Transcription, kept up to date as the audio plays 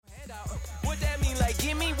What that mean? Like,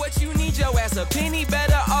 give me what you need, your ass a penny.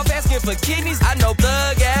 Better off asking for kidneys. I know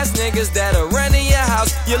thug ass niggas that'll run in your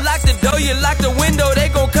house. You lock the door, you lock the window, they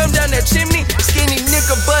gon' come down that chimney. Skinny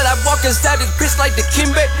nigga, but I walk inside this bitch like the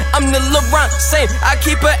Kimbe. I'm the LeBron, same. I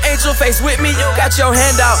keep an angel face with me. You got your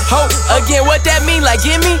hand out, ho. Again, what that mean? Like,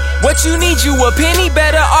 give me what you need, you a penny.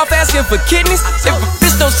 Better off asking for kidneys. If a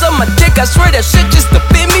bitch don't suck my dick, I swear that shit just to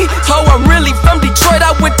fit me. Ho, I'm really from Detroit.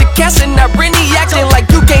 I went to Cass and I really acting like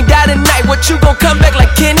you can't die tonight. What you gon' come back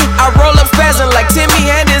like Kenny? I roll up spazzing like Timmy.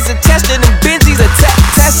 Hand is attached to them Benjis.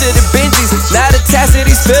 Attached to the Benjis. Not attached to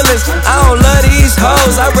these feelings. I don't love these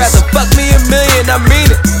hoes. I'd rather fuck me a million. I mean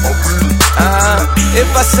it. If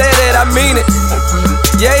I say that, I mean it.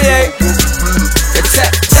 Yeah, yeah.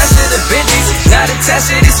 Attached to the Benjis. Not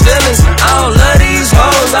attached to these feelings. I don't love these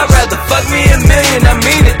hoes. I'd rather fuck me a million. I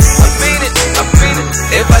mean it. I mean it. I mean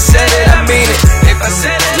it. If I said it, I mean it. If I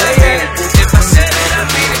said it, yeah, yeah. If I said it, I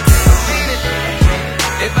mean it.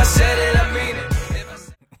 If I said it, I mean it.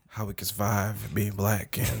 How we can survive being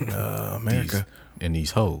black in America. And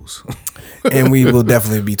these hoes. And we will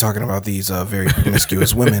definitely be talking about these very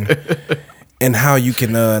promiscuous women and how you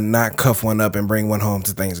can not cuff one up and bring one home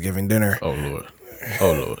to Thanksgiving dinner. Oh, Lord.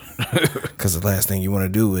 Oh, Lord. Because the last thing you want to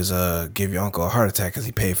do is give your uncle a heart attack because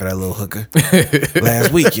he paid for that little hooker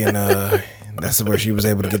last week. And that's where she was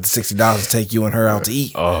able to get the $60 to take you and her out to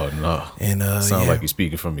eat. Oh, no. And sounds like you're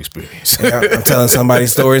speaking from experience. I'm telling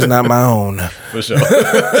somebody's stories, not my own. For sure.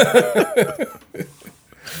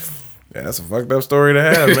 Yeah, that's a fucked up story to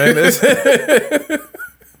have, man.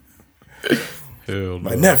 Hell no.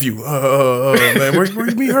 My nephew. Man, where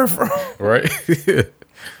you meet her from? Right?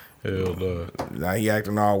 Hell no. Now he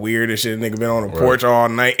acting all weird and shit. Nigga been on the porch all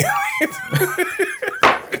night.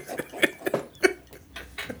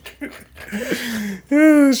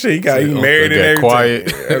 Shit, he got married and everything.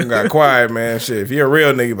 Quiet. Got quiet, man. Shit, if you're a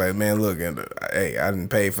real nigga, like, man, look, hey, I didn't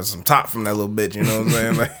pay for some top from that little bitch. You know what I'm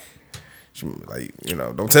saying? Like, you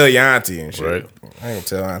know, don't tell your auntie and shit. Right. I ain't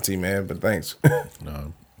gonna tell auntie, man, but thanks.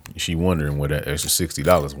 No, she wondering where that extra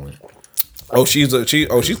 $60 went. Oh,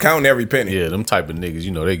 she's counting every penny. Yeah, them type of niggas, you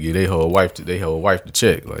know, they get their whole wife to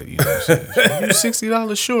check. Like, you know, you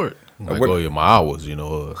 $60 short. Like, oh yeah, my hours, you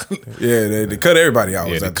know. Yeah, they cut everybody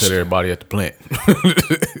hours. Yeah, they cut everybody at the plant.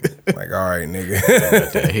 Like, all right, nigga.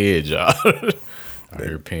 Got that head job. Out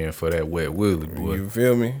here paying for that wet willy, boy. You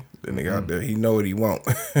feel me? The nigga out there, he know what he want.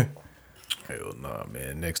 Hell nah,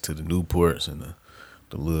 man. Next to the Newports and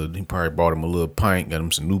the little, he probably bought him a little pint, got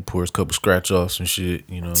him some Newports, couple scratch offs and shit.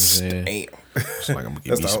 You know what I'm saying? Damn. It's like I'm gonna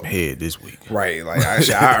give me some head this week. Right, like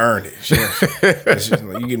I earned it.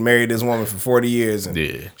 You get married to this woman for 40 years and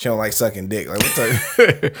she don't like sucking dick. Like, what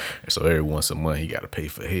type? So every once a month he got to pay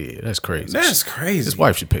for head. That's crazy. That's crazy. His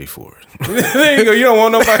wife should pay for it. There you go. You don't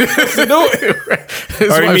want nobody else to do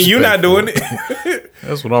it. Or you mean you not doing it?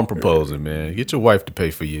 That's what I'm proposing, man. Get your wife to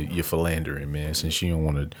pay for your philandering, man. Since she don't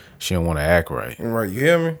want to act right. Right, you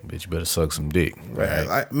hear me? Bitch, you better suck some dick.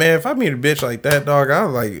 Right. Man, if I meet a bitch like that, dog, I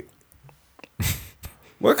was like,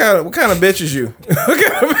 what kind of bitch is you?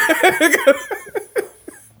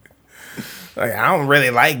 Like, I don't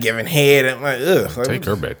really like giving head. I'm like, ugh. Take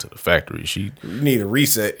her back to the factory. You need a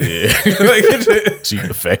reset. Yeah. She's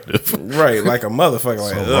effective. Right, like a motherfucker.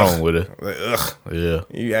 Like, something wrong with her. Like, ugh. Yeah.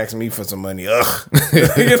 You asking me for some money. Ugh.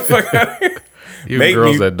 Get the fuck out of here. Even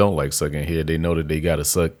girls that don't like sucking head, they know that they gotta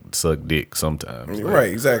suck dick sometimes. Like, right,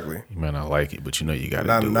 exactly. You might not like it, but you know you gotta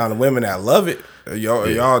do it. Now the women that love it,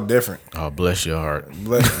 y'all different. Oh, bless your heart.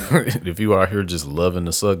 Bless if you are here just loving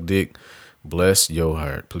to suck dick, bless your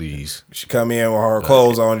heart, please. She come in with her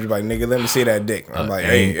clothes on, you're like, nigga, let me see that dick. I'm like,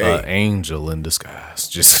 hey. Angel in disguise.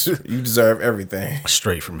 Just you deserve everything.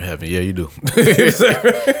 Straight from heaven. Yeah, you do.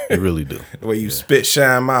 You really do. The way you spit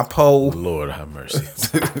shine my pole. Lord have mercy.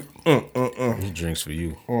 He drinks for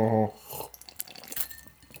you.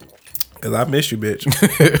 Cause I miss you, bitch.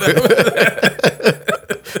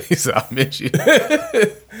 He said, I miss you.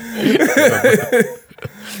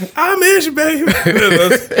 I miss you, baby.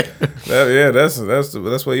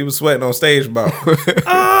 That's what he was sweating on stage about.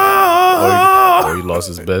 Oh, he lost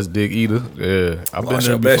his best dick eater. Yeah, I've been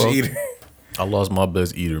there before. Best eater. I lost my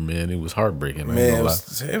best eater, man. It was heartbreaking. Man, it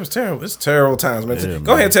was terrible. It's terrible times, man. Yeah,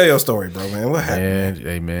 Go ahead and tell your story, bro, man. What happened?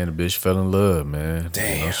 Hey, man, the bitch fell in love, man.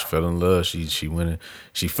 Damn. You know, she fell in love.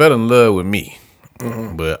 She fell in love with me.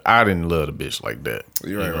 Mm-hmm. But I didn't love the bitch like that.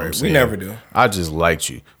 You're right. We never do. I just liked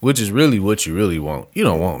you, which is really what you really want. You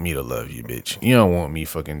don't want me to love you, bitch. You don't want me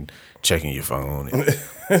fucking checking your phone and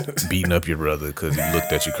beating up your brother because he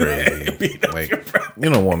looked at you crazy. Like, you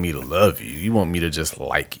don't want me to love you. You want me to just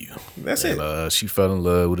like you. That's it. She fell in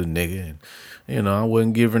love with a nigga, and I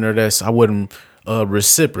wasn't giving her that. I wasn't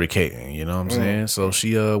reciprocating, you know what I'm saying? So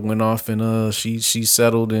she went off and she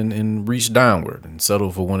settled and reached downward and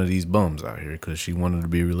settled for one of these bums out here because she wanted to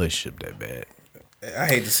be in a relationship that bad. I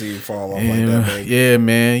hate to see you fall off like that, baby. Yeah,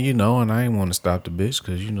 man, you know, and I ain't want to stop the bitch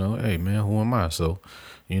because, you know, hey, man, who am I? So,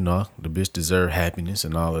 you know, the bitch deserve happiness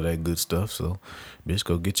and all of that good stuff. So, bitch,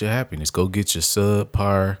 go get your happiness. Go get your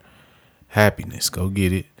subpar happiness. Go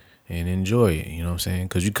get it and enjoy it, you know what I'm saying?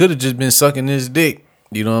 Because you could have just been sucking this dick,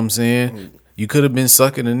 you know what I'm saying? You could have been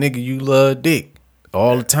sucking a nigga you love dick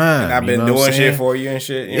all the time. And I've been doing shit for you and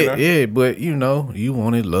shit, you know? Yeah, but, you know, you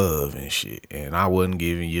wanted love and shit, and I wasn't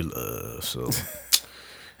giving you love, so...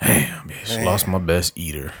 Damn, bitch. Man. Lost my best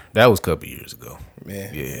eater. That was a couple years ago.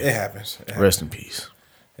 Man, yeah. It happens. Rest in peace.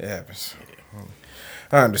 It happens. Yeah.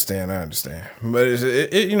 I understand. But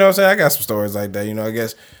you know what I'm saying? I got some stories like that. You know, I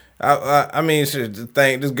guess. I mean,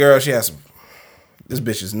 this girl, she has some. This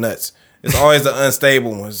bitch is nuts. It's always the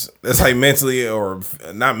unstable ones. That's like mentally or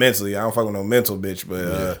not mentally. I don't fuck with no mental bitch,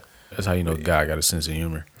 but that's how you know God got a sense of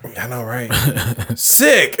humor. I know, right?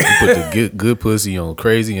 Sick. You put the good pussy on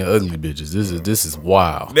crazy and ugly bitches. This is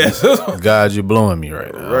wild. God, you're blowing me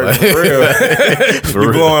right now. Right, for real. For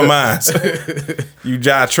you blowing minds. You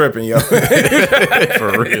jaw tripping, yo.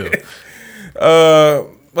 For real.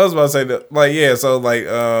 What was I about to say? Like, yeah. So, like,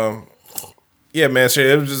 yeah, man.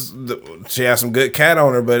 It was just she had some good cat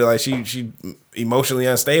on her, but like she emotionally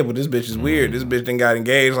unstable. This bitch is weird. This bitch done got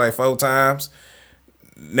engaged like 4 times.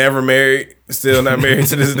 Never married, still not married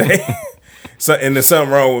to this day. And there's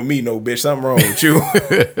something wrong with me, no bitch. Something wrong with you.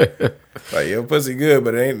 Like your pussy good,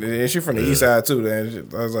 but ain't she from the east side too? Then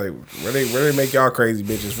I was like, where they make y'all crazy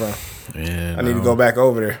bitches from? Yeah, I need to go back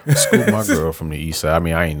over there. Scoop my girl from the east side. I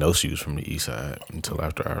mean, I ain't know she was from the east side until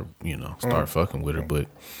after I, you know, started fucking with her. But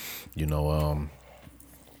you know,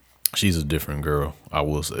 she's a different girl. I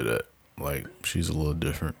will say that. Like she's a little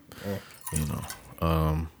different. You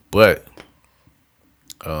know, but.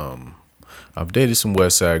 I've dated some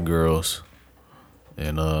West Side girls,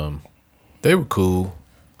 and they were cool,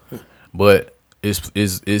 but it's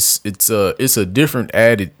a different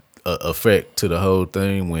added effect to the whole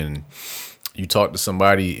thing when you talk to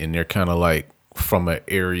somebody and they're kind of like from an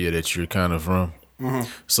area that you're kind of from. Mm-hmm.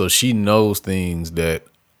 So she knows things that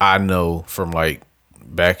I know from like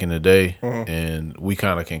back in the day, and we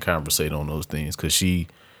kind of can conversate on those things because she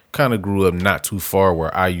kind of grew up not too far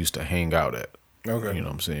where I used to hang out at. Okay. You know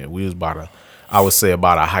what I'm saying? We was I would say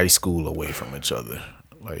about a high school away from each other.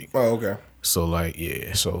 Like, oh, okay. So like,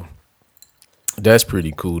 yeah, so that's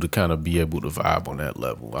pretty cool to kind of be able to vibe on that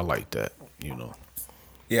level. I like that, you know.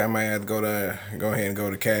 Yeah, I might have to go ahead and go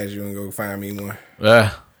to Cashew and go find me one.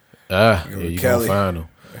 Yeah, you gonna find them.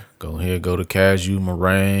 Go ahead, go to Cashew,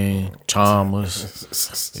 Moraine,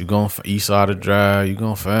 Chalmers. You gonna East Side of Drive. You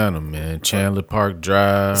gonna find them, man. Chandler Park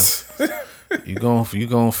Drive. You gonna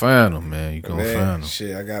find them, man. You gonna find them.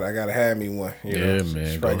 Shit, I gotta have me one. You know?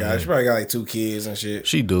 Man. She probably got like 2 kids and shit.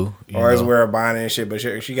 She do. Always wear a bonnet and shit, but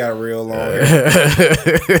she got real long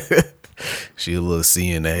hair. She a little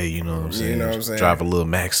CNA, you know what I'm saying? You know what I'm saying? Drop a little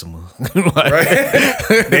Maxima. Right?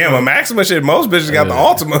 Damn, a Maxima shit. Most bitches got the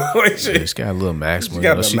Ultima. Like, shit. Yeah, she got a little Maxima. She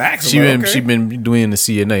got the Maxima. She been doing the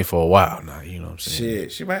CNA for a while now, you know what I'm saying?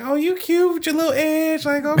 Shit. She like, oh, you cute with your little edge.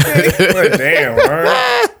 Like, okay. Like, damn,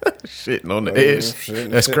 right? Shitting on the edge.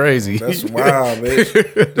 That's crazy. That's wild,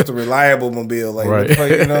 bitch. Just a reliable mobile. Like, right. You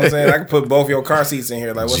know what I'm saying? I can put both your car seats in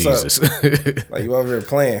here. Like, what's up? Like, you over here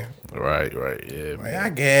playing. Right, yeah. Like, I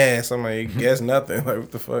guess. I'm like, guess nothing. Like,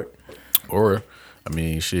 what the fuck? Or, I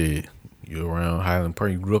mean, shit, you around Highland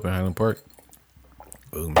Park, you grew up in Highland Park,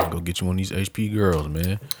 boom, go get you one of these HP girls,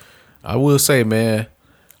 man. I will say, man,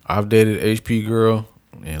 I've dated an HP girl,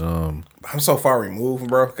 and I'm so far removed,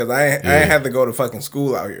 bro, because I ain't have to go to fucking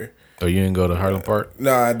school out here. Oh, you didn't go to Highland Park?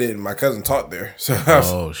 No, I didn't. My cousin taught there.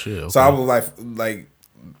 So shit. Okay. So I was like,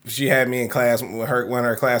 she had me in class with one of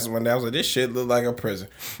her classes one day. I was like, this shit look like a prison.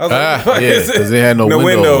 I was like, yeah, because they had no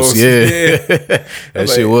windows. Yeah. That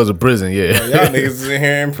shit was a prison. Yeah, y'all niggas is in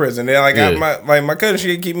here in prison. They like, my cousin,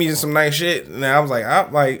 she could keep me some nice shit. And I was like,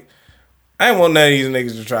 I ain't want none of these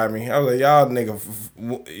niggas to try me. I was like,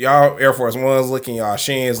 y'all Air Force Ones licking y'all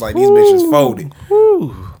shins like these bitches folded.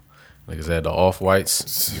 Niggas had the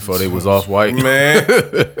off-whites before they was off-white. Man.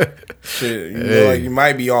 Shit, you know, like you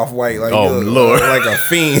might be off-white. Like, Lord. Like a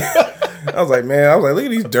fiend. I was like, look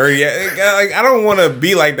at these dirty ass. Like, I don't want to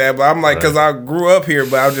be like that, but I'm like, because I grew up here,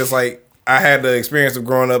 but I was just like, I had the experience of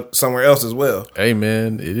growing up somewhere else as well. Hey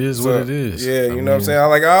man, it is what it is. Yeah, you know what I'm saying?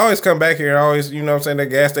 I always come back here and always, you know what I'm saying, that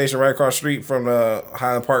gas station right across the street from the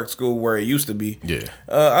Highland Park school where it used to be. Yeah.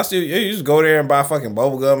 I still you just go there and buy fucking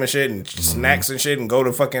bubble gum and shit and snacks and shit and go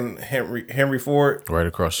to fucking Henry Ford. Right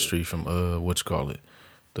across the street from what you call it?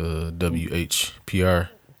 The WHPR,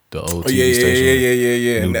 the old TV Yeah, station.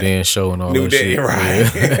 yeah. New dance show and all that shit.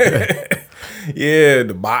 Right. Yeah. Yeah,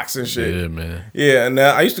 the box and shit. Yeah, man. Yeah, and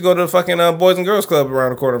I used to go to the fucking Boys and Girls Club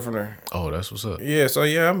around the corner from there. Oh, that's what's up. Yeah, so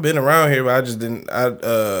yeah, I've been around here, but I just didn't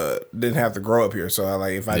have to grow up here. So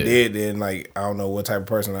if I did, then like I don't know what type of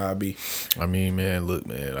person I'd be. I mean, man, look,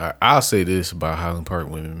 man, I'll say this about Highland Park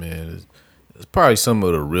women, man. It's probably some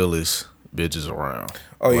of the realest bitches around.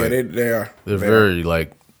 Oh yeah, like, they are. They're very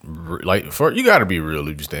like for you got to be real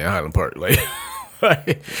if you stay in Highland Park, like.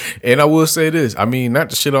 And I will say this, I mean,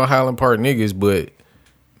 not to shit on Highland Park niggas, but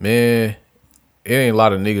man, it ain't a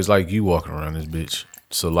lot of niggas like you walking around this bitch.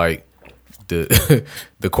 So like the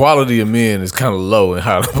the quality of men is kind of low in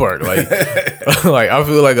Highland Park. Like like I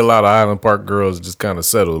feel like a lot of Highland Park girls just kind of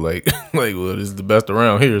settle like well, this is the best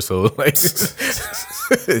around here, so like this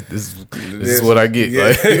is what I get.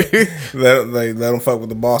 Yeah. Like let them fuck with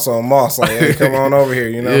the boss on Moss. Like, hey, come on over here,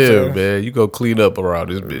 you know. Yeah, what I'm saying? man, you go clean up around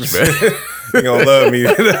this bitch, man. You gonna love me.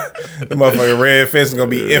 The motherfucking red fence is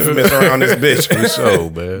gonna be infamous around this bitch. For sure,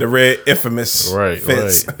 man. The red infamous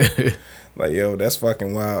fence. Right. Like, yo, that's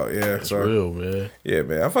fucking wild. Yeah, It's real, man. Yeah,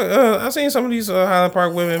 man. I seen some of these Highland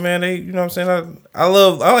Park women, man. They, you know what I'm saying. I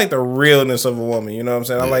like the realness of a woman. You know what I'm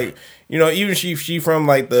saying. Yeah. I like, you know, even she from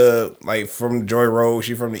from Joy Road.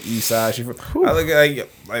 She from the East Side. She from I look at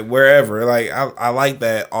like wherever. Like I like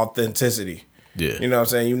that authenticity. Yeah. You know what I'm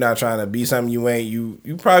saying? You're not trying to be something you ain't. You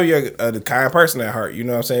probably are the kind of person at heart. You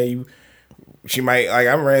know what I'm saying? She might, like,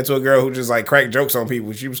 I ran into a girl who just, like, cracked jokes on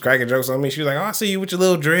people. She was cracking jokes on me. She was like, oh, I see you with your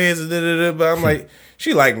little dreads. And da-da-da. But I'm like,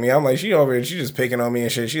 she like me. I'm like, she over here. She just picking on me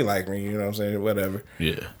and shit. She like me. You know what I'm saying? Whatever.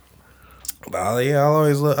 Yeah. But, yeah, I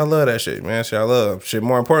love that shit, man. Shit, I love. Shit,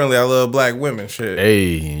 more importantly, I love black women. Shit.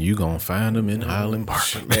 Hey, you gonna find them in Highland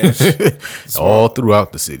Park, man. All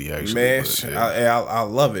throughout the city, actually. Man, but, I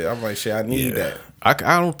love it. I'm like, shit, I need that.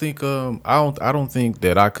 I don't think I don't think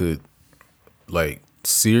that I could like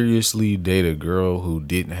seriously date a girl who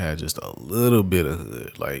didn't have just a little bit of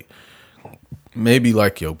hood. Like maybe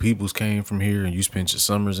like your peoples came from here and you spent your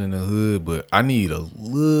summers in the hood, but I need a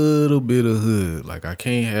little bit of hood. Like I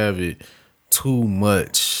can't have it too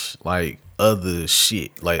much like other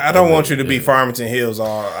shit. Like I don't want you to be Farmington Hills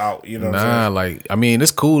all out, you know what I'm saying? Like I mean,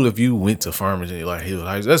 it's cool if you went to Farmington like Hills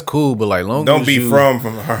Heights. That's cool, but like long don't as be you, from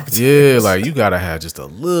Farmington. Yeah, like you gotta have just a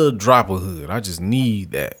little drop of hood. I just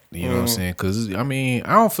need that. You know what I'm saying? Cause I mean,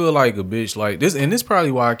 I don't feel like a bitch like this, and this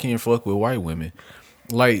probably why I can't fuck with white women.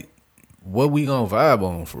 Like, what we gonna vibe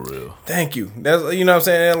on for real? Thank you. That's, you know what I'm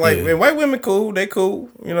saying? Like, and white women cool, they cool.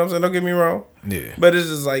 You know what I'm saying? Don't get me wrong. Yeah. But it's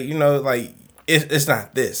just like, you know, like it's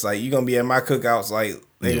not this. Like, you gonna be at my cookouts, like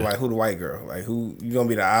they like, who the white girl? Like, who you gonna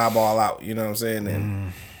be the eyeball out? You know what I'm saying?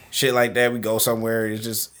 And shit like that. We go somewhere.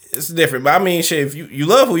 It's different. But I mean, shit. If you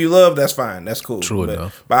love who you love, that's fine. That's cool. True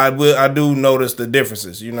enough. But I do notice the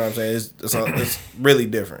differences. You know what I'm saying? It's really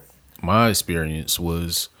different. My experience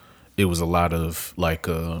was, it was a lot of like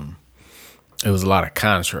it was a lot of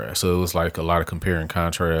contrast. So it was like a lot of compare and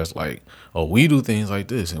contrast. Like, oh, we do things like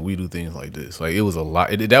this and we do things like this. Like it was a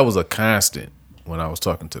lot. That was a constant when I was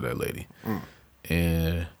talking to that lady,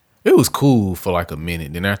 and it was cool for like a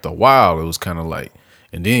minute. Then after a while, it was kind of like,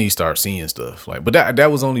 and then you start seeing stuff like. But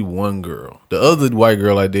that was only one girl. The other white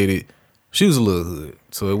girl I dated, she was a little hood,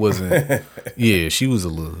 so it wasn't. Yeah, she was a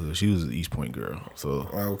little hood. She was an East Point girl. So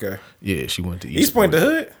okay. Yeah, she went to East Point. The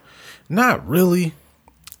hood? Not really.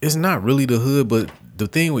 It's not really the hood, but the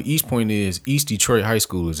thing with East Point is East Detroit High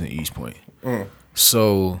School is in East Point.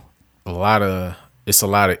 So it's a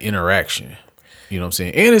lot of interaction. You know what I'm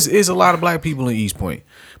saying? And it's a lot of black people in East Point.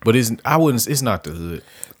 But it's not the hood.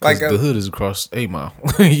 Like the hood is across 8 Mile.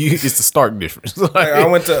 It's the stark difference. Like, I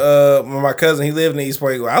went to my cousin, he lived in East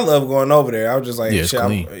Point. I love going over there. I was just like, yeah, it's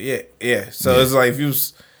clean. So it's like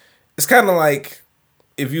it's kind of like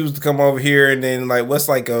if you was to come over here and then like what's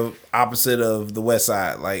like a opposite of the west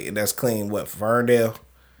side, like that's clean, what, Ferndale?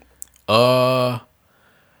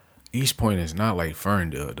 East Point is not like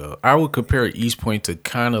Ferndale though. I would compare East Point to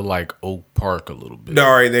kind of like Oak Park a little bit.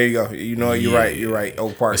 All right, there you go. You know, you're right.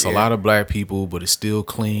 Oak Park. It's a lot of black people, but it's still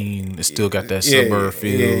clean. It's still got that suburb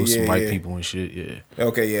feel. Some white people and shit. Yeah.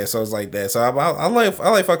 Okay, yeah. So it's like that. So I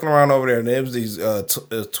like fucking around over there. And there was these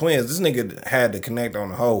twins. This nigga had to connect on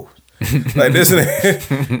the hoe. Like this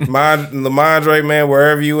nigga, Lamondre, man,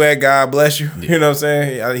 wherever you at, God bless you. You know what I'm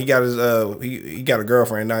saying? He got his he got a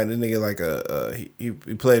girlfriend now. This nigga like he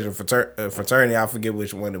played a fraternity. I forget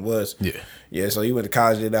which one it was. Yeah. So he went to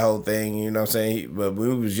college, did that whole thing. You know what I'm saying? But when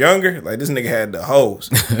we was younger, like this nigga had the hoes.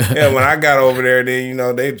 Yeah. When I got over there, then you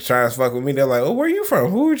know they trying to fuck with me. They're like, oh, where you from?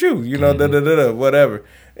 Who are you? You know, whatever.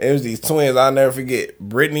 It was these twins. I'll never forget.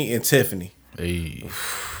 Brittany and Tiffany. Hey,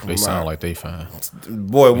 they sound like they fine.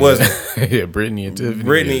 Boy, wasn't yeah, Brittany and Tiffany.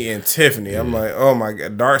 Brittany and Tiffany. I'm like, oh my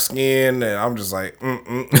God, dark skin. And I'm just like,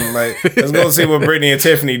 like, let's go see what Brittany and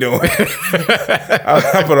Tiffany doing.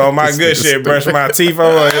 I put on my good shit, brush my teeth.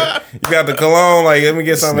 I'm like, you got the cologne? Like, let me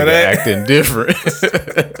get some of that. Acting different.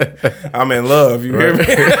 I'm in love. You hear me?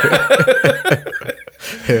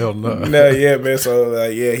 Hell no. No, yeah, man. So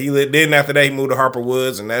yeah, he then after that he moved to Harper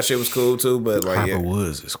Woods, and that shit was cool too. But like Harper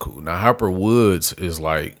Woods is cool. Now Harper Woods is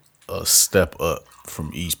like a step up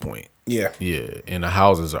from East Point. Yeah, and the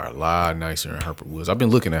houses are a lot nicer in Harper Woods. I've been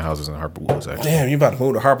looking at houses in Harper Woods. Actually, damn, you about to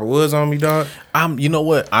move to Harper Woods on me, dog? You know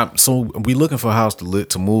what? So we looking for a house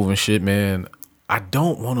to move and shit, man. I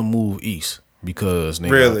don't want to move east because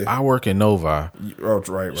nigga, really, I work in Novi. Oh,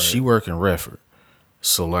 right. She work in Redford,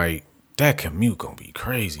 so like. That commute gonna be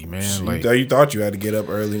crazy, man. Like you thought you had to get up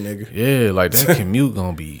early, nigga. Yeah, like that commute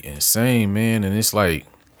gonna be insane, man. And it's like,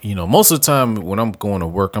 you know, most of the time when I'm going to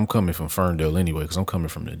work, I'm coming from Ferndale anyway, because I'm coming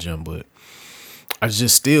from the gym. But I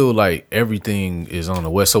just still like everything is on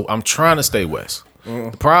the west, so I'm trying to stay west.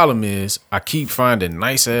 The problem is I keep finding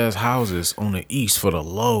nice ass houses on the east for the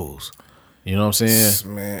lows. You know what I'm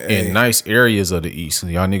saying? Man, in nice areas of the east.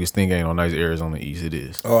 Y'all niggas think ain't no nice areas on the east. It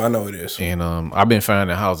is. Oh, I know it is. And I've been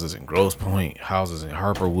finding houses in Grosse Pointe, houses in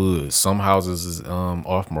Harper Woods. Some houses is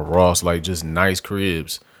off Ross, like just nice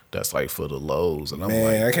cribs. That's like for the lows. And I'm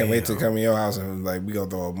man, like, I can't wait to come in your house and like we gonna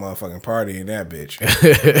throw a motherfucking party in that bitch.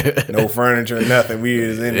 No furniture, nothing. We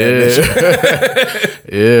is in that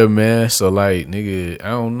bitch. Yeah, man. So like, nigga, I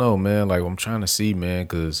don't know, man. Like I'm trying to see, man,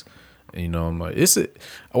 because you know, I'm like,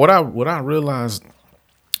 what I realized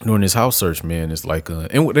during this house search, man, is like,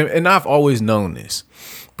 and I've always known this,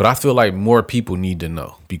 but I feel like more people need to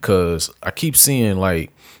know because I keep seeing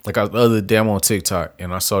like the other day I'm on TikTok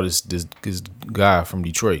and I saw this guy from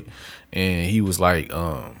Detroit, and he was like,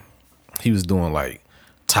 he was doing like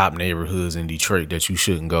top neighborhoods in Detroit that you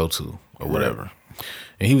shouldn't go to or whatever,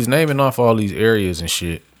 and he was naming off all these areas and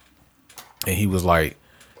shit, and he was like,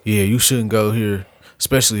 yeah, you shouldn't go here.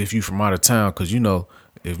 Especially if you from out of town, because you know,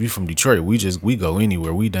 if you from Detroit, we go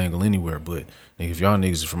anywhere, we dangle anywhere. But if y'all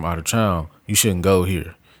niggas are from out of town, you shouldn't go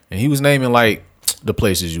here. And he was naming like the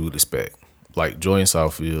places you would expect, like Joy and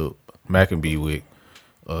Southfield, Mackenbeewick,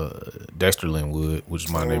 Dexter Linwood, which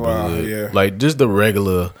is my neighborhood. Yeah. Like just the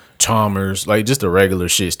regular Chalmers, like just the regular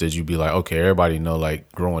shits that you be like, okay, everybody know.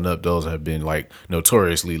 Like growing up, those have been like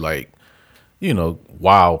notoriously like, you know,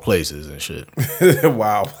 wild places and shit.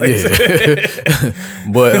 Wild places. Yeah.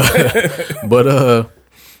 but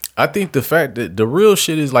I think the fact that the real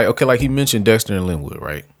shit is like, okay, like he mentioned Dexter and Linwood,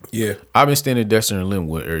 right? Yeah. I've been staying in Dexter and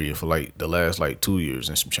Linwood area for like the last like 2 years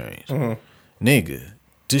and some change. Nigga,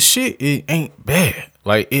 this shit, it ain't bad.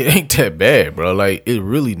 Like, it ain't that bad, bro. Like, it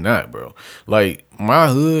really not, bro. Like, my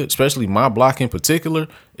hood, especially my block in particular,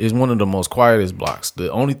 is one of the most quietest blocks.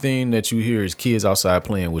 The only thing that you hear is kids outside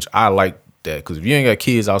playing, which I like that, because if you ain't got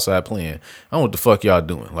kids outside playing, I don't know what the fuck y'all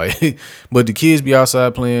doing. Like, but the kids be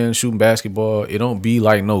outside playing, shooting basketball. It don't be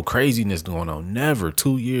like no craziness going on. Never.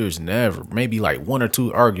 2 years, never. Maybe like 1 or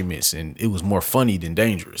 2 arguments, and it was more funny than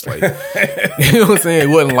dangerous. Like, you know what I'm saying?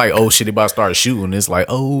 It wasn't like, oh shit, they about to start shooting. It's like,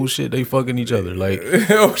 oh shit, they fucking each other. Like,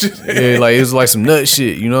 oh shit. Yeah, like it was like some nut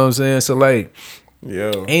shit. You know what I'm saying? So like, yeah.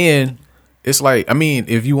 And it's like, I mean,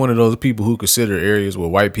 if you one of those people who consider areas with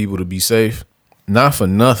white people to be safe, not for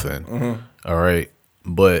nothing. All right,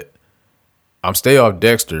 but I'm stay off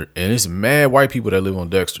Dexter, and it's mad white people that live on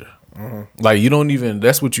Dexter. Like, you don't even,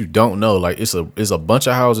 that's what you don't know. Like, it's a bunch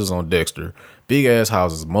of houses on Dexter, big ass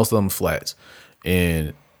houses, most of them flats,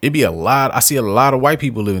 and it be a lot. I see a lot of white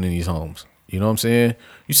people living in these homes. You know what I'm saying?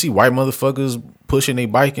 You see white motherfuckers pushing their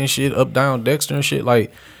bike and shit up down Dexter and shit.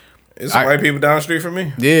 Like, it's white people down the street from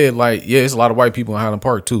me. Yeah, like it's a lot of white people in Highland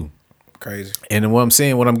Park too. Crazy. And then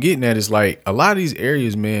what I'm getting at is like a lot of these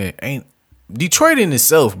areas, man, ain't. Detroit in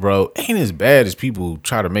itself, bro, ain't as bad as people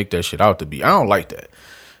try to make that shit out to be. I don't like that.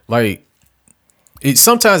 Like,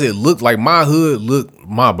 sometimes it looked like my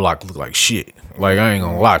block looked like shit. Like, I ain't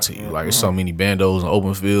gonna lie to you. Like, there's so many bandos and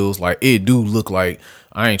open fields. Like, it do look like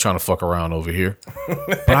I ain't trying to fuck around over here.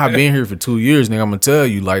 But I've been here for 2 years, nigga. I'm gonna tell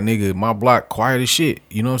you, like, nigga, my block quiet as shit.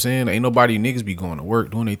 You know what I'm saying? Ain't nobody niggas be going to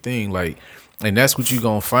work doing their thing. Like, and that's what you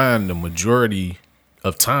gonna find the majority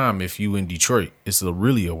of time, if you in Detroit, it's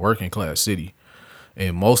really a working class city.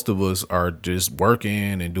 And most of us are just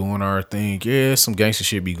working and doing our thing. Yeah, some gangster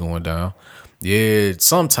shit be going down. Yeah,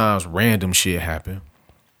 sometimes random shit happen.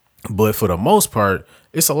 But for the most part,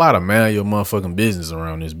 it's a lot of mind your motherfucking business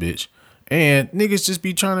around this bitch. And niggas just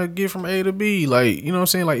be trying to get from A to B. Like, you know what I'm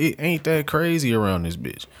saying? Like, it ain't that crazy around this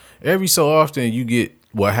bitch. Every so often, you get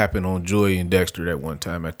what happened on Joy and Dexter that one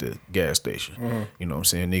time at the gas station. Mm-hmm. You know what I'm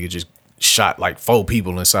saying? Nigga just shot like 4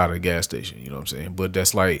 people inside of the gas station. You know what I'm saying? But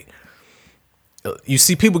that's like, you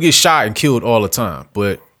see people get shot and killed all the time.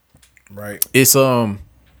 But right, it's a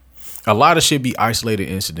lot of shit be isolated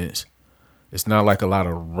incidents. It's not like a lot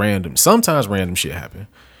of random. Sometimes random shit happen.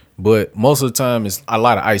 But most of the time, it's a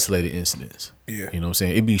lot of isolated incidents. Yeah. You know what I'm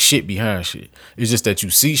saying? It be shit behind shit. It's just that you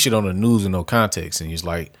see shit on the news in no context, and you're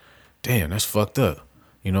like, damn, that's fucked up.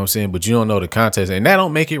 You know what I'm saying? But you don't know the context. And that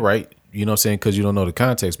don't make it right. You know what I'm saying? Because you don't know the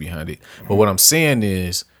context behind it. But what I'm saying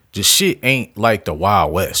is, just shit ain't like the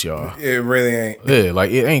Wild West, y'all. It really ain't. Yeah,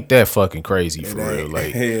 like, it ain't that fucking crazy for real.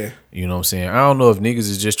 Like, yeah. You know what I'm saying? I don't know if niggas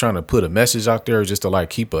is just trying to put a message out there just to, like,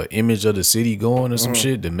 keep an image of the city going or some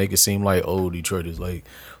shit to make it seem like, oh, Detroit is like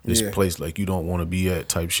this place like you don't want to be at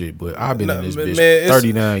type shit. But I've been in this bitch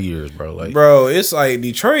 39 years, bro. Like, bro, it's like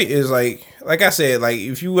Detroit is like I said, like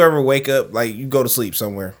if you ever wake up, like you go to sleep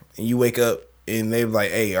somewhere and you wake up and they're like,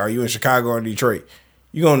 hey, are you in Chicago or Detroit?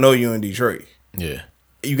 You gonna know you in Detroit. Yeah.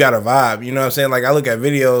 You got a vibe, you know what I'm saying? Like I look at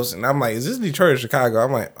videos and I'm like, is this Detroit or Chicago?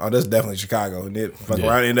 I'm like, oh, that's definitely Chicago. And it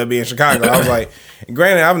around end up being Chicago. I was like,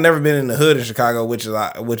 granted, I've never been in the hood in Chicago, which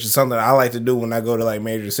is something I like to do when I go to like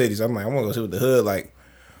major cities. I'm like, I'm gonna go see what the hood like.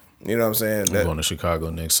 You know what I'm saying? I'm going to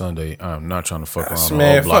Chicago next Sunday. I'm not trying to fuck around.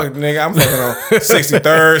 Man, fuck, nigga. I'm fucking on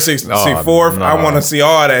 63rd, 64th. Nah. I want to see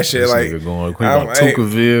all that shit. This like, going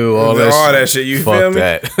Tukaville, all that shit. You fuck feel me?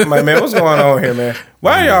 That. I'm like, man, what's going on here, man?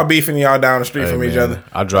 Why are y'all beefing y'all down the street from each other?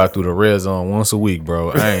 I drive through the red zone once a week, bro.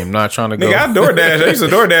 I am not trying to go. Nigga, I DoorDash. I used to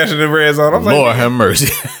DoorDash in the red zone. I was Lord like, have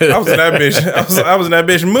mercy. I was in that bitch. I was in that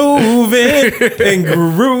bitch moving and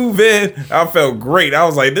grooving. I felt great. I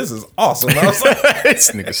was like, this is awesome. I was like, this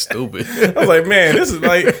nigga stupid. I was like, man, this is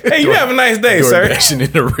like, hey, you have a nice day, sir. DoorDashing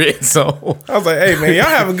in the red zone. I was like, hey, man, y'all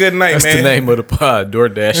have a good night, That's man. That's the name of the pod,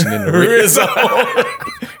 DoorDashing in the red zone.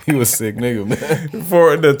 He was sick nigga, man.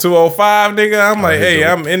 For the 205 nigga, I'm like, hey,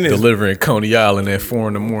 I'm in this. Delivering Coney Island at 4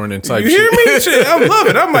 a.m. type you shit. You hear me? Shit, I love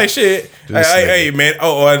it. I'm like, shit. Hey, man.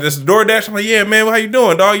 This is DoorDash. I'm like, yeah, man. How you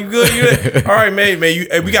doing, dog? You good? All right, man.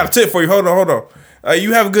 Hey, we got a tip for you. Hold on.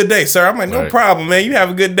 You have a good day, sir. I'm like, no problem, man. You have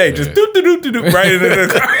a good day. Just do right into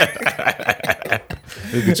the car.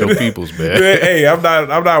 Look at your peoples, man. Hey, I'm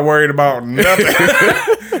not worried about nothing.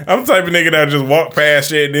 I'm the type of nigga that just walk past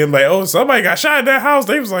shit and then like, oh, somebody got shot in that house.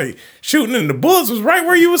 They was like shooting and the bullets was right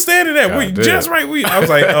where you was standing at. Just right where you. I was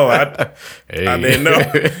like, oh, I didn't know.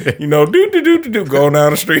 You know, do going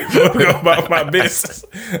down the street, go about my business.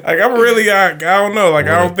 Like I'm really, I don't know. Like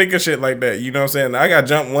I don't think of shit like that. You know what I'm saying? I got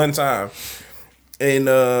jumped one time, and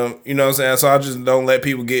you know what I'm saying. So I just don't let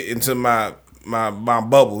people get into my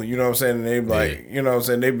bubble, you know what I'm saying? And they be like, you know what I'm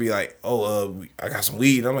saying? They be like, oh, I got some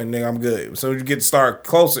weed. I'm like, nigga, I'm good. So you get to start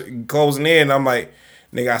closing in, I'm like,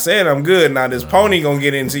 nigga, I said I'm good. Now this pony gonna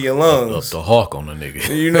get into your lungs. Up the hawk on the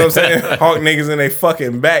nigga. You know what I'm saying? Hawk niggas in they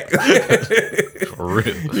fucking back. For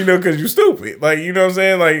real. You know, cause you stupid. Like, you know what I'm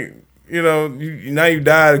saying? Like, you know, now you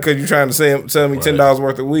died because you trying to sell me $10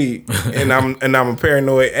 worth of weed, and I'm a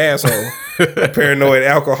paranoid asshole, a paranoid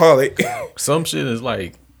alcoholic. Some shit is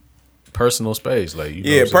like personal space, like you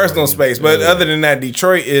know personal space. But other than that,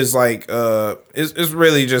 Detroit is like it's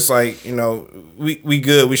really just like, you know, we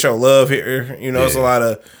good. We show love here. You know, it's a lot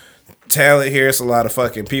of talent here. It's a lot of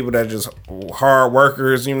fucking people that just hard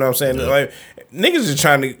workers. You know what I'm saying? Like niggas just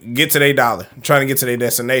trying to get to their dollar, trying to get to their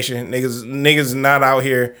destination. Niggas not out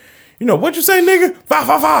here. You know what you say, nigga?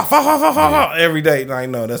 Fa every day. Like,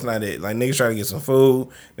 no, that's not it. Like, niggas trying to get some food,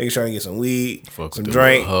 niggas trying to get some weed, some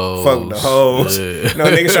drink, fuck with the hoes. Yeah. You know,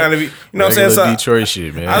 niggas trying to be. You know what I'm saying? So Detroit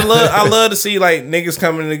shit, man. I love to see like niggas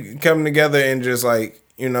coming together and just like,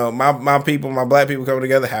 you know, my people, my black people coming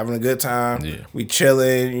together, having a good time. Yeah. We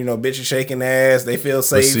chilling. You know, bitches shaking ass. They feel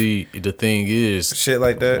safe. But see, the thing is, shit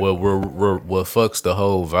like that. What fucks the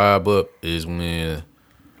whole vibe up is when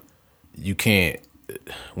you can't.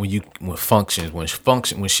 When shit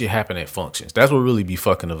happen at functions, that's what really be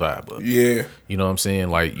fucking the vibe up. Yeah, you know what I'm saying.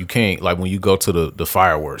 Like you can't, like when you go to the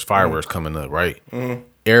fireworks coming up, right? Mm-hmm.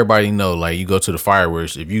 Everybody know, like you go to the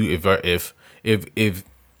fireworks.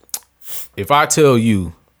 If I tell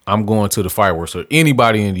you I'm going to the fireworks or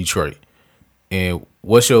anybody in Detroit, and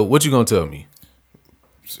what you gonna tell me?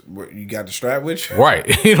 You got the strap with you?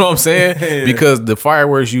 Right. You know what I'm saying? Because the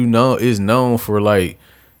fireworks, is known for like,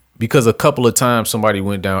 because a couple of times somebody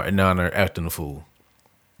went down there acting a fool.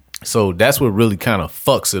 So that's what really kind of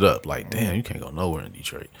fucks it up. Like, damn, you can't go nowhere in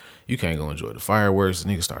Detroit. You can't go enjoy the fireworks.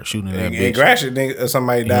 Niggas start shooting that bitch. Gratiot,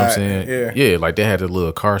 somebody died. You know what I'm saying? Yeah. Yeah, like they had a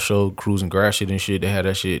little car show, cruising Gratiot and shit. They had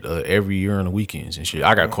that shit every year on the weekends and shit.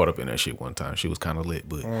 I got caught up in that shit one time. She was kind of lit,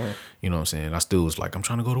 but you know what I'm saying? I still was like, I'm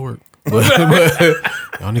trying to go to work. But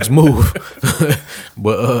y'all niggas move.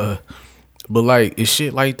 But like, it's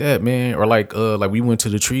shit like that, man. Or like we went to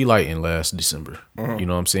the tree lighting last December. You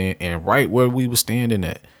know what I'm saying? And right where we was standing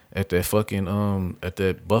at that fucking at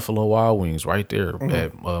that Buffalo Wild Wings right there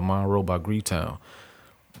at Monroe by Greetown.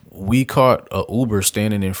 We caught a Uber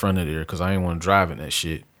standing in front of there because I didn't want to drive in that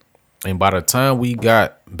shit. And by the time we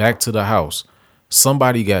got back to the house,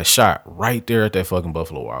 somebody got shot right there at that fucking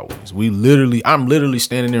Buffalo Wild Wings. I'm literally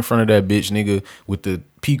standing in front of that bitch, nigga, with the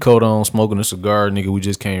pea coat on, smoking a cigar, nigga. We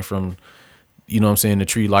just came from, you know what I'm saying, the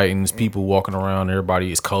tree lightings, people walking around, everybody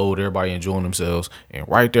is cold, everybody enjoying themselves. And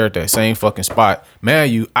right there at that same fucking spot,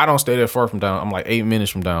 man, I don't stay that far from down. I'm like 8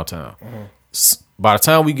 minutes from downtown. By the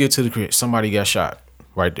time we get to the crib, somebody got shot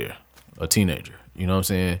right there, a teenager. You know what I'm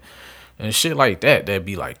saying? And shit like that'd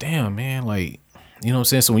be like, damn, man, like, you know what I'm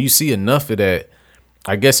saying? So when you see enough of that,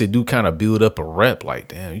 I guess it do kind of build up a rep, like,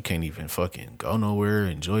 damn, you can't even fucking go nowhere,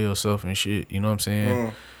 enjoy yourself and shit. You know what I'm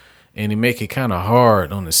saying? And it make it kind of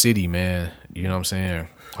hard on the city, man. You know what I'm saying?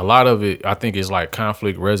 A lot of it, I think, is like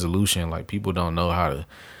conflict resolution. Like, people don't know how to,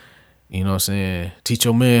 you know what I'm saying, teach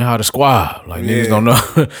your man how to squab. Like, niggas don't know.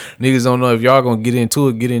 Niggas don't know if y'all gonna get into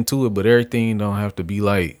it. But everything don't have to be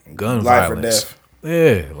like gun Life violence. or death.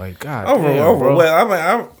 Yeah, like, God Over. bro.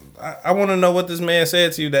 Well, I want to know what this man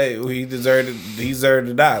said to you that he deserved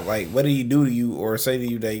to die. Like, what did he do to you or say to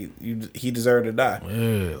you that he deserved to die? Yeah,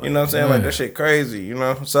 you know what I'm saying? Like, that shit crazy, you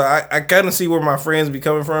know? So I kind of see where my friends be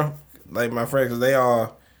coming from. Like, my friends, because they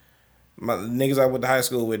all, my niggas I went to high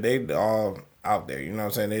school with, they all out there, you know what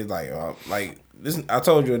I'm saying? They like this. I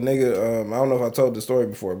told you a nigga, I don't know if I told the story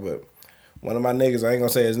before, but one of my niggas, I ain't gonna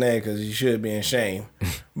say his name because he should be in shame,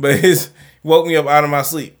 but woke me up out of my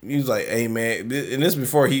sleep. He was like, hey man, and this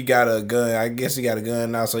before he got a gun. I guess he got a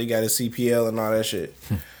gun now, so he got his CPL and all that shit.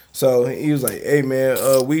 So he was like, hey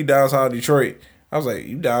man, we downtown Detroit. I was like,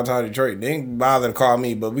 you downtown Detroit? They ain't bother to call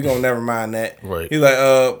me, but we gonna never mind that. Right. He's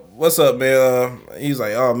like, what's up, man? He's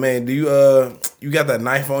like, oh man, do you got that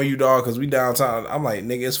knife on you, dog? Cause we downtown. I'm like,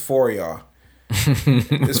 nigga, it's for y'all.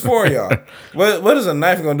 It's for y'all. What is a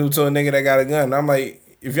knife gonna do to a nigga that got a gun? I'm like,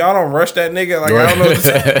 if y'all don't rush that nigga, like, I don't know what to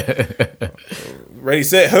say. Ready,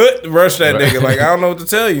 set, hood, rush that nigga. Like, I don't know what to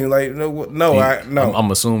tell you. Like, no.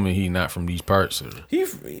 I'm assuming he not from these parts. Or?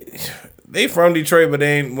 They from Detroit, but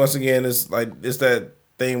they ain't. Once again, it's that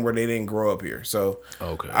thing where they didn't grow up here. So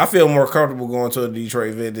okay, I feel more comfortable going to a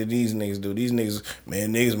Detroit event than these niggas do. These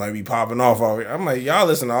niggas might be popping off here. I'm like, y'all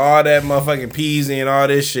listen to all that motherfucking Peasy and all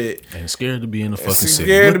this shit. And scared to be in the fucking city.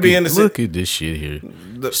 Scared to be in the city. Look at this shit here.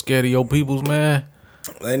 Scared of your peoples, man.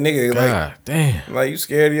 Like, nigga, God damn. Like, you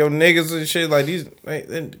scared of your niggas and shit. Like, these, like,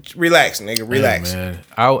 relax, nigga, relax. Yeah, man.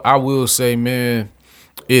 I will say, man,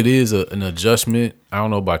 it is an adjustment. I don't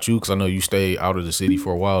know about you, because I know you stayed out of the city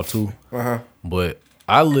for a while too. But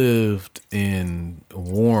I lived in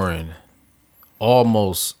Warren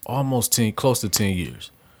almost close to 10 years.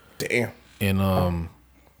 Damn. And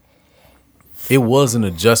it was an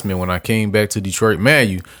adjustment when I came back to Detroit.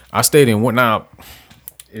 Man, I stayed in Warren. Now,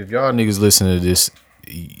 if y'all niggas listen to this,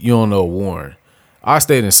 you don't know Warren. I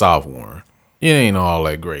stayed in South Warren. It ain't all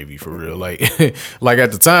that gravy for real. Like, like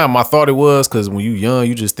at the time, I thought it was, because when you young,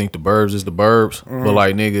 you just think the burbs is the burbs. But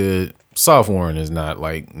like, nigga, South Warren is not.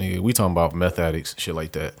 Like, nigga, we talking about meth addicts, shit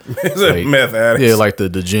like that. Like, meth addicts? Yeah, like the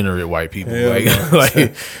degenerate white people. Yeah, like,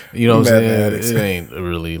 you know what I'm saying? Addicts. It ain't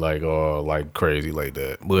really like all like crazy like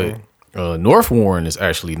that. But North Warren is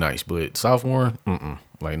actually nice, but South Warren,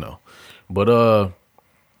 like no. But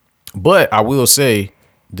I will say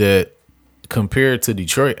that compared to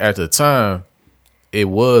Detroit at the time, it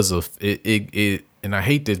was it and I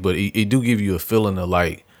hate this, but it do give you a feeling of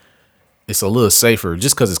like it's a little safer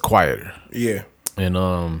just because it's quieter. Yeah.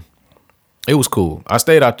 And it was cool. I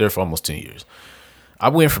stayed out there for almost 10 years. I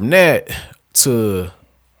went from that to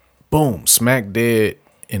boom, smack dead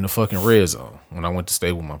in the fucking red zone when I went to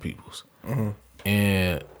stay with my peoples.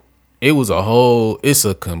 And it's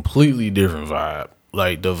a completely different vibe.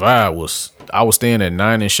 Like, the vibe was, I was staying at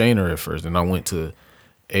 9 and Shaner at first, and I went to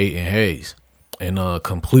 8 and Hayes, and a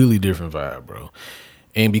completely different vibe, bro.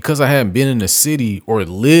 And because I hadn't been in the city or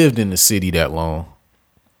lived in the city that long,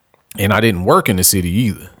 and I didn't work in the city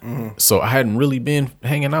either, so I hadn't really been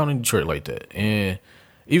hanging out in Detroit like that. And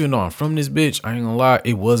even though I'm from this bitch, I ain't gonna lie,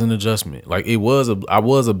 it was an adjustment. Like I was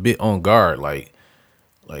a bit on guard. Like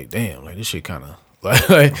damn, like this shit kind of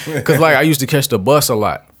because like I used to catch the bus a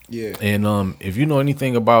lot. Yeah. And if you know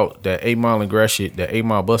anything about that 8 Mile and Grass shit, that 8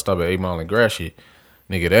 Mile bus stop at 8 Mile and Grass shit,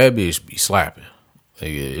 nigga, that bitch be slapping.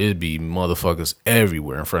 Like it'd be motherfuckers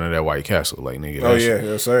everywhere in front of that White Castle. Like nigga, Oh yeah,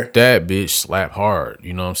 yes sir. that bitch slap hard.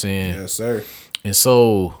 You know what I'm saying? Yes sir. And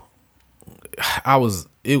so I'm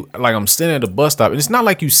standing at the bus stop, and it's not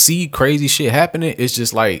like you see crazy shit happening. It's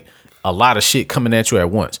just like a lot of shit coming at you at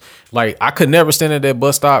once. Like I could never stand at that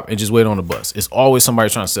bus stop and just wait on the bus. It's always somebody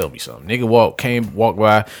trying to sell me something. Nigga walk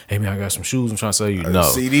by. Hey man, I got some shoes. I'm trying to sell you. No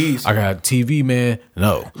CDs. I got a TV, man.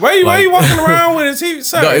 No. Why you walking around with a TV?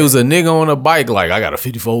 Sorry. No, it was a nigga on a bike. Like I got a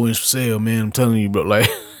 54-inch for sale, man. I'm telling you, bro. Like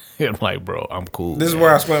I'm like, bro, I'm cool. This man. is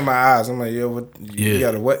where I squint my eyes. I'm like, yo, what? You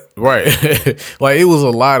got a what? Right. Like it was a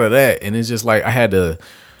lot of that, and it's just like I had to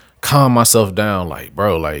calm myself down. Like,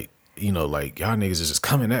 bro, like. You know, like y'all niggas is just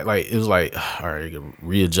coming at like it was like, all right,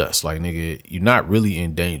 readjust. Like nigga, you're not really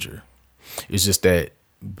in danger. It's just that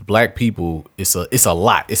black people, it's a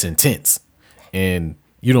lot. It's intense, and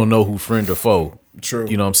you don't know who friend or foe. True.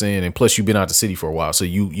 You know what I'm saying? And plus, you've been out the city for a while, so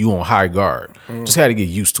you on high guard. Just had to get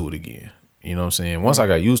used to it again. You know what I'm saying? Once I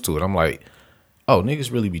got used to it, I'm like, oh,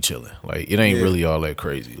 niggas really be chilling. Like it ain't really all that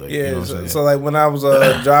crazy. Like, Yeah. you know what I'm saying? So like when I was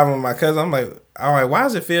driving with my cousin, I'm like, all right, why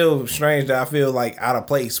does it feel strange that I feel like out of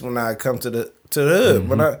place when I come to the hood?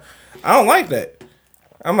 But I don't like that.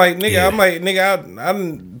 I'm like, nigga, I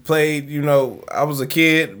done played, you know, I was a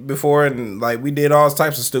kid before and like we did all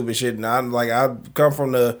types of stupid shit. And I come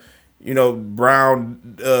from the, you know,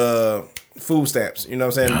 brown food stamps, you know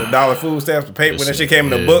what I'm saying? The dollar food stamps, the paper, when that shit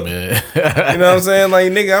came in the book. You know what I'm saying?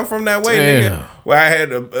 Like, nigga, I'm from that way, nigga. Where I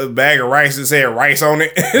had a bag of rice that said rice on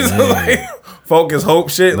it. It's like Focus Hope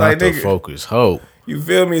shit. Not like, the nigga. Focus Hope. You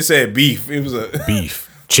feel me? It said beef. It was a beef.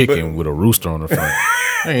 Chicken with a rooster on the front.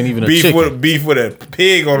 Ain't even a beef chicken. beef with a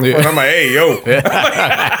pig on the front. I'm like, hey, yo.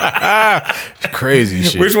 Crazy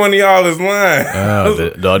shit. Which one of y'all is lying?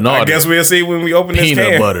 I guess we'll see when we open this can.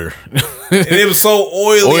 Peanut butter. And it was so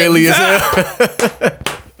oily as hell.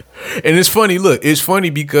 And it's funny, it's funny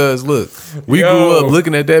because we grew up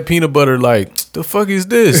looking at that peanut butter like, the fuck is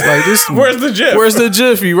this? Like this Where's the Jiff? Where's the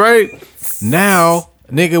Jiffy, right? Now,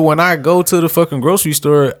 nigga, when I go to the fucking grocery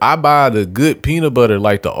store, I buy the good peanut butter,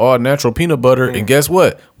 like the all natural peanut butter, and guess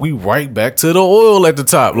what? We right back to the oil at the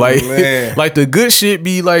top. Like, like the good shit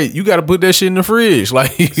be like, you gotta put that shit in the fridge.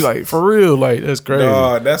 Like for real, like that's crazy.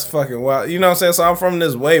 Dog, that's fucking wild. You know what I'm saying? So I'm from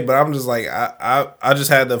this way, but I'm just like I just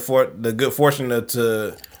had the good fortune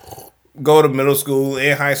to go to middle school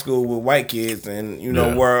and high school with white kids, and you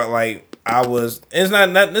know where like I was. It's not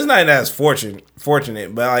as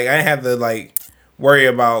fortunate, but like I didn't have to like worry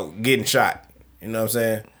about getting shot. You know what I'm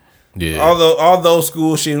saying? Yeah. Although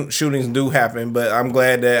school shootings do happen, but I'm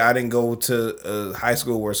glad that I didn't go to high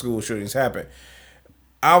school where school shootings happen.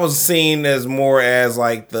 I was seen as more as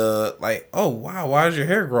like oh wow, why does your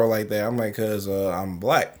hair grow like that? I'm like, cause I'm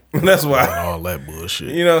black. That's why. All that bullshit.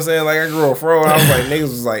 You know what I'm saying? Like I grew a fro, and I was like, niggas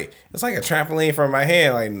was like, it's like a trampoline from my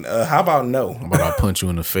hand. Like, how about no? How about I punch you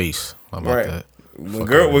in the face? How about that? When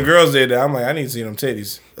girls did that, I'm like, I need to see them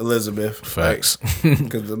titties, Elizabeth. Facts.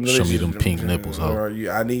 Like, show me them pink nipples, ho.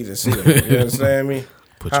 I need to see them. You understand me?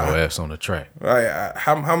 Put your ass on the track. Right.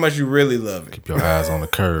 How much you really love it? Keep your eyes on the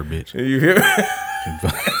curb, bitch. You hear me?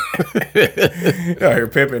 You out here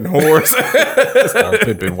pimping whores. Start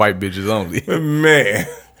pimping white bitches only. Man.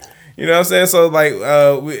 You know what I'm saying? So like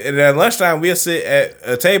at lunchtime we'll sit at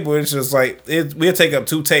a table. It's just like we'll take up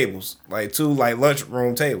two tables, like two like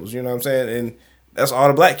lunchroom tables. You know what I'm saying? And that's all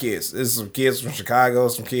the black kids. There's some kids from Chicago,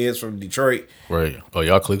 some kids from Detroit. Right. Oh,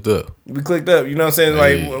 y'all clicked up. We clicked up. You know what I'm saying?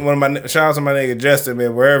 Hey. Like one of my shout out to my nigga Justin,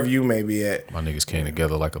 man. Wherever you may be at, my niggas came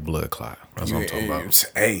together like a blood clot. That's what I'm talking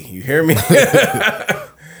about. Hey, you hear me?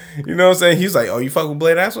 You know what I'm saying? He's like, oh, you fuck with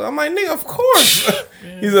Blade Asshole? I'm like, nigga, of course.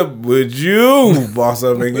 He's like, would you boss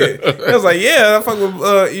up and get? I was like, yeah, I fuck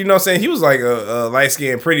with. You know what I'm saying? He was like a light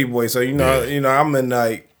skinned pretty boy. So you know, I'm in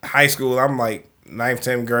like high school. I'm like 9th,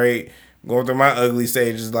 10th grade, going through my ugly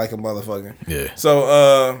stages like a motherfucker. Yeah.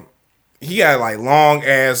 So he got like long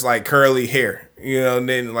ass like curly hair. You know, and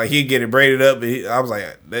then like he'd get it braided up. I was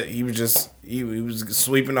like, he was just. He was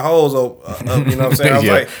sweeping the holes up, you know what I'm saying? I was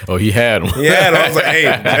like, oh, he had him. Yeah, I was like, hey,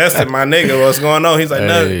 Justin, my nigga, what's going on? He's like,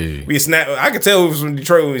 nothing. We snap. I could tell he was from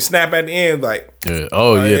Detroit when we snap at the end, like. Yeah.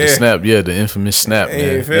 Oh yeah, the snap. Yeah, the infamous snap.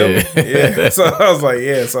 Man. You feel me? Yeah. So I was like,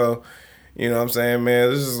 yeah. So you know what I'm saying, man?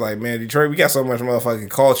 This is like, man, Detroit. We got so much motherfucking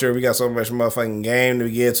culture. We got so much motherfucking game to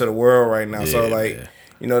get to the world right now. So like.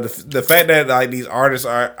 You know, the fact that like these artists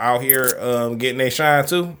are out here getting their shine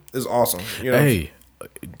too is awesome. You know? Hey,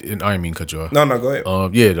 and I didn't mean to cut you off. No, go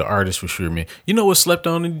ahead. Yeah, the artist for sure, man. You know what slept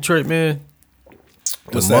on in Detroit, man?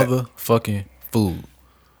 What's the that? motherfucking food.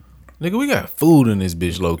 Nigga, we got food in this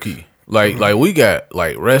bitch low key. Like we got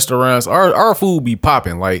like restaurants. Our food be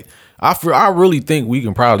popping. Like I really think we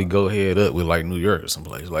can probably go head up with like New York or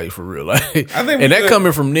someplace, like for real. Like, I think and that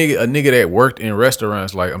coming from a nigga that worked in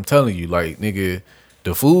restaurants. Like I'm telling you, like nigga,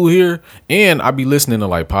 the food here, and I be listening to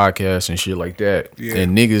like podcasts and shit like that. Yeah.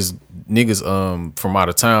 And niggas from out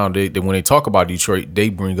of town, they when they talk about Detroit, they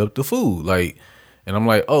bring up the food. Like, and I'm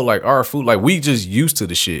like, oh, like our food, like we just used to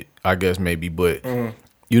the shit, I guess maybe, but.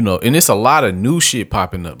 You know, and it's a lot of new shit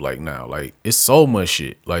popping up like now. Like it's so much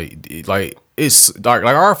shit. Like it's like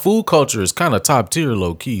our food culture is kind of top tier,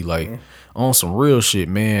 low key. Like on some real shit,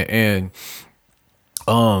 man. And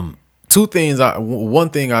one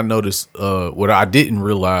thing I noticed, what I didn't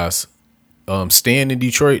realize, staying in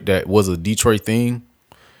Detroit, that was a Detroit thing.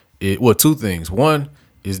 Two things. One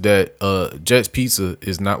is that Jets Pizza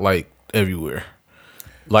is not like everywhere.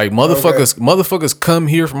 Like motherfuckers come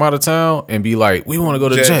here from out of town and be like, we want to go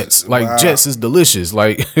to Jets. Like wow. Jets is delicious.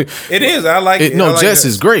 Like it is. I like it. No, like Jets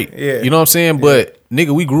is great. Yeah. You know what I'm saying? Yeah. But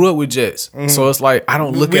nigga, we grew up with Jets. Mm-hmm. So it's like I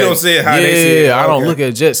don't look we at don't see it how they see it. I don't look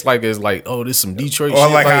at Jets like it's like, oh, this some Detroit or shit.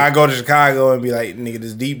 Or like how I go to Chicago and be like, nigga,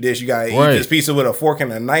 this deep dish, you gotta eat this pizza with a fork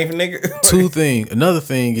and a knife, nigga. Another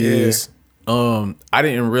thing is I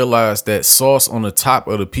didn't realize that sauce on the top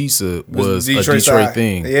of the pizza was a Detroit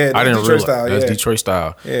thing. Yeah, I didn't realize that's Detroit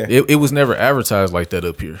style. Yeah. It was never advertised like that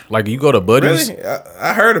up here. Like you go to Buddy's. Really?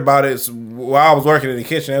 I heard about it while I was working in the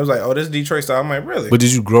kitchen. It was like, oh, this is Detroit style. I'm like, really? But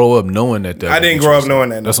did you grow up knowing that? I didn't grow up knowing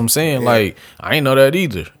that. That's what I'm saying. Yeah. Like I ain't know that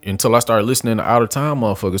either until I started listening to out of town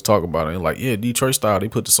motherfuckers talk about it. And like, yeah, Detroit style. They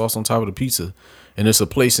put the sauce on top of the pizza, and it's a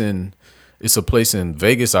place in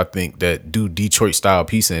Vegas, I think, that do Detroit style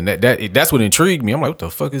pizza, and that's what intrigued me. I'm like, what the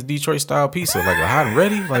fuck is Detroit style pizza? Like a hot and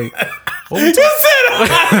ready? Like what we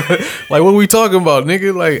like what we talking about,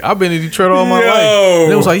 nigga? Like I've been in Detroit all my life.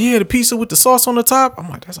 And it was like, yeah, the pizza with the sauce on the top. I'm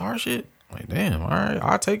like, that's our shit. I'm like, damn, all right,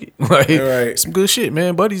 I'll take it. Like some good shit,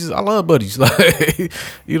 man. Buddies, I love Buddies. Like,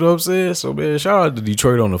 you know what I'm saying? So man, shout out to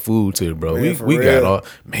Detroit on the food too, bro. Man, we got all,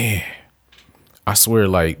 man. I swear,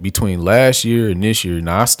 like between last year and this year,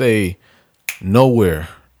 now I stay nowhere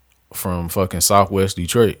from fucking Southwest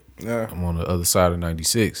Detroit. Yeah. I'm on the other side of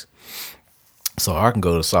 96. So I can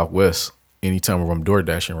go to Southwest anytime where I'm door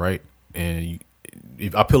dashing, right? And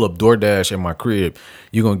if I pull up DoorDash at my crib,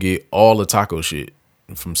 you're going to get all the taco shit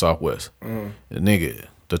from Southwest. Nigga,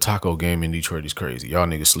 the taco game in Detroit is crazy. Y'all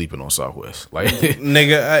niggas sleeping on Southwest. Like,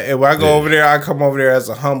 nigga, if I go over there, I come over there as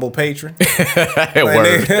a humble patron. Like,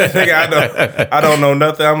 nigga, I don't know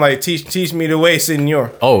nothing. I'm like, teach me the way,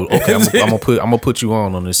 senor. Oh, okay. I'm gonna put you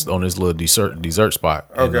on this little dessert spot.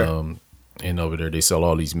 Okay. And over there they sell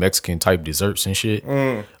all these Mexican type desserts and shit.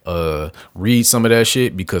 Read some of that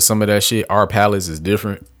shit, because some of that shit, our palates is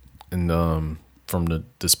different, and from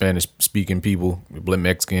the Spanish speaking people,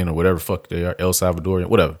 Mexican or whatever fuck they are, El Salvadorian,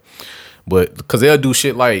 whatever. But because they'll do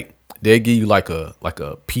shit like they'll give you like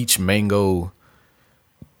a peach mango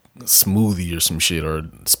smoothie or some shit, or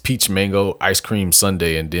peach mango ice cream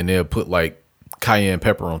sundae, and then they'll put like cayenne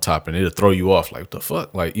pepper on top, and it'll throw you off. Like, what the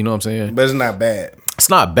fuck? Like, you know what I'm saying? But it's not bad. It's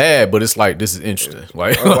not bad, but it's like, this is interesting.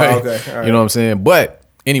 Like, okay. Right. You know what I'm saying? But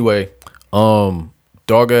anyway,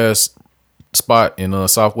 dog ass spot in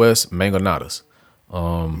Southwest, Mango Nadas.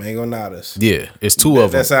 Mango Nadas. Yeah, it's two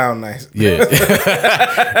of them. That sound nice. Yeah.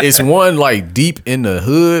 It's one like deep in the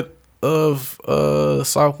hood of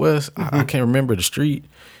Southwest. I can't remember the street.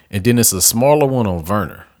 And then it's a smaller one on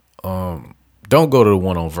Verner. Don't go to the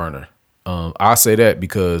one on Verner. I say that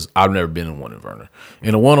because I've never been in one in Verner.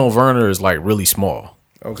 And the one on Verner is like really small.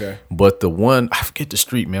 Okay. But the one, I forget the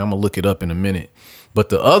street, man. I'm gonna look it up in a minute. But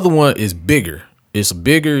the other one is bigger. It's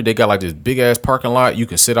bigger. They got like this big ass parking lot. You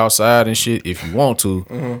can sit outside and shit if you want to.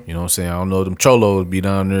 Mm-hmm. You know what I'm saying? I don't know, them cholos be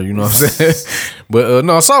down there. You know what I'm saying? But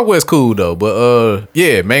no, Southwest cool though. But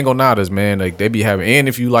yeah, Mango Nadas, man. Like they be having, and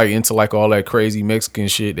if you like into like all that crazy Mexican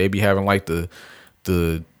shit, they be having like the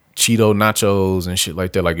Cheeto nachos and shit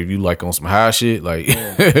like that. Like if you like on some high shit, like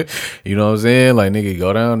you know what I'm saying? Like nigga,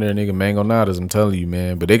 go down there, nigga, Mango Nadas. I'm telling you,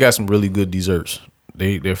 man. But they got some really good desserts.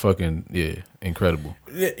 They're fucking incredible.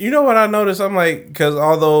 You know what I noticed? I'm like, because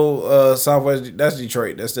although Southwest, that's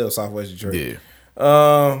Detroit, that's still Southwest Detroit.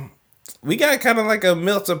 Yeah. We got kind of like a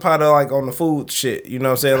melting pot of like on the food shit. You know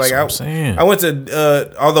what I'm saying? Like I went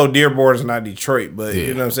to although Dearborn is not Detroit, but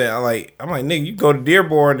you know what I'm saying. I'm like, nigga, you go to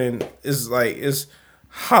Dearborn and it's like it's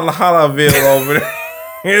Holla Villaville over there.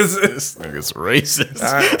 This nigga's racist.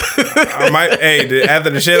 I might. Hey, after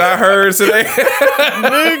the shit I heard today,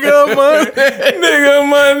 Nigga money. nigga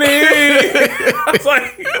money. I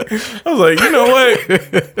was like, you know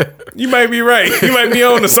what? You might be right. You might be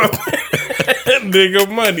on to something. Nigga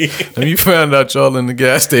money. And you found out y'all in the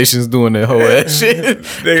gas stations doing that whole ass shit.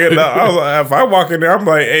 Nigga, no, I was like, if I walk in there, I'm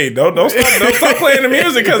like, hey, don't stop playing the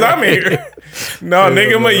music because I'm here. No,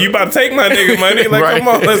 nigga money, you about to take my nigga money? Like, Right. come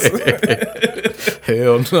on, let's.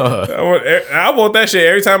 Hell no. I want that shit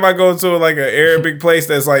every time I go to like an Arabic place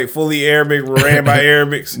that's like fully Arabic, ran by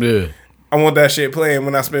Arabics. Yeah. I want that shit playing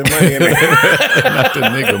when I spend money in there. Not the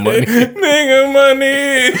nigga money. Nigga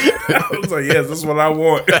money. I was like, yes, that's what I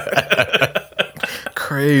want.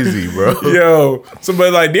 Crazy, bro. Yo, so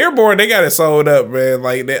but like Dearborn, they got it sold up, man.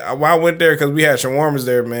 Like when I went there because we had shawarmas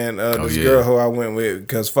there, man. This girl who I went with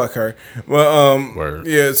because fuck her. Well, Word.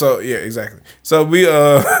 yeah. So yeah, exactly. So we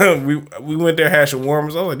we went there, had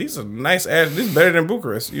shawarmas. I was like, these are nice ass. This is better than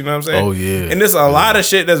Bucharest. You know what I'm saying? Oh, yeah. And there's a lot of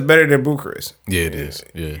shit that's better than Bucharest. Yeah, it is.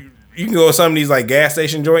 Yeah. You can go to some of these like gas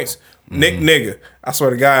station joints. Nigga, I swear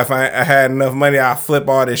to God, if I had enough money, I'd flip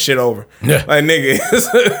all this shit over. Yeah. Like nigga,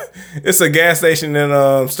 it's a gas station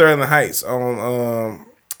in Sterling Heights on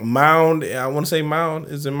Mound. I want to say Mound.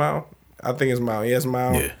 Is it Mound? I think it's Mound. Yes,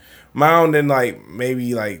 Mound. Yeah. Mound in like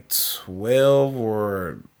maybe like 12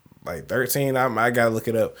 or like 13. I gotta look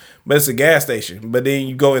it up. But it's a gas station. But then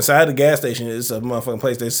you go inside the gas station, it's a motherfucking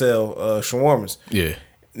place they sell shawarmas. Yeah.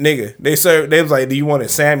 Nigga, they was like, do you want it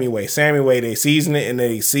Sammy way? Sammy way, they season it and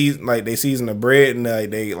they season the bread and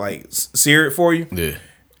they like sear it for you. Yeah.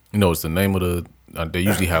 You know, it's the name of the. They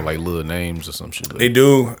usually have like little names or some shit. Like They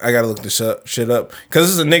do. I gotta look this shit up because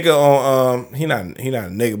this is a nigga on. He not a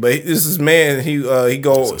nigga, but this is man. He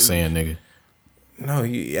go. It's a saying, nigga. No,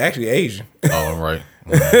 he actually Asian. Oh, right.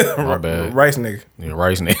 My bad. Rice nigga. Yeah,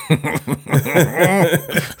 rice nigga.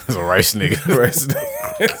 It's a rice nigga. Rice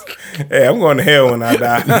nigga. Hey, I'm going to hell when I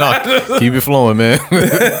die. Nah, keep it flowing, man.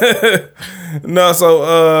 No,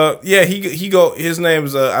 so yeah, he go. His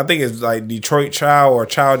name's I think it's like Detroit Chow or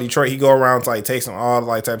Chow Detroit. He go around to like tasting all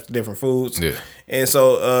like types of different foods. Yeah. And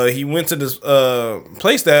so he went to this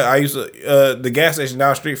place that I used to the gas station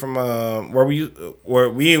down the street from where we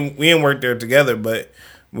didn't work there together, but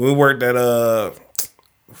we worked at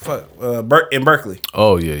in Berkeley.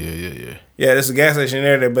 Oh yeah. Yeah, there's a gas station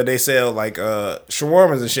there, but they sell like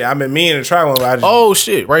shawarmas and shit. I've been meaning to try one, but I just Oh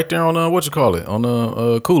shit! Right there on what you call it on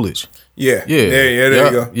Coolidge. yeah. Yeah, There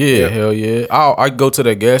you go. Yeah, hell yeah. I go to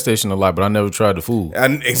that gas station a lot, but I never tried the food.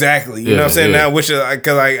 Exactly. You know what I'm saying? Now, which is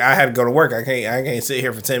because I had to go to work. I can't sit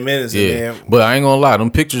here for 10 minutes. Yeah, And then, but I ain't gonna lie, them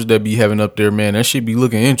pictures that be having up there, man, that shit be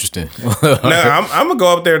looking interesting. I'm gonna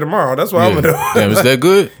go up there tomorrow. That's what I'm gonna do. Damn, is that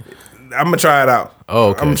good? I'm gonna try it out. Oh,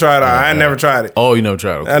 okay. I'm gonna try it out. I ain't never tried it. Oh, you never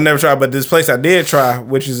tried? Okay. I never tried, but this place I did try,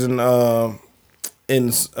 which is in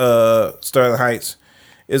Sterling Heights,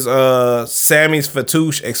 is Sammy's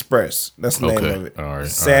Fatouche Express. That's the name of it. All right.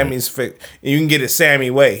 Sammy's and you can get it Sammy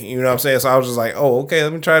way. You know what I'm saying? So I was just like, oh, okay,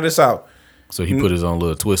 let me try this out. So he put his own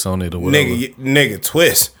little twist on it or whatever. Nigga,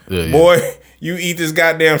 twist. Yeah. Boy, you eat this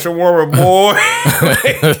goddamn shawarma, boy.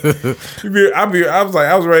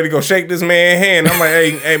 I was ready to go shake this man's hand. I'm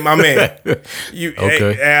like, hey, my man.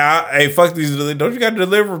 Okay. Hey, fuck these. Don't you got to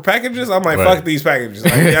deliver packages? I'm like, Right. fuck these packages.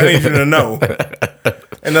 Like, I need you to know.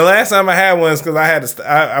 And the last time I had one is because I had to.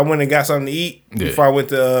 I went and got something to eat before I went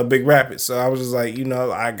to Big Rapids. So I was just like,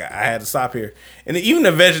 I had to stop here. And even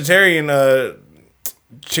the vegetarian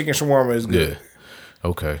chicken shawarma is good. Yeah.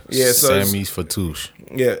 Okay. Yeah, so Sammy's Fatouche.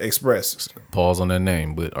 Yeah, Express. Pause on that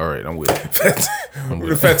name, but all right, I'm with it.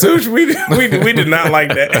 The Fatouche, we did not like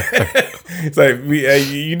that. It's like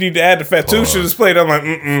you need to add the Fatouche to this plate. I'm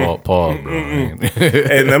like, Pause, bro.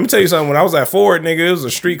 And let me tell you something. When I was at Ford, nigga, it was a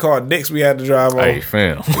street called Dix we had to drive on. Hey,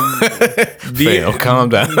 fam. Fam, calm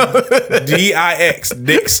down. Dix.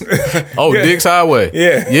 Dix. Oh, Yeah. Dix Highway.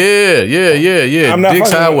 Yeah. Yeah. I'm not Dix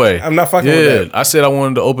fucking Highway. with- I'm not fucking with that. I said I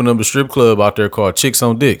wanted to open up a strip club out there called Chicks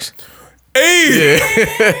on Dicks. Hey,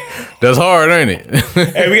 That's hard, ain't it?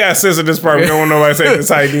 hey, we gotta censor this part. We don't want nobody to take this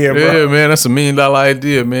idea, bro. Yeah, man, that's $1 million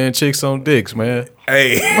idea, man. Chicks on Dicks, man.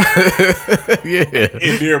 Hey, Yeah.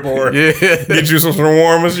 in Dearborn. Yeah. Get you some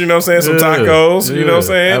shawarmas, you know what I'm saying? Some tacos, you know what I'm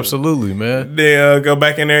saying? Absolutely, man. Then go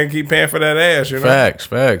back in there and keep paying for that ass, you know? Facts,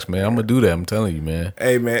 man. I'm gonna do that. I'm telling you, man.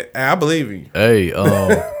 Hey, man, I believe in you. Hey,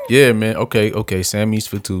 yeah, man. Okay. Sammy's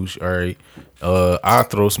Fatouche. All right. I'll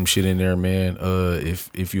throw some shit in there, man.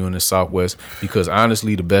 If you're in the Southwest, because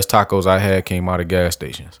honestly, the best tacos I had came out of gas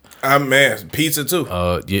stations. Man, pizza too.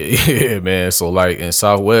 Yeah, man. So like in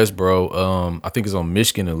Southwest, bro, I think it's on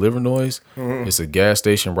Michigan and Livernois. Mm-hmm. It's a gas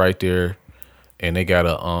station right there, and they got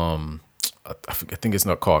a I think it's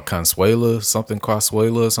not called Consuela, something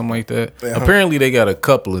like that. Apparently they got a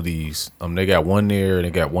couple of these. They got one there and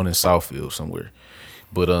they got one in Southfield somewhere.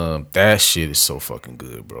 But that shit is so fucking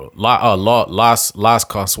good, bro. Las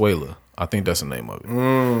Consuela. I think that's the name of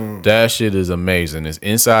it. That shit is amazing. It's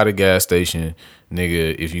inside a gas station.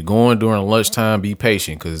 Nigga, if you going during lunchtime, be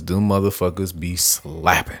patient because them motherfuckers be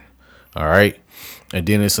slapping. All right? And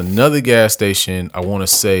then it's another gas station, I want to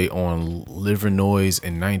say on Livernois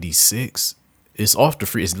and 96. It's off the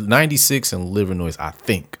free. It's 96 and Livernois, I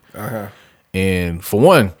think. And for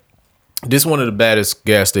one, this one of the baddest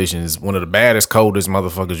gas stations, one of the baddest, coldest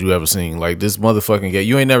motherfuckers you ever seen. Like this motherfucking gas.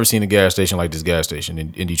 You ain't never seen a gas station like this gas station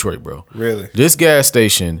in Detroit, bro. Really? This gas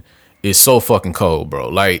station is so fucking cold, bro.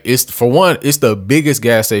 Like it's the biggest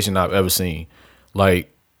gas station I've ever seen.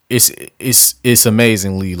 Like it's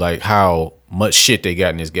amazingly like how much shit they got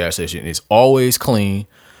in this gas station. It's always clean.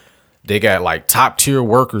 They got like top tier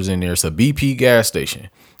workers in there. It's a BP gas station.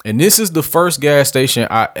 And this is the first gas station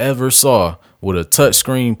I ever saw with a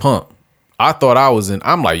touchscreen pump. I thought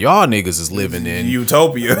I'm like, y'all niggas is living in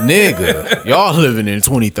utopia. Nigga, y'all living in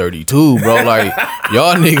 2032, bro. Like,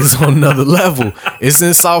 y'all niggas on another level. It's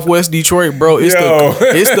in Southwest Detroit, bro. It's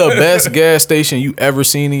the best gas station you ever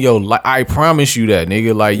seen in your life. I promise you that,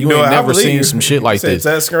 nigga. Like, you ain't never seen some shit like this.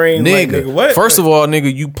 That screen, nigga. Like, nigga, what? First of all,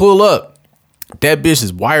 nigga, you pull up, that bitch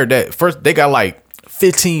is wired. That first, they got like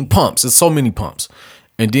 15 pumps. There's so many pumps.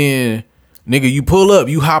 And then, nigga, you pull up,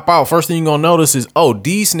 you hop out. First thing you gonna notice is, oh,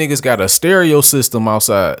 these niggas got a stereo system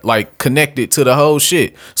outside, like connected to the whole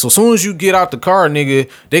shit. So as soon as you get out the car, nigga,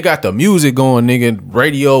 they got the music going, nigga,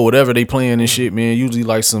 radio, whatever they playing and shit, man. Usually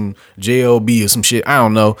like some JLB or some shit, I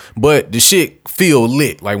don't know. But the shit feel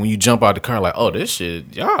lit. Like when you jump out the car, like, oh, this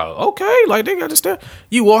shit, y'all, okay. Like they got the stereo.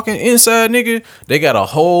 You walking inside, nigga, they got a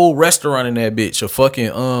whole restaurant in that bitch. A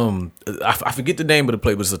fucking, I forget the name of the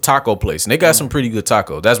place, but it's a taco place. And they got some pretty good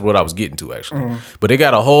tacos. That's what I was getting to, actually. But they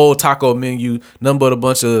got a whole taco menu, nothing but a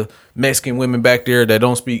bunch of Mexican women back there that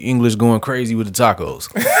don't speak English going crazy with the tacos.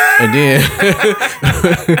 And then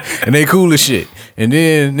and they cool as shit. And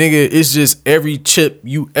then, nigga, it's just every chip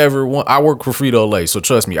you ever want. I work for Frito-Lay, so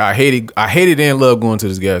trust me, I hated and love going to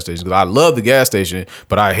this gas station because I love the gas station,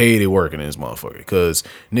 but I hated working in this motherfucker because,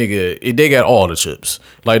 nigga, they got all the chips.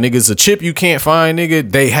 Like, nigga, it's a chip you can't find, nigga,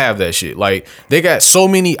 they have that shit. Like, they got so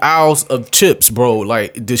many aisles of chips, bro.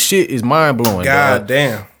 Like, the shit is mind-blowing. God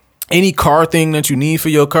damn. Any car thing that you need for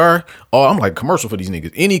your car, I'm like commercial for these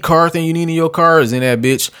niggas. Any car thing you need in your car is in that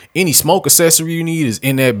bitch. Any smoke accessory you need is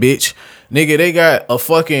in that bitch. Nigga, they got a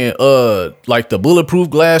fucking like the bulletproof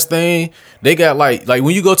glass thing. They got like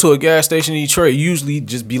when you go to a gas station in Detroit, usually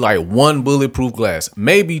just be like one bulletproof glass,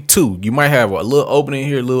 maybe two. You might have a little opening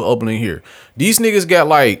here, a little opening here. These niggas got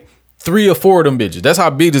like 3 or 4 of them bitches. That's how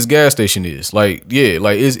big this gas station is. Like, yeah,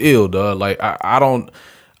 like it's ill, dog. Like I don't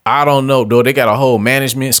know, though. They got a whole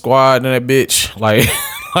management squad in that bitch. Like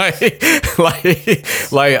I'm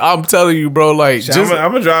telling you, bro. Like,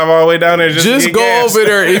 I'm gonna drive all the way down there. Just go gas. over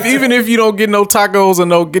there. Even if you don't get no tacos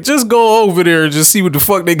or just go over there and just see what the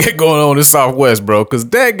fuck they get going on in Southwest, bro. Because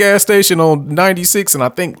that gas station on 96 and I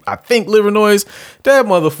think Livernois, that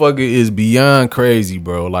motherfucker is beyond crazy,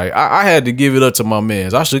 bro. Like I had to give it up to my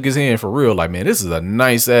mans. I shook his hand for real. Like, man, this is a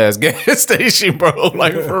nice ass gas station, bro.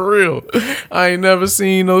 Like for real. I ain't never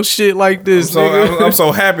seen no shit like this. I'm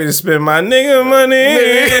so happy to spend my nigga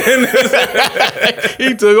money.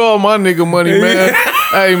 He took all my nigga money, man.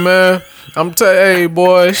 Hey, man. Hey,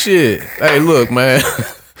 boy, shit. Hey, look, man.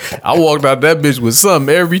 I walked out that bitch with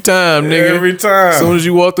something every time, nigga. Every time. As soon as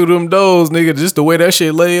you walk through them doors, nigga, just the way that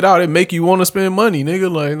shit laid out, it make you want to spend money,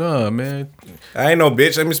 nigga. Like, nah, man. I ain't no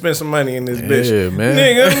bitch. Let me spend some money in this bitch. Yeah, man.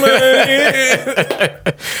 Nigga,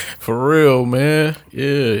 money. For real, man.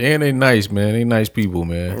 Yeah, and they nice, man. They nice people,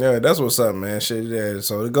 man. Yeah, that's what's up, man. Shit, yeah.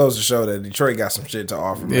 So it goes to show that Detroit got some shit to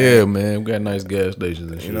offer, man. Yeah, man. We got nice gas stations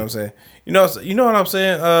and shit. You know what I'm saying? You know what I'm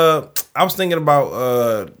saying? I was thinking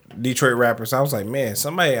about Detroit rappers. I was like, man,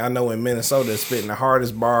 somebody I know in Minnesota is spitting the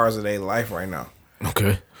hardest bars of their life right now.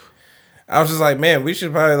 Okay. I was just like, man, we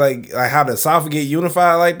should probably like how the South get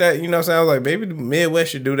unified like that. You know what I'm saying? I was like, maybe the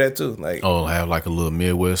Midwest should do that too. Like, have like a little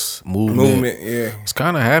Midwest movement. Yeah. It's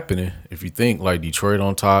kind of happening. If you think like Detroit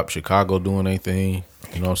on top, Chicago doing their thing.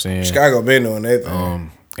 You know what I'm saying? Chicago been doing their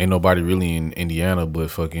thing. Ain't nobody really in Indiana but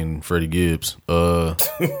fucking Freddie Gibbs. But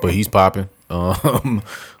he's popping.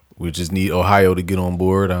 We just need Ohio to get on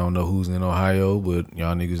board. I don't know who's in Ohio, but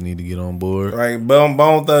y'all niggas need to get on board. Like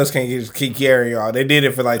Bone Thugs can't keep carrying y'all. They did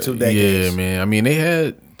it for like 2 decades. Yeah, man. I mean, they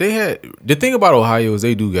had the thing about Ohio is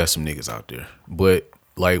they do got some niggas out there, but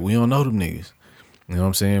like we don't know them niggas. You know what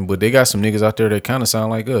I'm saying? But they got some niggas out there that kind of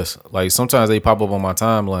sound like us. Like sometimes they pop up on my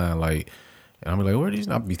timeline. Like And I'm like, where these?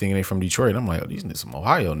 I be thinking they from Detroit. I'm like, oh, these some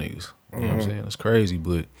Ohio niggas. You know what I'm saying? It's crazy,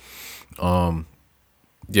 but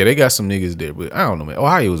yeah, they got some niggas there, but I don't know, man.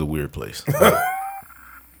 Ohio is a weird place.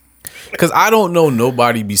 Cause I don't know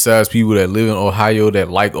nobody besides people that live in Ohio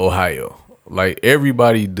that like Ohio. Like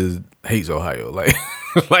everybody hates Ohio. Like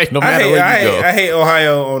like no matter where you go. I hate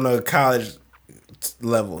Ohio on a college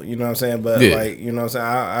level. You know what I'm saying? But like, you know what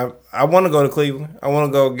I'm saying? I want to go to Cleveland. I want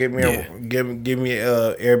to go give me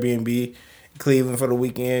a Airbnb Cleveland for the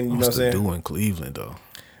weekend. You know what I'm saying? Doing Cleveland though.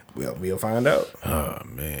 We'll find out. Oh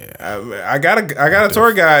man, I got a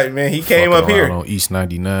tour guide, man. He came up here on East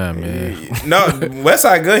 99, man. No, West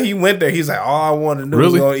Side Gun. He went there. He's like, all I wanted to do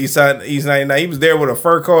was go East 99. He was there with a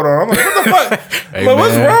fur coat on. I'm like, what the fuck? Hey, like,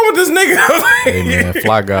 what's wrong with this nigga? Hey man,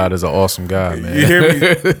 Fly God is an awesome guy, man. You hear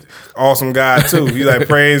me? Awesome guy too. He like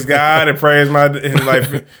praise God and praise my and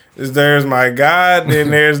like. There's my God,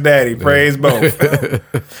 and there's Daddy. Praise both.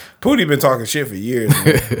 Pootie been talking shit for years,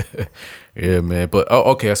 man. Yeah, man. But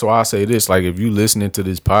okay, so I'll say this: like, if you listening to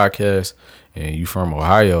this podcast and you from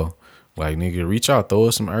Ohio, like, nigga, reach out, throw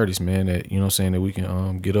us some artists, man. That you know what I'm saying that we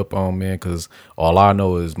can get up on, man. Because all I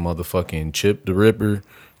know is motherfucking Chip the Ripper.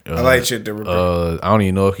 I like Chip the Ripper. I don't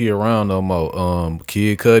even know if he around no more.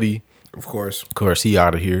 Kid Cudi, of course, he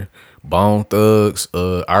out of here. Bone Thugs.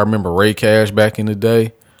 I remember Ray Cash back in the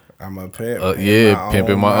day. I'm a pimp.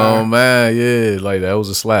 Pimping my own man. Yeah, like that was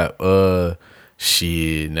a slap.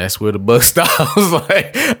 Shit, that's where the buck stops.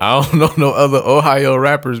 Like, I don't know no other Ohio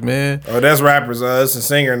rappers, man. Oh, that's rappers. It's a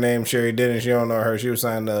singer named Sherry Dennis. You don't know her. She was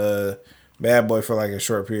signed to Bad Boy for like a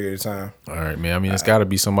short period of time. All right, man. I mean, it's got to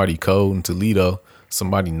be somebody cold in Toledo,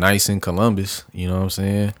 somebody nice in Columbus. You know what I'm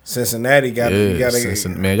saying? Cincinnati got.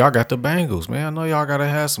 Man, y'all got the Bengals, man. I know y'all gotta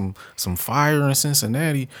have some fire in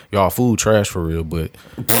Cincinnati. Y'all food trash for real, but.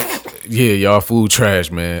 Yeah, y'all food trash,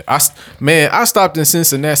 man. I stopped in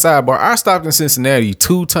Cincinnati. Sidebar. I stopped in Cincinnati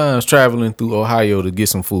 2 times traveling through Ohio to get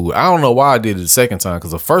some food. I don't know why I did it the second time because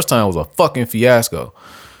the first time was a fucking fiasco.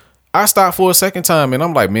 I stopped for a second time and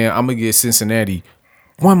I'm like, man, I'm gonna get Cincinnati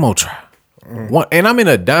one more try. And I'm in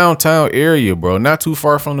a downtown area, bro, not too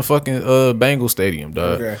far from the fucking Bengals stadium,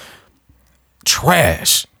 dog. Okay.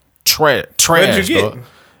 Trash. What'd you get? Dog.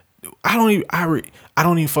 I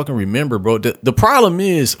don't even fucking remember, bro. The problem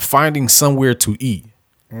is finding somewhere to eat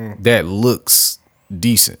that looks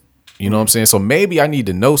decent. You know what I'm saying? So maybe I need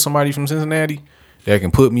to know somebody from Cincinnati that can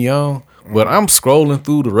put me on. But I'm scrolling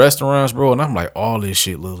through the restaurants, bro, and I'm like, all this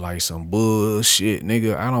shit look like some bullshit,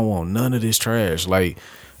 nigga. I don't want none of this trash. Like,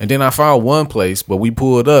 and then I found one place, but we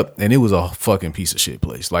pulled up and it was a fucking piece of shit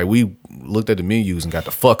place. Like, we looked at the menus and got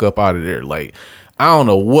the fuck up out of there. Like, I don't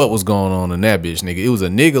know what was going on in that bitch, nigga. It was a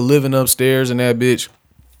nigga living upstairs in that bitch.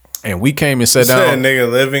 And we came and sat down. A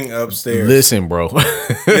nigga living upstairs. Listen, bro.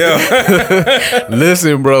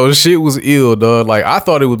 Listen, bro. Shit was ill, dog. Like, I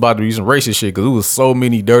thought it was about to be some racist shit because it was so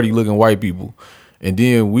many dirty looking white people. And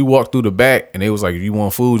then we walked through the back and they was like, if you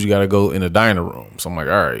want food, you got to go in the dining room. So I'm like,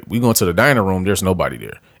 all right, we going to the dining room. There's nobody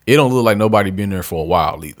there. It don't look like nobody been there for a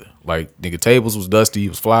while either. Like, nigga, tables was dusty. It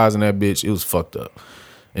was flies in that bitch. It was fucked up.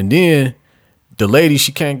 And then the lady,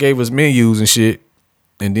 she can't gave us menus and shit.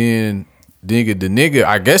 And then the nigga,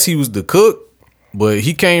 I guess he was the cook, but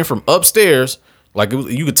he came from upstairs. Like, it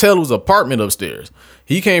was, you could tell it was an apartment upstairs.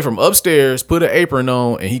 He came from upstairs, put an apron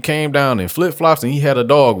on, and he came down in flip flops, and he had a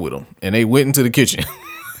dog with him. And they went into the kitchen,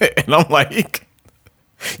 and I'm like,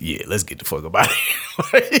 yeah, let's get the fuck up out of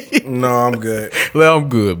here. No, I'm good. I'm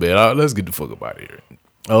good, man. Let's get the fuck up out of here.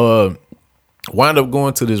 Wound up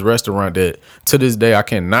going to this restaurant that to this day I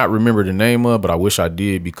cannot remember the name of, but I wish I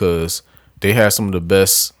did because they had some of the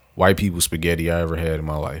best white people spaghetti I ever had in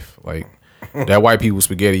my life. Like, that white people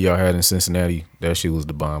spaghetti y'all had in Cincinnati, that shit was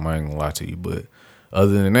the bomb. I ain't gonna lie to you. But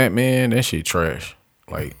other than that, man, that shit trash.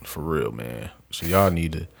 Like, for real, man. So y'all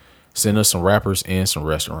need to send us some rappers and some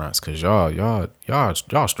restaurants because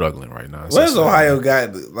y'all struggling right now. Where's Ohio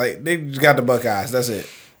got? Like, they just got the Buckeyes. That's it.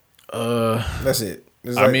 That's it.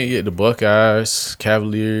 It's I mean, yeah, the Buckeyes,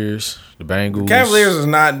 Cavaliers, the Bengals. The Cavaliers is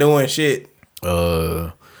not doing shit.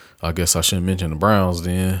 I guess I shouldn't mention the Browns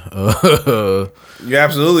then. You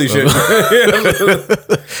absolutely should.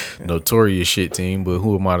 Notorious shit team, but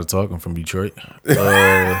who am I to talking from Detroit?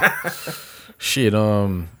 Shit.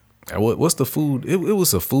 What's the food? It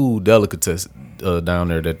was a food delicatessen down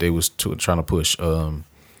there that they was trying to push.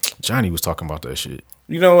 Johnny was talking about that shit.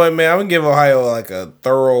 You know what, man? I'm gonna give Ohio like a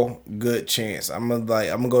thorough good chance. I'm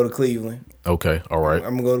gonna go to Cleveland. Okay, all right.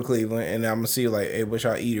 I'm gonna go to Cleveland and I'm gonna see like, hey, what's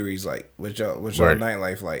y'all eateries like? What's y'all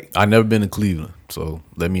nightlife like? I never been to Cleveland, so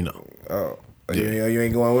let me know. Oh, yeah. You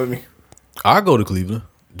ain't going with me? I'll go to Cleveland.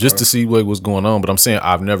 just to see what was going on. But I'm saying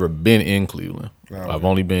I've never been in Cleveland. I've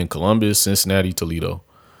only been Columbus, Cincinnati, Toledo,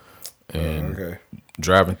 and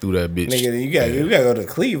driving through that bitch. Nigga, you gotta go to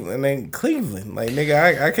Cleveland. And Cleveland, like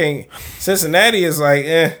nigga, I can't. Cincinnati is like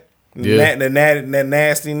that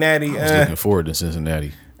nasty natty. I was looking forward to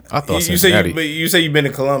Cincinnati. I thought you Cincinnati. You say you've been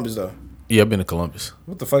to Columbus though. Yeah, I've been to Columbus.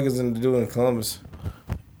 What the fuck is in to do in Columbus?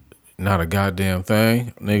 Not a goddamn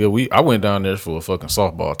thing, nigga. I went down there for a fucking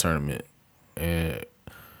softball tournament, and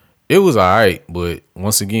it was alright. But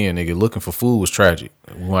once again, nigga, looking for food was tragic.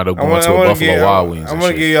 We wound up going to a Buffalo Wild Wings. I'm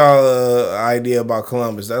gonna give y'all an idea about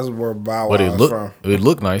Columbus. That's where Bow Wow is from. It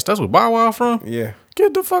looked nice. That's where Bow Wow from. Yeah.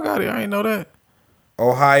 Get the fuck out of here. I ain't know that.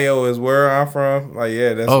 Ohio is where I'm from. Like,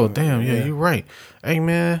 yeah, that's. Oh damn, yeah, you're right. Hey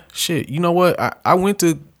man, shit. You know what? I went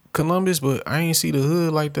to Columbus, but I ain't see the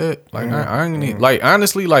hood like that. Like I ain't like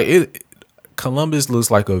honestly, like it. Columbus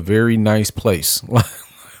looks like a very nice place.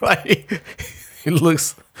 Like it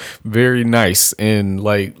looks very nice and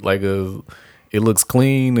it looks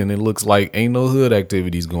clean and it looks like ain't no hood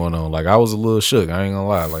activities going on. Like I was a little shook. I ain't gonna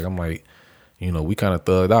lie. Like I'm like, you know, we kind of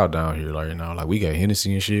thugged out down here. Like, you know, like we got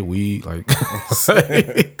Hennessy and shit. We like,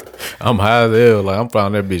 I'm high as hell. Like I'm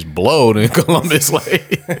finding that bitch blowed in Columbus.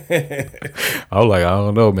 Like I was like, I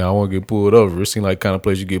don't know, man. I want to get pulled over. It seemed like kind of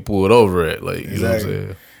place you get pulled over at. Like, you know what I'm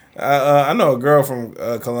saying? I know a girl from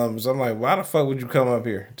Columbus. I'm like, why the fuck would you come up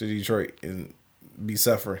here to Detroit and be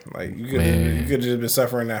suffering? Like you could have just been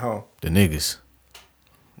suffering at home. The niggas.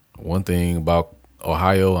 One thing about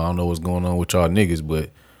Ohio, I don't know what's going on with y'all niggas,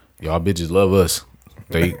 but y'all bitches love us.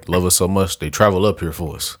 They love us so much they travel up here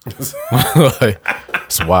for us. Like,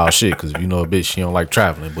 it's wild shit. Because if you know a bitch, she don't like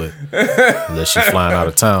traveling, but unless she flying out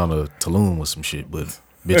of town or Tulum or some shit, but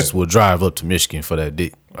bitches will drive up to Michigan for that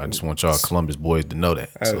dick. I just want y'all Columbus boys to know that.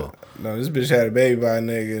 So no, this bitch had a baby by a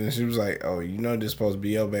nigga, and she was like, "Oh, you know this supposed to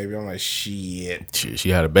be your baby." I'm like, "Shit." She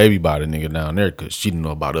had a baby by the nigga down there because she didn't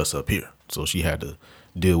know about us up here, so she had to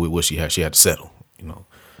deal with what she had. She had to settle. You know,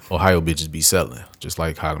 Ohio bitches be settling just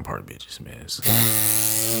like Highland Park bitches, man.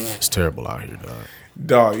 It's terrible out here, dog.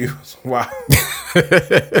 Dog, you wow.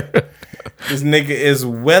 This nigga is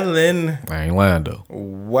wellin'. I ain't lying though.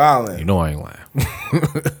 Wildin'. You know I ain't lying.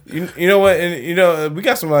 you know what? And you know we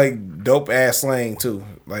got some like dope ass slang too.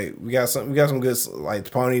 Like we got some good like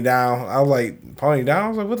pony down. I was like pony down. I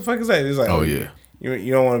was like, what the fuck is that? It's like, oh yeah.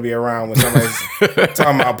 You don't want to be around when somebody's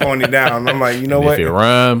talking about pony down. I'm like, you know and what? If it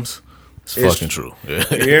rhymes, it's fucking true. You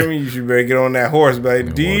hear me? You should better get on that horse,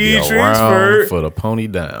 like transfer for the pony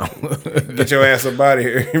down. Get your ass up out of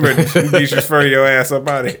here. You better transfer your ass up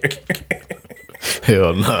out of here.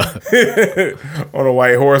 Hell no. On a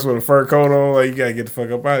white horse with a fur coat on, like you gotta get the fuck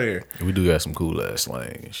up out of here. We do got some cool ass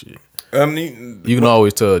slang and shit. You can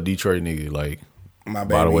always tell a Detroit nigga like my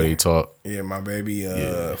baby, by the way they talk. Yeah, my baby.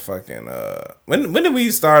 Fucking. When did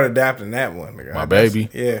we start adapting that one? My baby.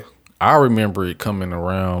 Yeah, I remember it coming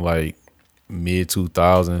around like mid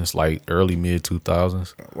 2000s, like early mid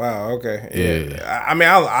 2000s. Wow. Okay. Yeah. I mean,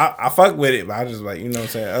 I fuck with it, but I just like, you know what I'm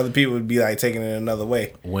saying. Other people would be like taking it another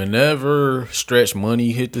way. Whenever Stretch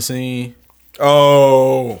Money hit the scene,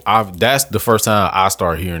 that's the first time I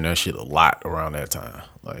started hearing that shit a lot around that time.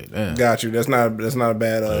 Like, damn. Got you. That's not a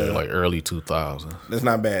bad. Like early 2000s. That's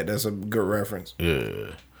not bad. That's a good reference.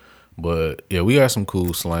 Yeah. But yeah, we got some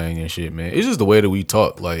cool slang and shit, man. It's just the way that we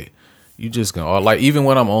talk. Like, you just can, or like even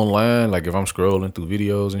when I'm online, like if I'm scrolling through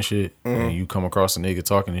videos and shit, and you come across a nigga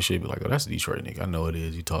talking and shit, be like, oh, that's a Detroit nigga. I know it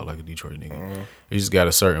is. You talk like a Detroit nigga. You just got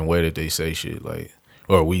a certain way that they say shit, like,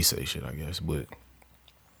 or we say shit, I guess. But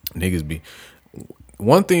niggas be,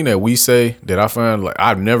 one thing that we say that I find like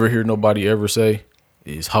I've never heard nobody ever say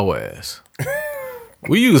is hoe ass.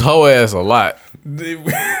 We use hoe ass a lot.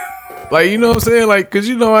 Like, you know what I'm saying? Like, cause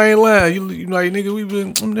you know I ain't lying. You like, nigga, we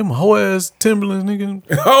been them hoe ass Timberlands, nigga.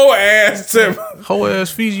 Hoe ass Timberlands. Hoe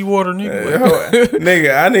ass Fiji water, nigga.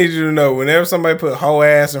 Nigga, I need you to know whenever somebody put hoe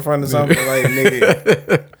ass in front of something, like,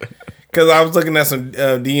 nigga. Cause I was looking at some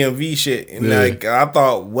DMV shit, and like I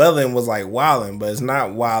thought welling was like wilding, but it's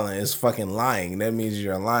not wilding. It's fucking lying. That means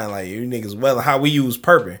you're lying. Like, you niggas welling. How we use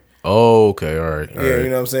perping. Oh, okay, all right. Yeah, you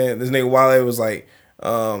know what I'm saying. This nigga Wale was like.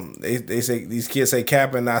 They say these kids say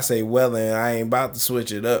capping, I say welling. I ain't about to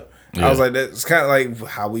switch it up. Yeah. I was like, that's kind of like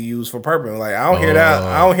how we use for perping. Like I don't hear that.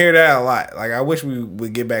 I don't hear that a lot. Like I wish we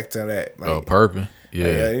would get back to that. Like, perping.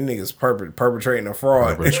 Yeah, these niggas perpetrating a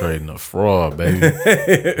fraud. Perpetrating a fraud, baby.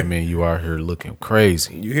 I mean, you out here looking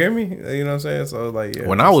crazy. You hear me? You know what I'm saying? So like, yeah.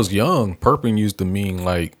 When I was young, perping used to mean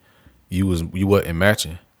like you wasn't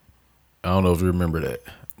matching. I don't know if you remember that.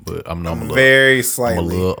 But I'm a little, very slightly. I'm a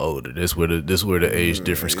little older. This where the age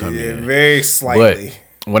difference comes in. Very slightly.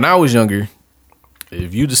 But when I was younger,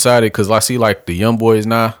 if you decided, because I see like the young boys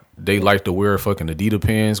now, they like to wear fucking Adidas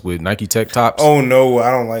pants with Nike tech tops. Oh no,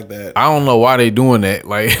 I don't like that. I don't know why they doing that.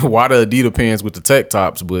 Like, why the Adidas pants with the tech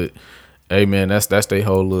tops? But hey, man, that's their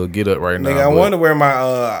whole little get up right now. Nigga, I want to wear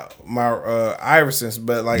my Iversons,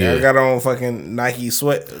 but like I got on fucking Nike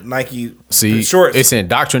shorts. It's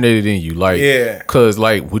indoctrinated in you, like, cause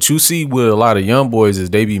like what you see with a lot of young boys is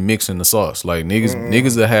they be mixing the sauce. Like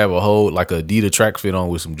niggas that have a whole like a Adidas track fit on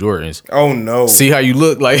with some Jordans. Oh no, see how you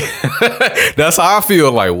look, like that's how I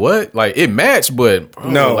feel. Like what? Like it matched, but bro,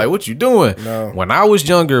 no, like what you doing? No. When I was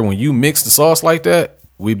younger, when you mix the sauce like that,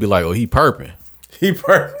 we'd be like, oh, he perping.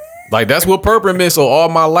 Like, that's what purping meant. So all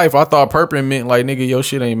my life, I thought purping meant, like, nigga, your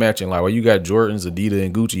shit ain't matching. Like, well, you got Jordans, Adidas,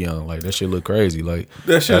 and Gucci on. Like, that shit look crazy. Like,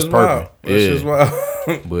 that's purping.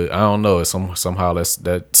 Yeah. But I don't know. Somehow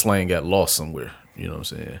that slang got lost somewhere. You know what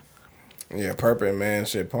I'm saying? Yeah, purping, man.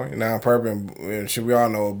 Shit, point. Now, purping, shit, we all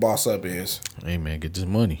know what boss up is. Hey, man, get this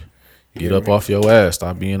money. Get up off your ass.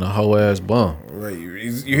 Stop being a hoe ass bum. Right, you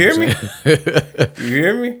hear me? You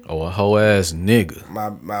hear me? Oh, a hoe ass nigga.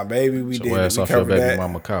 My baby, we so did. Ass we off your baby that.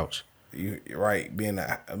 mama couch. You right, being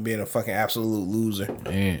a fucking absolute loser.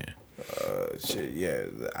 Man. Shit, yeah.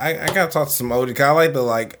 I gotta talk to some OG. I like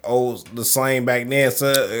the slang back then.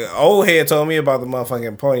 So old head told me about the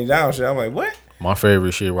motherfucking pony down shit. I'm like, what? My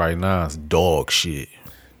favorite shit right now is dog shit.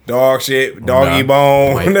 Dog shit, doggy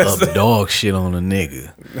bone. Like up dog shit on a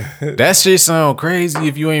nigga. That shit sound crazy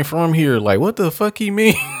if you ain't from here. Like, what the fuck he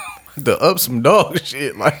mean? The up some dog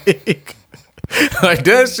shit. Like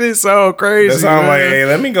that shit sound crazy. That sound like, hey,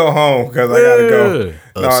 let me go home because I gotta go.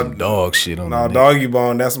 Up some dog shit on no, the doggy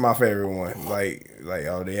bone, that's my favorite one. Like,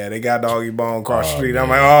 oh yeah, they got doggy bone across the street. Man. I'm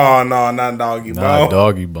like, oh no, not doggy bone. Not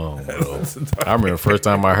doggy bone, bro. I remember the first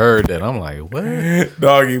time I heard that, I'm like, what?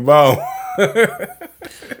 Doggy bone.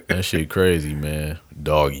 That shit crazy, man.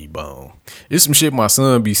 Doggy bone. It's some shit my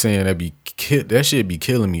son be saying that shit be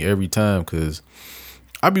killing me every time, cause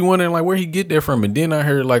I be wondering like where he get that from, and then I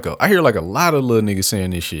hear like a lot of little niggas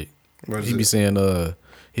saying this shit. He be saying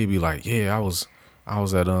he be like, yeah, I was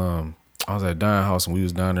at Dine's house and we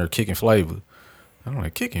was down there kicking flavor. I'm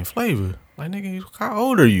like, kicking flavor? Like, nigga, how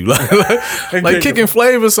old are you? like kicking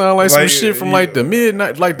flavor sound like some shit from like the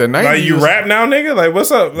midnight, like the 90s. Like, you rap now, nigga? Like,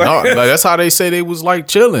 what's up? No, like that's how they say they was like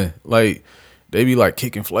chilling. Like, they be like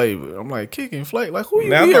kicking flavor. I'm like, kicking flavor? Like, who you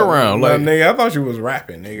be around? Like, nigga, I thought you was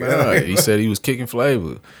rapping, nigga. Nah, he said he was kicking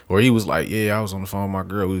flavor. Or he was like, yeah, I was on the phone with my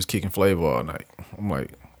girl. We was kicking flavor all night. I'm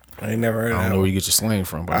like, I ain't never heard of that. I don't know where you get your slang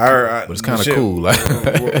from, but, but it's kind of cool. Like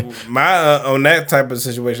my on that type of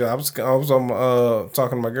situation, I was on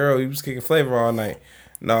talking to my girl. He was kicking flavor all night.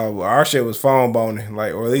 No, our shit was phone boning,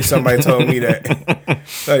 like, or at least somebody told me that.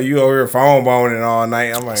 So you over here phone boning all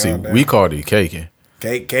night. I'm like, see, we called it caking.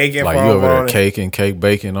 Cake and like phone you over boning. there cake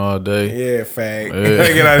baking all day. Yeah, fag.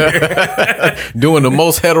 Yeah. Get out of here. Doing the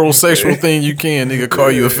most heterosexual thing you can, nigga.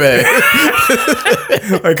 Call you a fag.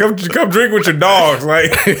 Like come drink with your dogs. Like,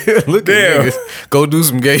 look at niggas. Go do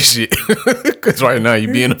some gay shit. Cause right now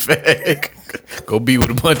you being a fag. Go be with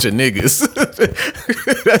a bunch of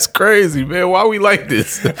niggas. That's crazy, man. Why we like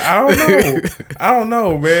this? I don't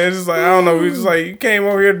know, man. It's just like, I don't know. We just like, you came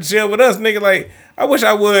over here to chill with us, nigga. Like, I wish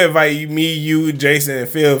I would invite you, Jason, and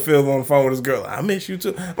Phil on the phone with this girl. I miss you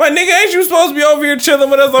too. Like, nigga, ain't you supposed to be over here chilling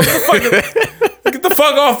with us? Like, get the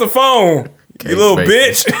fuck off the phone, you little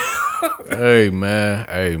bitch. Hey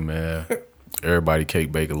man. Everybody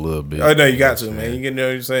cake bake a little bit. Oh no, you got to, man. You know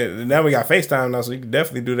what you're saying. Now we got FaceTime now, so you can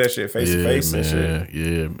definitely do that shit face to face and shit.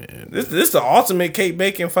 Yeah, man. This is the ultimate cake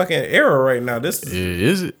baking fucking era right now. This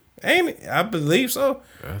is it? Ain't it? I believe so.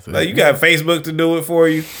 Like, you got Facebook to do it for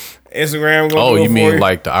you. Instagram. Oh, you mean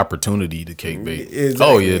like the opportunity to cake bake? Exactly.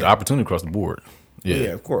 Oh yeah, the opportunity across the board.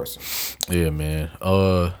 Yeah, of course. Yeah, man.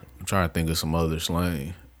 I'm trying to think of some other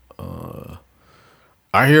slang.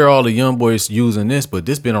 I hear all the young boys using this, but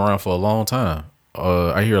this been around for a long time.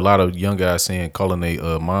 I hear a lot of young guys calling they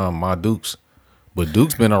mom my Dukes, but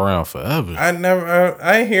Dukes been around forever. I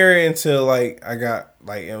didn't hear it until like I got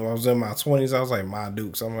like when I was in my 20s. I was like, my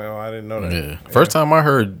Dukes. I'm like, oh, I didn't know that. Yeah. First time I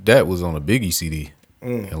heard that was on a Biggie CD,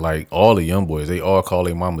 and like all the young boys, they all call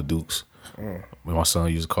their mama Dukes. When my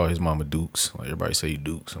son used to call his mama Dukes, like everybody say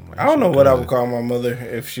Dukes. I'm like, I don't know what I would call my mother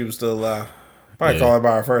if she was still alive. Probably call her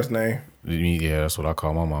by her first name. Yeah, that's what I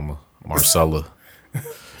call my mama, Marcella.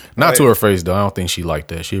 Not to her face though. I don't think she like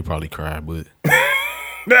that. She'd probably cry, but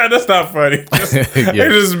nah, that's not funny.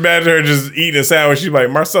 Just imagine her just eating a sandwich. She's like,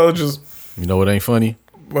 Marcella just. You know what ain't funny?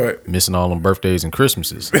 What? Missing all them birthdays and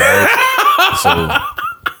Christmases. Right? So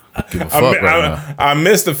give a fuck right now. I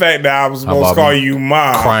missed the fact that I was supposed to call you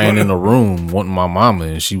mom. Crying in a room wanting my mama,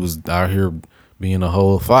 and she was out here being a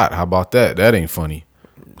whole thought. How about that? That ain't funny.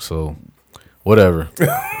 So, whatever.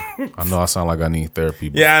 I know I sound like I need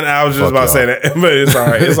therapy. Yeah, I was just about to say that, but it's all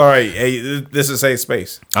right. It's all right. Hey, this is a safe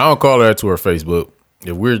space. I don't call her to her face, but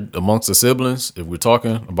if we're amongst the siblings, if we're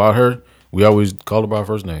talking about her, we always call her by her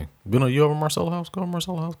first name. You over Marcella's house? Go to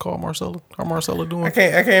Marcella's house. Call Marcella. How Marcella doing? I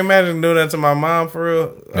can't imagine doing that to my mom for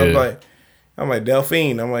real. I'm like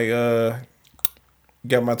Delphine. I'm like, you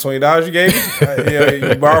got my $20 you gave me?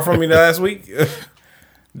 You borrowed from me last week.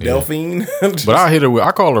 Delphine. But I hit her with.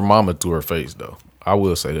 I call her mama to her face though. I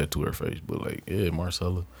will say that to her face. But like, yeah,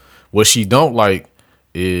 Marcella. What she don't like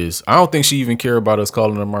is I don't think she even care about us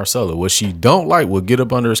calling her Marcella. What she don't like, what get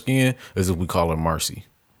up under her skin, is if we call her Marcy,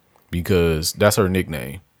 because that's her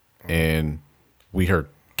nickname, and we her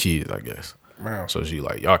kids, I guess. Wow. So she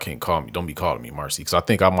like, y'all can't call me. Don't be calling me Marcy, because I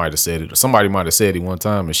think I might have said it, or somebody might have said it one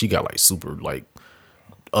time, and she got like super like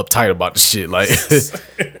uptight about the shit, like.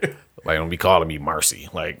 Like, don't be calling me Marcy.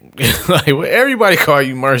 Like well, everybody call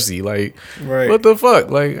you Marcy. Like, right. What the fuck?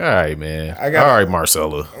 Like, all right, man. All right,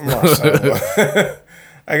 Marcella.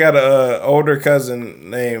 I got a older cousin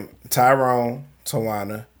named Tyrone,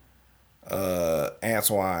 Tawana,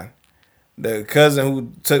 Antoine. The cousin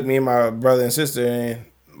who took me and my brother and sister in,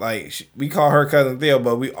 like, we call her cousin Theo,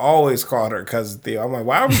 but we always called her cousin Theo. I'm like,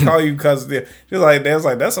 why would we call you cousin Theo? She's like,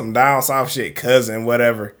 that's some down south shit, cousin,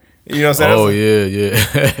 whatever. You know what I'm saying? Oh,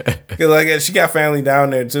 yeah. Because like she got family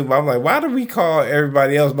down there too. But I'm like, why do we call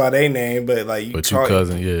everybody else by their name? But like, you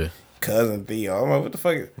cousin, yeah, cousin Theo. I'm like, what the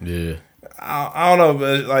fuck? Yeah. I don't know,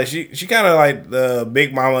 but like she kind of like the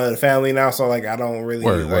big mama of the family now. So like, I don't really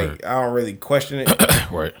word. I don't really question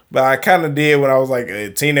it. Right. But I kind of did when I was like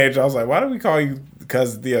a teenager. I was like, why do we call you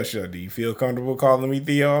cousin Theo? Sure. Do you feel comfortable calling me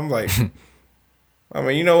Theo? I'm like. I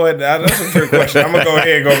mean, you know what? That's a trick question. I'm gonna go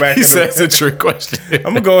ahead and go back. He said it's a trick question.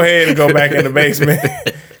 I'm gonna go ahead and go back in the basement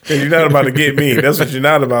because you're not about to get me. That's what you're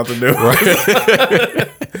not about to do. Right.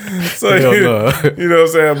 So you know what I'm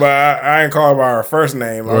saying? But I ain't call her by her first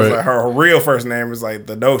name. I was like, her real first name is like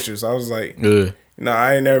the Dosha. So I was like, no,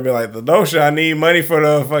 I ain't never been like the Dosha. I need money for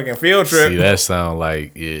the fucking field trip. See, that sound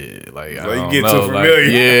like like I don't you get know, too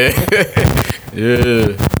familiar. Like,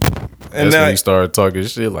 yeah. And that's now, when you started talking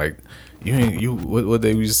shit like. What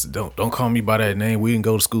they just don't call me by that name. We didn't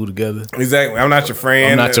go to school together. Exactly. I'm not your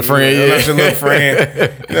friend. I'm not your friend. I'm not your little friend.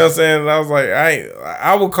 You know what I'm saying? And I was like,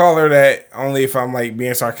 I would call her that only if I'm like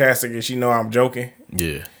being sarcastic and she know I'm joking.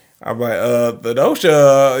 Yeah. I'm like, the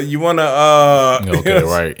Dosha, you wanna okay, you know,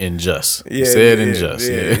 right. Unjust. Yeah. Said unjust.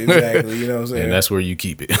 Yeah, exactly. You know what I'm saying? And that's where you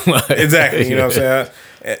keep it. Exactly. You know what I'm saying?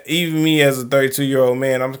 Even me as a 32-year-old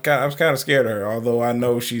man, I'm kind of scared of her, although I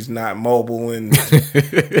know she's not mobile and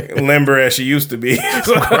limber as she used to be.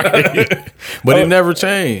 Right. But it never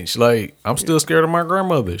changed. Like, I'm still scared of my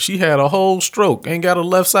grandmother. She had a whole stroke, ain't got a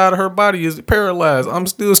left side of her body is paralyzed. I'm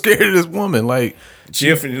still scared of this woman. Like,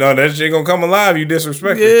 that shit gonna come alive. You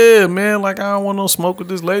disrespect her. Yeah, man. Like, I don't want no smoke with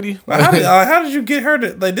this lady. Like, how did you get her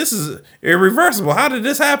to like? This is irreversible. How did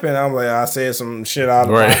this happen? I'm like, I said some shit out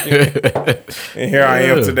of pocket, and here I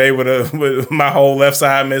am today with my whole left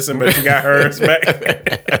side missing, but she got hers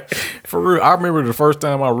back. For real, I remember the first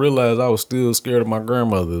time I realized I was still scared of my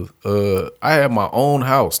grandmother. I had my own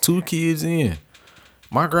house, 2 kids in.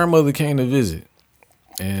 My grandmother came to visit.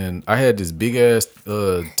 And I had this big ass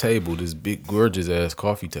table, this big gorgeous ass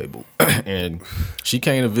coffee table, and she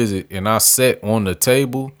came to visit, and I sat on the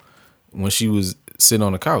table when she was sitting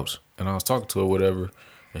on the couch, and I was talking to her, whatever,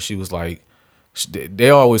 and she was like,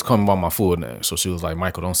 they always call me by my full name, so she was like,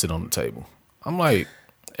 Michael, don't sit on the table. I'm like,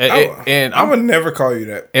 and I would never call you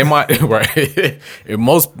that. And right, and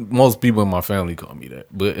most people in my family call me that,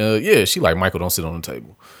 but yeah, she like, Michael, don't sit on the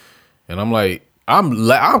table, and I'm like.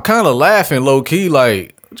 I'm kind of laughing low key,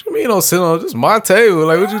 like, what you mean don't sit on this my table?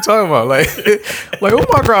 Like, what you talking about? Like what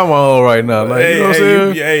my grandma on right now? Like, you know what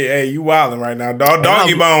I'm saying? You wilding right now,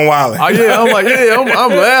 doggy bone wilding. Yeah, I'm like, I'm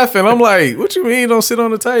laughing. I'm like, what you mean don't sit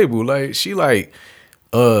on the table? Like, she like,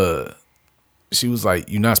 she was like,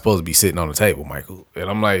 you're not supposed to be sitting on the table, Michael. And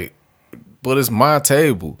I'm like, but it's my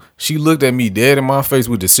table. She looked at me dead in my face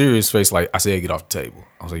with the serious face, like, I said, get off the table.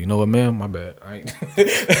 I was like, you know what, ma'am? My bad. I ain't.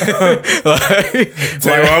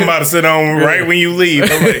 I'm about to sit on right when you leave.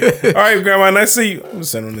 I'm like, all right, Grandma, nice to see you. I'm gonna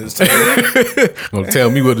sit on this table. Gonna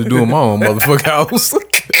tell me what to do in my own motherfucking house.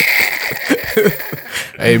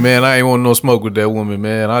 Hey, man, I ain't want no smoke with that woman,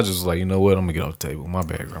 man. I just was like, you know what? I'm gonna get off the table. My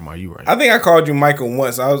bad, Grandma. You right. I think I called you Michael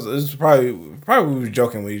once. It was probably we was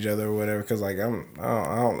joking with each other or whatever. Because like I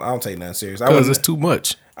don't take nothing serious. Because it's too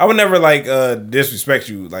much. I would never like disrespect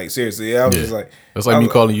you. Like seriously, I was just like, that's like me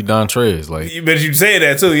calling you Don Trez. Like, but you said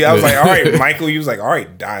that too. I was like, all right, Michael. You was like, all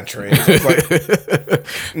right, Don Trez. I was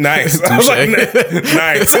like, nice. I was like,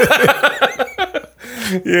 nice.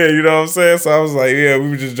 Yeah, you know what I'm saying. So I was like, yeah, we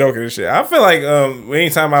were just joking and shit. I feel like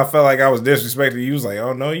anytime I felt like I was disrespected, you was like,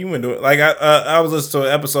 oh no, you wouldn't do it. Like I was listening to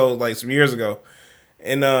an episode like some years ago,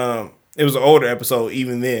 and it was an older episode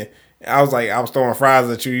even then. I was like, I was throwing fries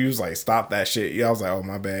at you. You was like, stop that shit. Yeah, I was like, oh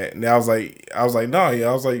my bad. And I was like, no, yeah,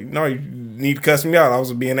 I was like, no, you need to cuss me out. I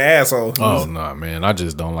was being an asshole. Oh nah, man, I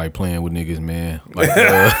just don't like playing with niggas, man. Like,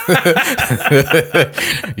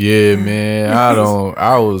 yeah, man, I don't.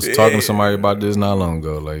 I was talking to somebody about this not long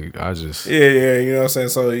ago. Like, I just yeah, you know what I'm saying.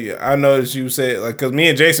 So I noticed you said like, cause me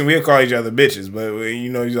and Jason we'll call each other bitches, but you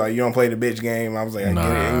know, you like you don't play the bitch game. I was like, I get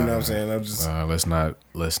it. You know what I'm saying. I'm just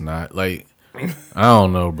let's not like. I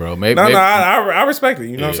don't know, bro. Maybe I respect it.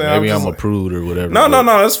 You know what I'm saying. Maybe I'm a prude or whatever.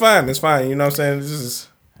 No, it's fine. It's fine. You know what I'm saying.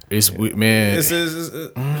 It's man.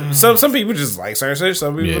 Some people just like certain shit.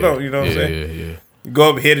 Some people don't. You know what I'm saying. Yeah. You go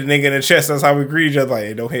up and hit a nigga in the chest. That's how we greet each other. Like,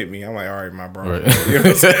 hey, don't hit me. I'm like, all right, my bro. Right. You know what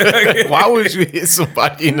I'm saying? Why would you hit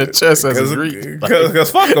somebody in the chest as a greet?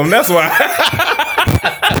 Because fuck them. That's why.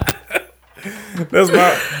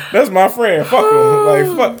 That's my friend. Fuck him. Like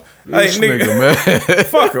fuck. Like nigga, man.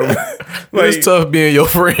 Fuck him. Like, it's tough being your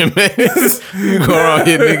friend, man. You go around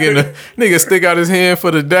here, nigga stick out his hand for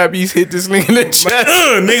the dap. He's hit this nigga in the chest.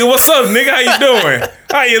 Nigga, what's up, nigga? How you doing?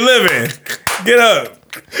 How you living? Get up.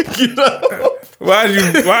 Get up.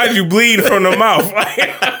 Why'd you bleed from the mouth?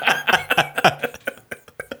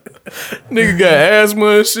 Nigga got asthma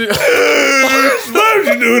and shit. Why would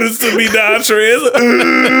you do this to me, Don Trez?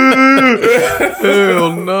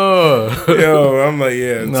 Hell no. Yo, I'm like,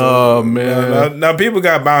 yeah. No, man. Now, people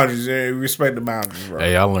got boundaries. Respect the boundaries, bro.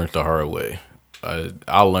 Hey, I learned the hard way.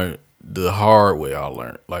 I learned the hard way.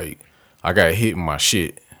 Like, I got hit in my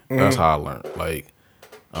shit. That's how I learned. Like,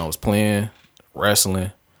 I was playing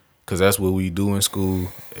wrestling because that's what we do in school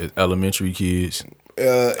as elementary kids.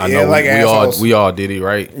 I know like we all did it,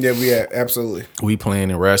 right? Yeah, absolutely. We playing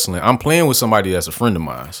and wrestling. I'm playing with somebody that's a friend of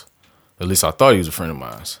mine. At least I thought he was a friend of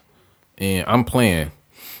mine. And I'm playing,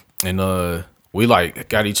 and we like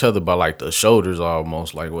got each other by like the shoulders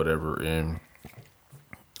almost, like whatever. And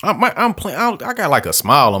I'm playing. I got like a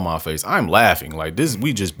smile on my face. I'm laughing like this.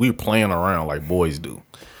 We're playing around like boys do.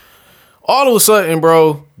 All of a sudden,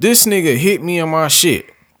 bro, this nigga hit me in my shit.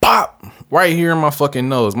 Pop! Right here in my fucking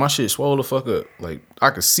nose. My shit swole the fuck up. Like, I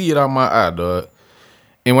could see it out my eye, dog.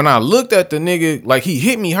 And when I looked at the nigga, like, he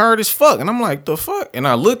hit me hard as fuck. And I'm like, the fuck? And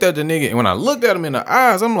I looked at the nigga, and when I looked at him in the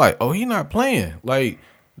eyes, I'm like, oh, he not playing. Like,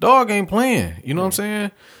 dog ain't playing. You know what I'm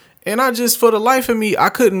saying? And I just, for the life of me, I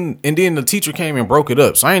couldn't. And then the teacher came and broke it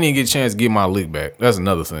up. So I didn't even get a chance to get my lick back. That's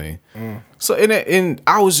another thing. So, and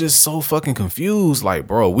I was just so fucking confused. Like,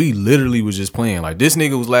 bro, we literally was just playing. Like, this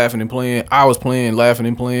nigga was laughing and playing. I was playing, laughing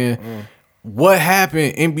and playing. What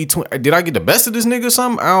happened in between? Did I get the best of this nigga or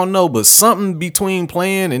something? I don't know. But something between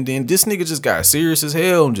playing and then this nigga just got serious as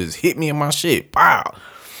hell and just hit me in my shit. Pow.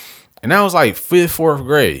 And that was like 5th, 4th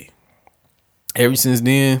grade. Ever since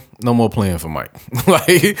then, no more playing for Mike.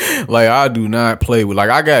 like I do not play with, like,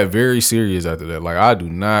 I got very serious after that. Like, I do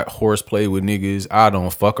not horseplay with niggas. I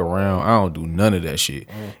don't fuck around. I don't do none of that shit.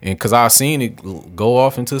 And cause I seen it go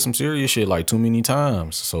off into some serious shit like too many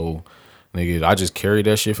times. So, nigga, I just carried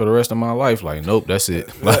that shit for the rest of my life. Like, nope, that's it.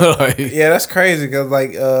 Like, yeah, that's crazy. Cause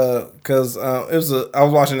like, it was I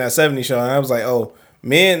was watching that 70s show and I was like, oh,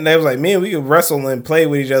 man, they was like, man, we could wrestle and play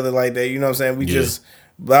with each other like that. You know what I'm saying? We just.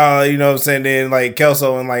 You know what I'm saying? Then like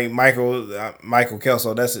Kelso and like Michael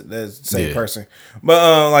Kelso, that's the same person.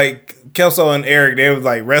 But like Kelso and Eric, they was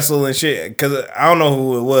like wrestle and shit. Cause I don't know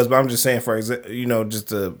who it was, but I'm just saying for just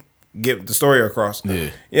to get the story across.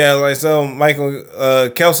 Yeah. Like so,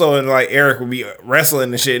 Michael Kelso and like Eric would be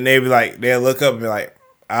wrestling and shit, and they'd be like, they'll look up and be like,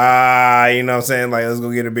 you know what I'm saying? Like, let's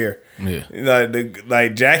go get a beer. Yeah.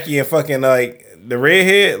 Like Jackie and fucking like the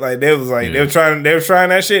redhead, like they was like they were trying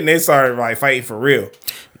that shit, and they started like fighting for real.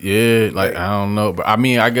 Yeah, like I don't know, but I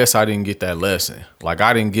mean, I guess I didn't get that lesson. Like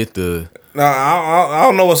I didn't get the. No, I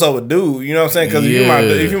don't know what's up with dude. You know what I'm saying? Because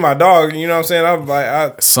if you my dog, you know what I'm saying. I'm like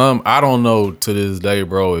I don't know to this day,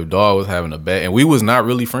 bro. If dog was having a bad, and we was not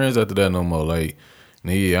really friends after that no more. Like,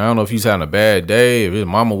 nigga, I don't know if he's having a bad day. If his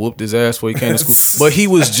mama whooped his ass before he came to school, but he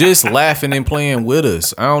was just laughing and playing with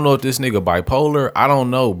us. I don't know if this nigga bipolar. I don't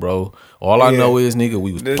know, bro. All I know is, nigga,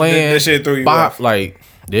 we was playing. This shit threw you off. Like,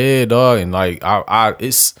 yeah, dog, and like I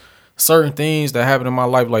it's certain things that happen in my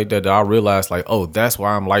life like that I realized, like, oh, that's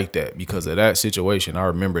why I'm like that, because of that situation. I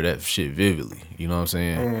remember that shit vividly. You know what I'm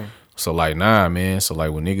saying? So like, nah, man. So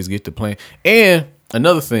like, when niggas get to playing, and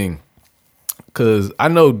another thing, because I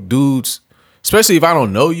know dudes, especially if I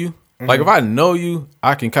don't know you. Like if I know you,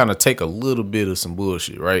 I can kind of take a little bit of some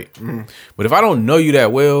bullshit, right? But if I don't know you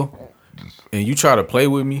that well, and you try to play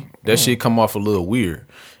with me, that shit come off a little weird.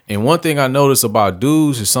 And one thing I notice about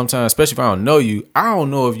dudes is sometimes, especially if I don't know you, I don't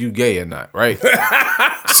know if you gay or not, right?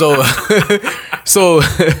 so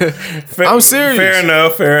I'm serious. Fair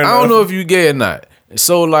enough. I don't know if you gay or not.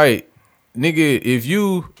 So like, nigga, if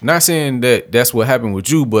you, not saying that that's what happened with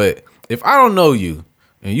you, but if I don't know you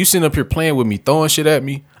and you sitting up here playing with me, throwing shit at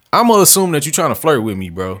me, I'm gonna assume that you trying to flirt with me,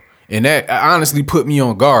 bro. And that honestly put me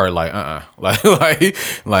on guard, like, bro. Why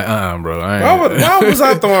was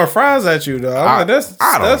I throwing fries at you though? I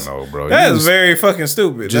don't know, bro. That is very fucking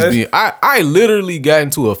stupid. I literally got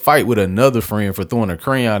into a fight with another friend for throwing a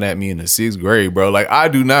crayon at me in the 6th grade, bro. Like, I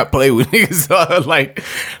do not play with niggas.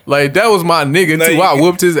 like that was my nigga too. I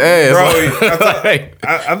whooped his ass, bro.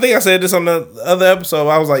 I think I said this on the other episode.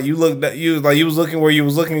 I was like, you was looking where you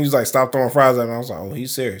was looking. You was like, stop throwing fries at me. I was like, oh,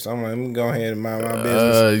 he's serious. I'm like, let me go ahead and mind my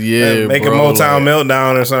business. Make bro, a Motown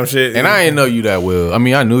meltdown or some shit. And I ain't know you that well. I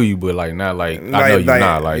mean, I knew you, but like not like I know you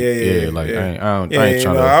not like I ain't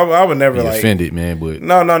trying to. I would never be like offended, man. But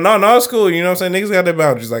no, it's cool. You know what I'm saying? Niggas got their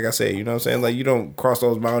boundaries, like I said. You know what I'm saying? Like you don't cross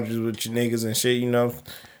those boundaries with your niggas and shit. You know,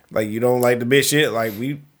 like you don't like the bitch shit. Like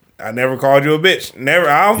I never called you a bitch. Never.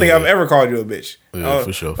 I don't think I've ever called you a bitch. Yeah,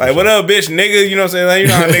 for sure. What up, bitch, nigga? You know what I'm saying? Like, you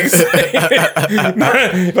know how niggas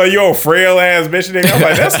say, like, you old frail ass bitch, nigga. I'm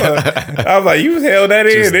like, I was like, you held that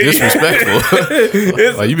in, nigga.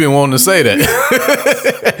 Disrespectful. Like, you been wanting to say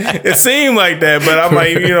that. It seemed like that, but I'm like,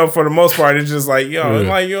 you know, for the most part, it's just like, I'm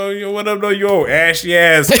like, yo, what up, though? You old ashy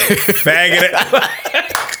ass faggot.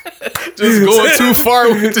 Just going too far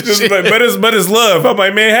with the shit. Like, but it's love. I'm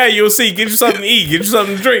like, man, hey, you'll see. Get you something to eat. Get you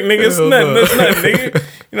something to drink, nigga. It's nothing. That's nothing, nigga.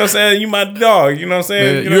 You know what I'm saying? You my dog. You know what I'm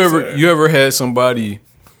saying? Man, you ever had somebody?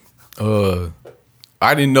 I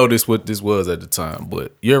didn't know what this was at the time,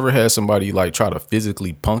 but you ever had somebody like try to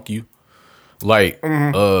physically punk you? Like,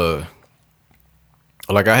 like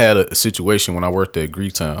I had a situation when I worked at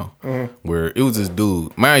Greektown where it was this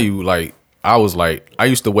dude. Mind you, like. I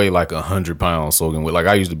used to weigh like 100 pounds soaking with, like,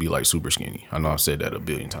 I used to be like super skinny. I know I've said that a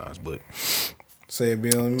billion times, but say a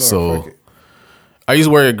billion more. So I used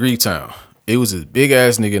to work at Greektown. It was this big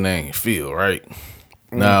ass nigga named Phil, right?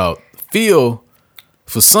 Now, Phil,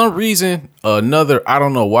 for some reason or another, I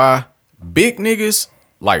don't know why, big niggas,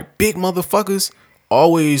 like big motherfuckers,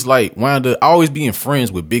 always like wound up always being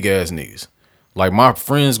friends with big ass niggas. Like my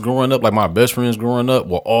friends growing up, like my best friends growing up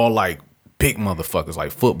were all like big motherfuckers, like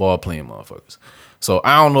football playing motherfuckers. So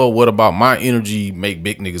I don't know what about my energy make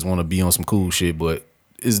big niggas want to be on some cool shit, but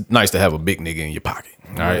it's nice to have a big nigga in your pocket.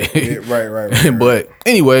 All right. Yeah, right. But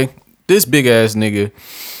anyway, this big ass nigga,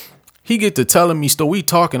 he get to telling me stuff. We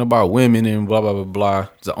talking about women and blah, blah, blah, blah.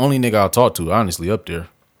 It's the only nigga I talk to, honestly, up there.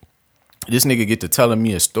 This nigga get to telling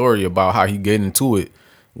me a story about how he get into it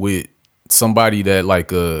with somebody that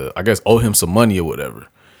like, I guess owe him some money or whatever.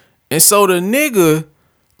 And so the nigga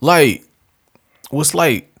like, was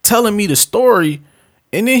like telling me the story,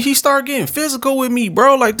 and then he started getting physical with me,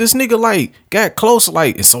 bro. Like this nigga like got close,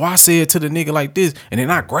 like, and so I said to the nigga like this, and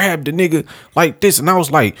then I grabbed the nigga like this, and I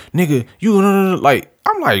was like, nigga, you like,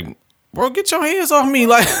 I'm like, bro, get your hands off me,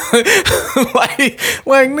 like, like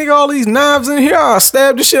nigga, all these knives in here, I'll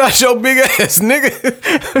stab the shit out your big ass,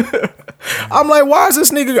 nigga. I'm like, why is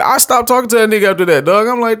this nigga? I stopped talking to that nigga after that, dog.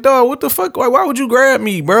 I'm like, dog, what the fuck? Like, why would you grab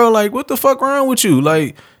me, bro? Like, what the fuck wrong with you?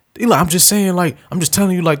 Like, I'm just saying, like, I'm just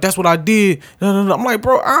telling you, like, that's what I did. No. I'm like,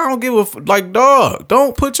 bro, I don't give a like, dog.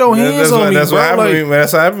 Don't put your hands on me, that's bro.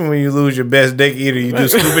 That's what happens when you lose your best dick eater. You do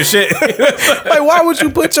stupid shit. Like, why would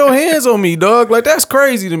you put your hands on me, dog? Like, that's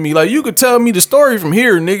crazy to me. Like, you could tell me the story from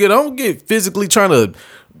here, nigga. Don't get physically trying to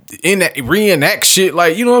reenact shit,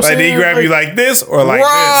 like, you know what I'm saying? Did he grab you like this or like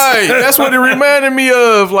right, this? That's what it reminded me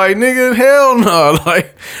of. Like, nigga, hell no.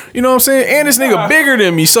 Like, you know what I'm saying? And this nigga bigger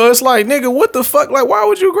than me, so it's like, nigga, what the fuck? Like, why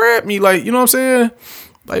would you grab me? Like, you know what I'm saying?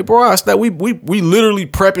 Like, bro, we literally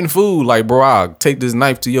prepping food. Like, bro, I'll take this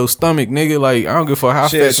knife to your stomach, nigga. Like, I don't give a fuck how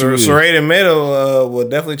fast you is. Serrated metal will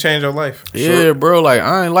definitely change your life. Yeah, sure. Bro. Like,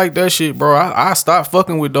 I ain't like that shit, bro. I stopped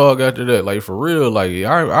fucking with dog after that. Like, for real. Like,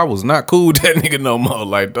 I was not cool with that nigga no more.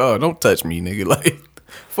 Like, dog, don't touch me, nigga. Like,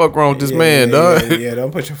 fuck wrong with this man, dog. Yeah,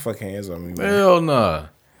 don't put your fucking hands on me, man. Hell nah.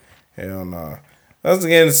 Hell nah. Let's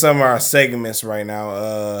get into some of our segments right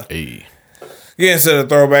now. Hey. Get into the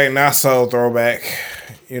throwback, not so throwback.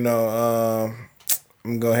 You know, I'm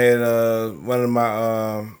gonna go ahead. One of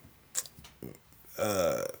my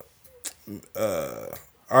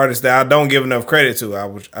artists that I don't give enough credit to,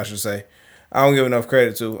 I should say, I don't give enough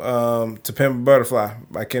credit to Pimp a Butterfly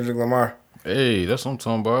by Kendrick Lamar. Hey, that's what I'm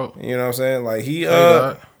talking about. You know what I'm saying? Like he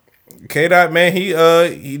K-Dot. K-Dot, man, he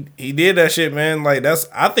did that shit, man. Like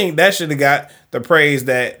I think that should have got the praise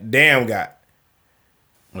that Damn got.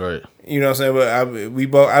 Right. You know what I'm saying?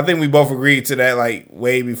 But I think we both agreed to that like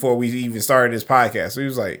way before we even started this podcast. So he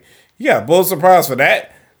was like, "You got Pulitzer Prize for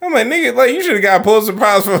that?" I'm like, "Nigga, like you should have got Pulitzer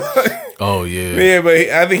Prize for." Oh yeah. Yeah, but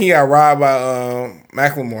I think he got robbed by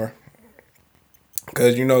Macklemore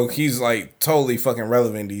because you know he's like totally fucking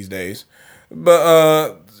relevant these days.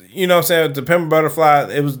 But you know what I'm saying? The Pimp a Butterfly,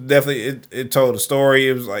 it was definitely it told a story.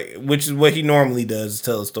 It was like, which is what he normally does, is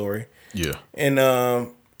tell a story. Yeah. And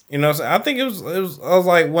you know what I'm saying? I think it was I was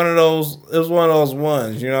like one of those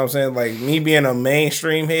ones, you know what I'm saying? Like me being a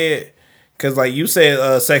mainstream head, cause like you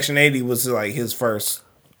said Section 80 was like his first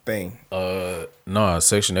thing. No,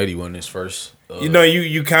 Section 80 wasn't his first. You know,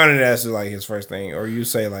 you counted it as like his first thing, or you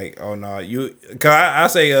say like, oh no, cause I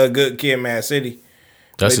say Good Kid, Mad City.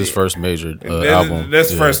 That's his first major album.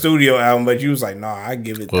 That's the first studio album, but you was like, nah, I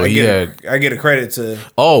give it. Well, I get a credit to.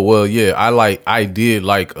 Oh well, yeah, I did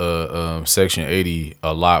like Section 80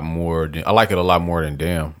 a lot more. I like it a lot more than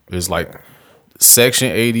Damn. It's like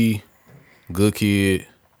Section 80, Good Kid,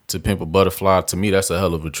 To Pimp a Butterfly. To me, that's a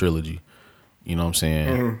hell of a trilogy. You know what I'm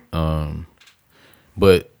saying? Mm-hmm.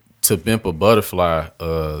 But To Pimp a Butterfly,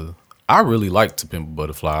 I really like To Pimp a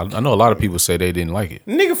Butterfly. I know a lot of people say they didn't like it.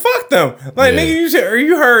 Nigga, fuck them. Like, Yeah. nigga,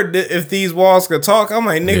 you heard that If These Walls Could Talk. I'm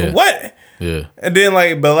like, nigga, Yeah. what? Yeah. And then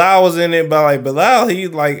like Bilal was in it, but like Bilal, he's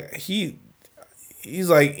like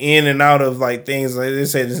in and out of like things. Like they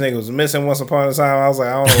said this nigga was missing once upon a time. I was like,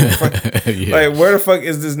 I don't know what the fuck. Yeah. Like where the fuck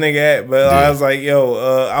is this nigga at? But Yeah. I was like,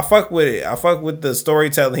 yo, I fuck with it. I fuck with the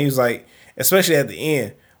storytelling. He was like, especially at the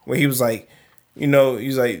end where he was like, you know,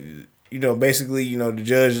 he's like, you know, basically, you know, the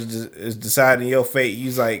judge is deciding your fate.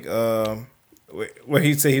 He's like, where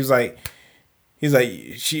he said he's like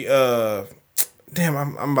she damn,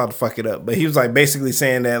 I'm about to fuck it up, but he was like basically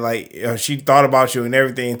saying that like she thought about you and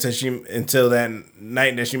everything until that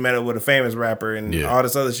night that she met up with a famous rapper and all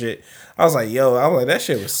this other shit. I was like, yo, that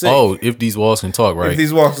shit was sick. Oh, If These Walls Can Talk, right? If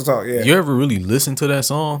These Walls Can Talk, yeah. You ever really listen to that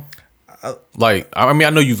song? Like, I mean, I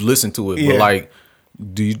know you've listened to it, Yeah. but like,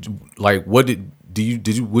 do you like what did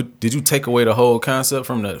you take away the whole concept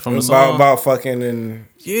from the song? About fucking and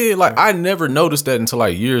Yeah, like I never noticed that until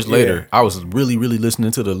like years later. I was really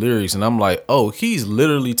listening to the lyrics, and I'm like, oh, he's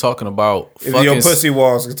literally talking about if fucking your pussy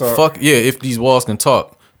walls can talk. Fuck yeah, if these walls can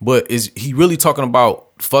talk. But is he really talking about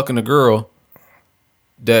fucking a girl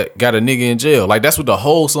that got a nigga in jail? Like that's what the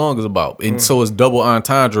whole song is about. And so it's double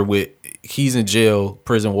entendre with he's in jail,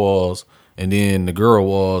 prison walls, and then the girl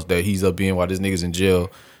walls that he's up in while this nigga's in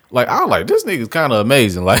jail. Like I was like, this nigga's kind of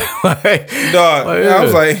amazing. Like Dog, I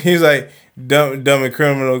was like, he's like dumb and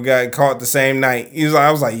criminal got caught the same night.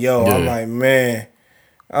 I was like, yo, I'm like, man.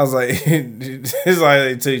 I was like, it's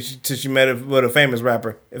like till she met with a famous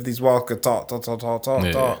rapper. If these walls could talk. I was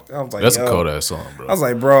like, that's yo. a cold ass song, bro. I was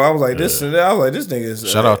like, bro. I was like, this nigga is.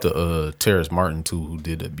 Shout out to Terrace Martin too, who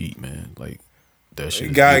did that beat, man. Like that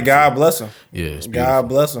shit. God bless him. Yeah, it's God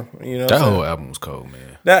bless him. You know that whole album was cold,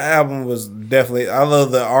 man. That album was definitely. I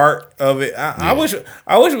love the art of it. I wish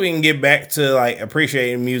we can get back to like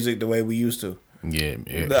appreciating music the way we used to. Yeah.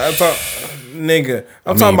 I'm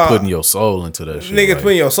talking about putting your soul into that shit. Nigga, like,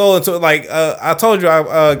 putting your soul into it. Like I told you,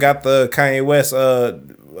 I got the Kanye West,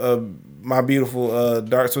 My Beautiful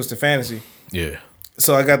Dark Twisted Fantasy. Yeah.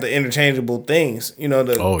 So I got the interchangeable things. You know,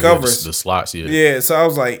 the Yeah, covers, the slots. Yeah. Yeah. So I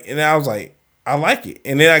was like, I like it.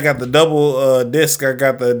 And then I got the double disc. I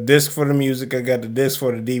got the disc for the music. I got the disc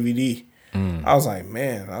for the DVD. I was like,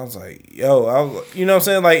 man. I was like, yo. You know what I'm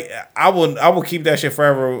saying? Like, I will keep that shit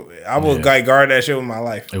forever. I will like guard that shit with my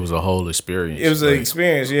life. It was a whole experience. It was an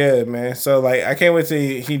experience, yeah, man. So like, I can't wait till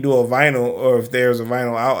he do a vinyl, or if there's a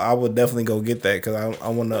vinyl, I would definitely go get that because I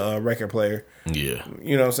want a record player. Yeah.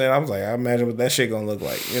 You know what I'm saying? I was like, I imagine what that shit gonna look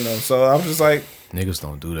like. You know, so I was just like, niggas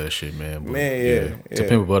don't do that shit, man. But man, yeah. To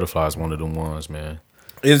Pimp a Butterfly is one of them ones, man.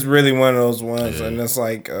 It's really one of those ones, and it's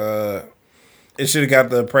like, it should have got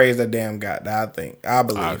the praise that Damn got. I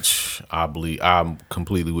believe. I'm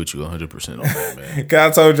completely with you 100% on that, man.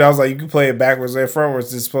 Cause I told you, I was like, you can play it backwards and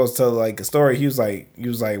frontwards. It's supposed to tell like a story. He was like,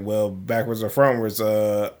 well, backwards or frontwards,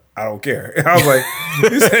 I don't care. I was like,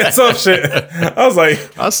 you said some shit. I was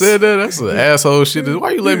like, I said that. That's an asshole shit.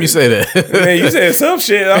 Why you let me say that? Man, you said some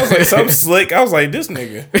shit. I was like, something slick. I was like, this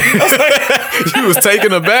nigga. I was like, you was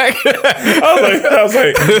taken aback. I was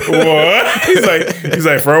like, what? He's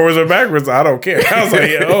like, forwards or backwards? I don't care. I was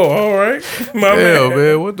like, all right. My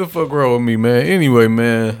man, what the fuck wrong with me, man? Anyway,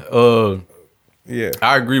 man, yeah,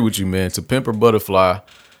 I agree with you, man. To Pimp a Butterfly,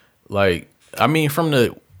 like, I mean, from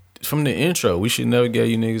the intro, we should never get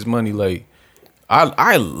you niggas money. Like,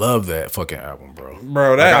 I love that fucking album, bro.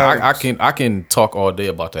 Bro, I can talk all day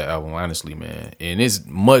about that album, honestly, man. And it's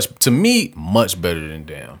much better than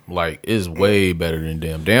Damn. Like, it's way better than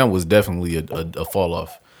Damn. Damn was definitely a fall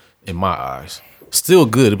off in my eyes. Still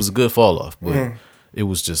good. It was a good fall off, but it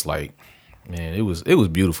was just like, man, it was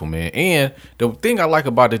beautiful, man. And the thing I like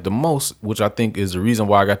about it the most, which I think is the reason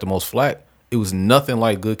why I got the most flack, it was nothing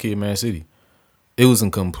like Good Kid, Mad City. It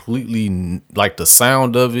wasn't completely like the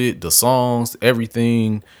sound of it, the songs,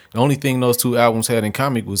 everything. The only thing those two albums had in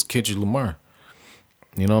common was Kendrick Lamar.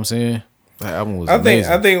 You know what I'm saying? That album was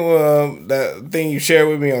amazing. I think that thing you shared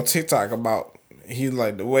with me on TikTok about he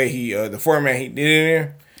like the way he the format he did in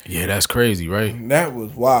there. Yeah, that's crazy, right? That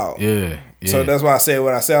was wild. Yeah. So that's why I said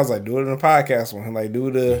what I said. I was like, do it in the podcast one. Like,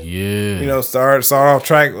 do the start off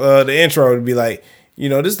track the intro to be like,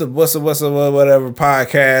 this is the what's up, whatever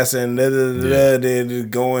podcast, and then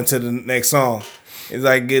go into the next song. It's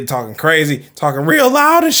like talking crazy, talking real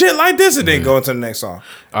loud and shit like this, and then go into the next song.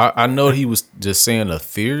 I know he was just saying a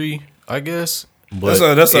theory, I guess. But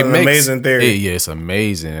that's an amazing theory. Yeah, it's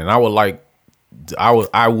amazing, and I would like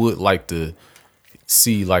to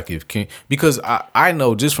see like if because I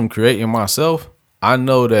know just from creating myself, I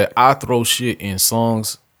know that I throw shit in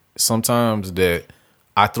songs sometimes that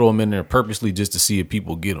I throw them in there purposely just to see if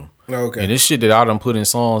people get them. Okay. And this shit that I done put in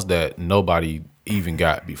songs that nobody even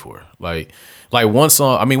got before. Like one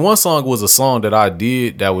song was a song that I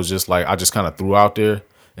did that was just like I just kind of threw out there,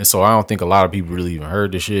 and so I don't think a lot of people really even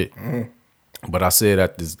heard this shit. But I said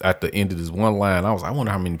at the end of this one line, I was like, I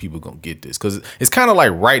wonder how many people gonna get this, because it's kind of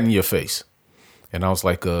like right in your face. And I was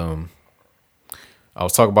like, I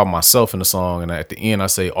was talking about myself in the song, and at the end I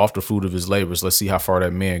say, off the fruit of his labors, let's see how far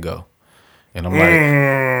that man go. And I'm like,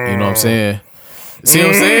 you know what I'm saying? See what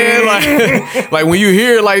I'm saying? Like when you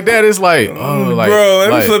hear it like that, it's like, oh, like, bro,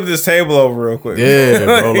 let me flip this table over real quick. Yeah,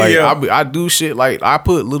 bro. Like I do shit, like I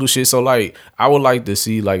put little shit. So like I would like to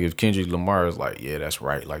see like if Kendrick Lamar is like, yeah, that's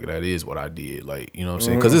right. Like that is what I did. Like, you know what I'm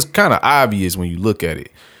saying? Because it's kind of obvious when you look at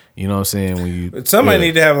it. You know what I'm saying? When you somebody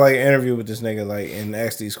need to have like an interview with this nigga, like, and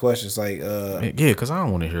ask these questions, like, yeah, because I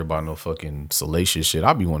don't want to hear about no fucking salacious shit.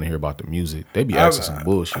 I be want to hear about the music. They be asking some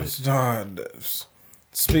bullshit.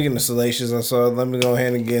 Speaking of salacious, let me go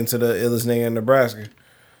ahead and get into the illest nigga in Nebraska,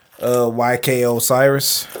 YK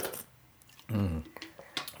Osiris. I've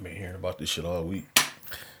been hearing about this shit all week,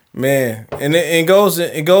 man, and it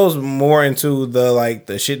goes more into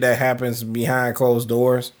the shit that happens behind closed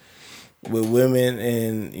doors with women,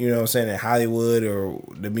 and you know what I'm saying, in Hollywood or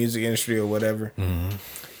the music industry or whatever.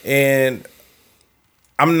 And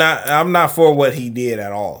I'm not for what he did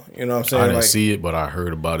at all. You know what I'm saying? I didn't see it, but I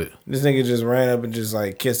heard about it. This nigga just ran up and just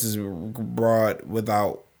like kissed his broad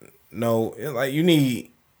without no, like, you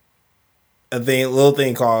need a little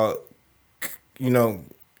thing called, you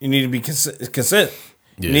need to be consent.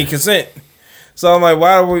 Yeah. You need consent. So I'm like,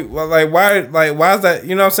 why is that?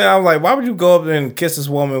 You know what I'm saying? I'm like, why would you go up and kiss this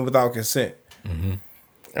woman without consent?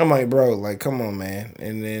 I'm like, bro, like, come on, man.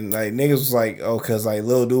 And then like niggas was like, oh, cause like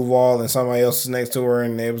Lil Duval and somebody else was next to her,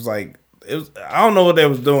 and it was I don't know what they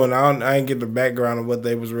was doing. I didn't get the background of what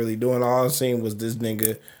they was really doing. All I seen was this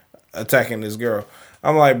nigga attacking this girl.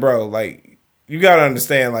 I'm like, bro, like, you gotta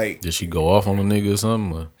understand, like, did she go off on a nigga or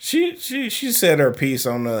something? Or? She said her piece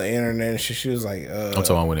on the internet. And she was like, I'm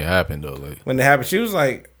talking about when it happened though. Like when it happened, she was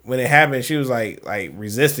like,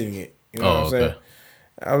 resisting it. You know what I'm saying?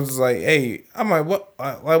 I was like, hey, I'm like,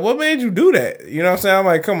 what made you do that? You know what I'm saying? I'm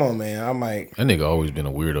like, come on, man. I'm like, that nigga always been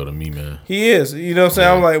a weirdo to me, man. He is. You know what I'm saying?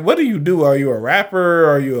 Yeah. I'm like, what do you do? Are you a rapper?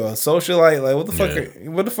 Are you a socialite? Like, what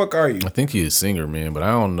the fuck are you? I think he's a singer, man, but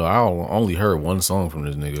I don't know. I only heard one song from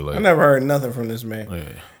this nigga. Like, I never heard nothing from this man. Yeah.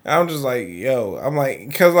 I'm just like, yo, I'm like,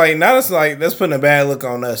 because like, now it's like, that's putting a bad look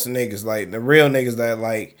on us niggas, like the real niggas that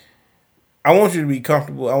like, I want you to be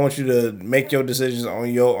comfortable. I want you to make your decisions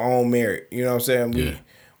on your own merit. You know what I'm saying?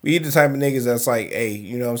 We the type of niggas that's like, hey,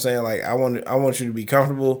 you know what I'm saying? Like, I want you to be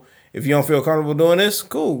comfortable. If you don't feel comfortable doing this,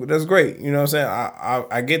 cool. That's great. You know what I'm saying?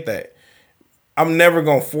 I get that. I'm never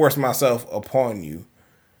going to force myself upon you.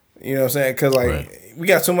 You know what I'm saying? Because, like, we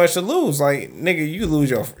got too much to lose. Like, nigga, you lose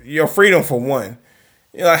your freedom for one.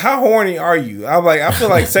 You're like, how horny are you? I'm like, I feel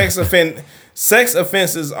like sex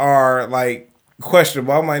offenses are, like,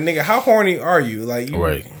 questionable. I'm like, nigga, how horny are you? Like,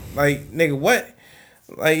 like, nigga, what?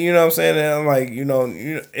 Like, you know what I'm saying? And I'm like,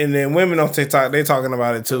 and then women on TikTok, they talking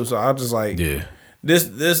about it too. So I just like, this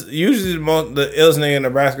usually the illest nigga in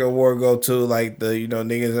Nebraska award go to like the,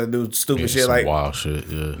 niggas that do stupid shit, like wild shit.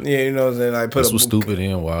 Yeah, you know what I'm saying? Like, this was stupid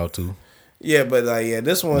and wild too. Yeah, but like,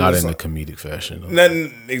 this one not in a comedic fashion. Though.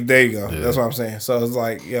 Nothing. There you go. Yeah. That's what I'm saying. So it's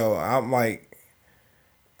like, yo, I'm like,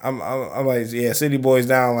 I'm like, yeah, City Boy's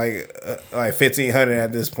down like 1,500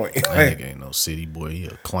 at this point. That nigga ain't no city boy. He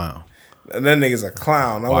a clown. That nigga's a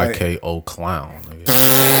clown. I'm like, YKO clown. Nigga.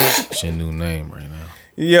 It's your new name right now.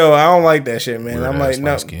 yo, I don't like that shit, man. Weird I'm like,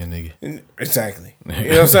 no, nigga. exactly. You know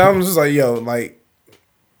what I'm saying? I'm just like, yo, like,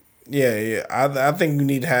 yeah. I think we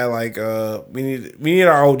need to have like, we need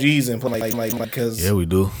our OGs and put like because Yeah, we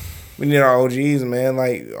do. we need our OGs, man.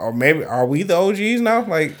 Like, or maybe are we the OGs now?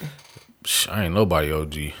 Like, I ain't nobody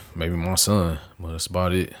OG. Maybe my son, but that's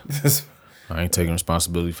about it. I ain't taking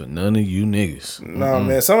responsibility for none of you niggas. no,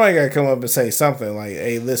 man. Somebody gotta come up and say something like,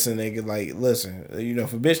 "Hey, listen, nigga. Like, listen. You know,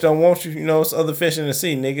 if a bitch don't want you, you know, it's other fish in the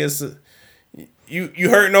sea, nigga. It's, you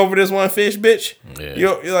hurting over this one fish, bitch. Yeah.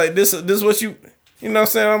 You're like this. This what you. You know what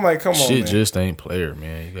I'm saying? I'm like, come on, Shit man. just ain't player,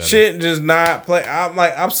 man. You gotta Shit just not play. I'm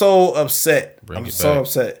like, I'm so upset. Bring I'm it so back.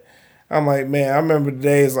 upset. I'm like, man, I remember the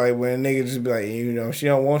days like when a nigga just be like, you know, she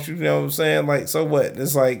don't want you. You know what I'm saying? Like, so what?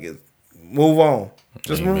 It's like, move on.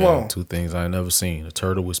 Just Hey, move man, on. Two things I ain't never seen: a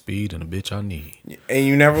turtle with speed and a bitch I need. And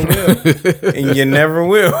you never will. And you never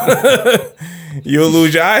will. You'll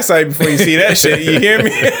lose your eyesight before you see that shit. You hear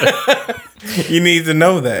me? You need to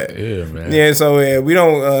know that. Yeah, man. Yeah, so we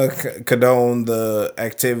don't condone the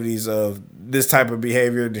activities of this type of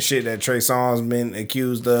behavior, the shit that Trey Songz been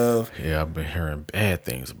accused of. Yeah, I've been hearing bad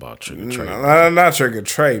things about Trigger Trey. Not Trigger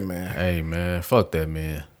Trey, man. Hey, man, fuck that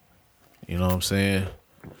man. You know what I'm saying?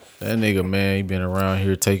 That nigga, man, he been around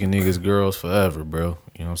here taking niggas' girls forever, bro.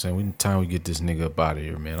 You know what I'm saying? Time we get this nigga up out of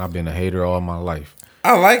here, man. I've been a hater all my life.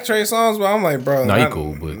 I like Trey Songz, but I'm like, bro, He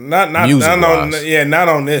cool, but not music-wise. on, yeah, not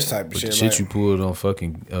on this type of But shit. the shit like, you pulled on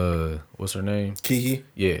fucking what's her name? Kiki.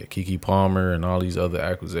 Yeah, Kiki Palmer and all these other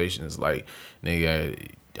accusations. Like, nigga,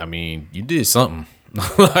 I mean, you did something.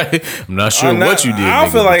 Like, I'm not sure what you did. I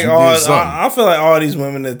nigga, feel but like you all. did something. I feel like all these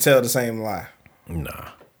women that tell the same lie.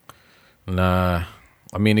 Nah.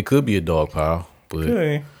 I mean, it could be a dog pile, but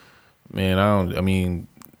Okay. man, I mean,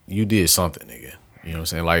 you did something, nigga. You know what I'm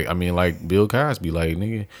saying? Like, I mean, like Bill Cosby, like,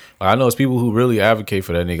 nigga. Like, I know it's people who really advocate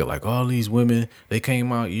for that nigga. Like, all these women, they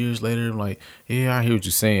came out years later. I'm like, yeah, I hear what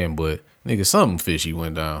you're saying, but nigga, something fishy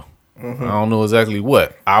went down. I don't know exactly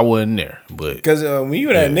what. I wasn't there, but Because when you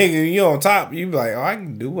that nigga, you on top, you be like, oh, I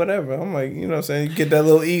can do whatever. I'm like, you know what I'm saying? You get that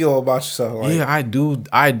little ego about yourself. Like, yeah,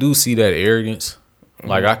 I do see that arrogance.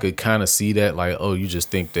 Like, I could kind of see that. Like, oh, you just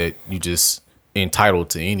think that you just entitled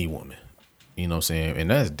to any woman. You know what I'm saying? And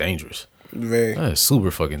that's dangerous. very. That's super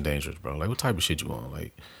fucking dangerous, bro. Like, what type of shit you on?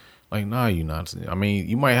 Like, nah, you not. I mean,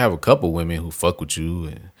 you might have a couple women who fuck with you,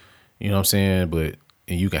 and you know what I'm saying, but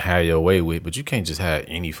and you can have your way with, but you can't just have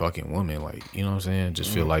any fucking woman. Like, you know what I'm saying? Just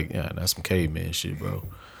feel like, yeah, that's some caveman shit, bro.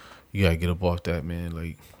 You gotta get up off that, man.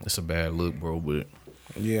 Like, it's a bad look, bro. But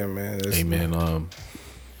Yeah, man. hey, man, I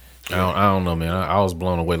don't know, man. I was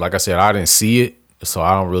blown away. Like I said, I didn't see it, so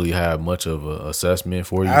I don't really have much of an assessment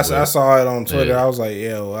for you. I saw it on Twitter. Yeah. I was like,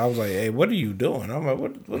 hey, what are you doing? I'm like,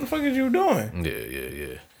 what the fuck is you doing?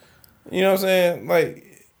 Yeah. You know what I'm saying?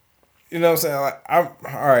 Like, you know what I'm saying? Like, I'm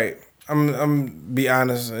all right. I'm be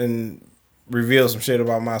honest and reveal some shit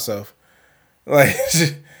about myself. Like,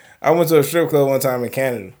 I went to a strip club one time in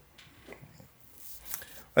Canada.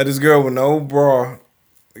 Like, this girl with no bra,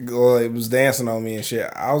 like, was dancing on me and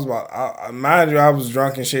shit. Mind you, I was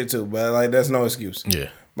drunk and shit too, but like, that's no excuse. Yeah.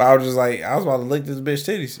 But I was just like, I was about to lick this bitch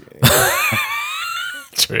titties.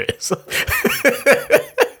 Trez.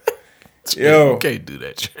 Yo, You can't do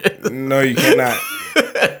that, Trez. no, you cannot.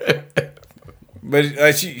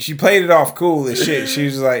 But she played it off cool as shit.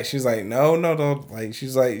 She's like, no, don't. Like,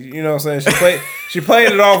 she's like, you know what I'm saying? She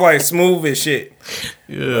played it off like smooth as shit.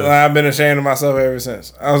 Yeah. Like, I've been ashamed of myself ever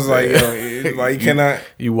since. I was like, yo, like, you cannot.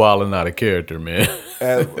 You wilding out of character, man.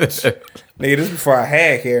 Nigga, this before I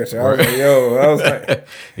had character. I was like,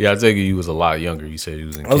 Yeah, I take it you was a lot younger. You said you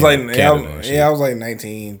was in I was like, Canada and shit. I was like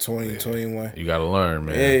 19, 20, 21. You gotta learn,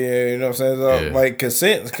 man. Yeah, you know what I'm saying? So, Yeah. like,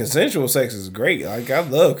 consensual sex is great. Like, I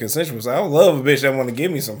love consensual sex. I love a bitch that want to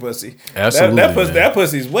give me some pussy. Absolutely, man. That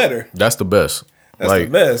pussy's wetter. That's the best. That's like,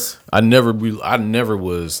 the best. I never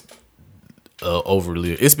was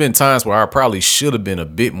overly. It's been times where I probably should have been a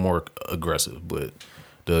bit more aggressive, but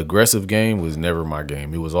the aggressive game was never my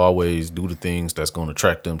game. It was always do the things that's going to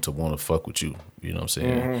attract them to want to fuck with you. You know what I'm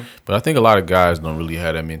saying? Mm-hmm. But I think a lot of guys don't really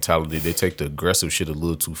have that mentality. They take the aggressive shit a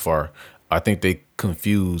little too far. I think they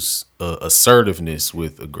confuse assertiveness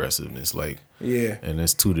with aggressiveness. Like, Yeah. and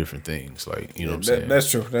it's two different things. Like, you know what I'm saying?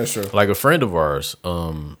 That's true. That's true. Like a friend of ours,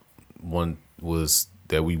 one was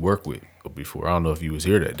that we worked with before. I don't know if he was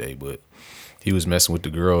here that day, but he was messing with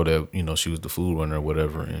the girl that, you know, she was the food runner or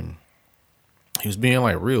whatever, and he was being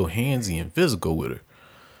like real handsy and physical with her.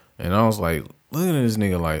 And I was like, looking at this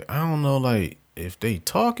nigga like, I don't know, like, if they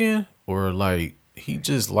talking or like he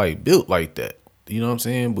just like built like that. You know what I'm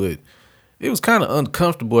saying? But it was kind of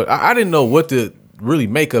uncomfortable. I didn't know what to really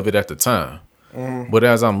make of it at the time. But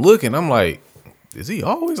as I'm looking, I'm like, is he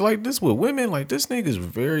always like this with women? Like this nigga's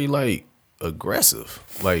very like aggressive,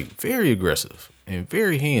 like very aggressive and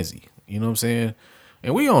very handsy. You know what I'm saying?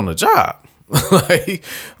 And we on the job.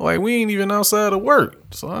 like we ain't even outside of work.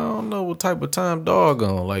 So I don't know what type of time dog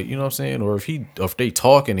on, like, you know what I'm saying? Or if they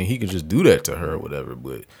talking and he can just do that to her or whatever.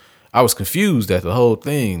 But I was confused at the whole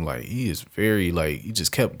thing. Like he is very like, he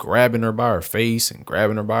just kept grabbing her by her face and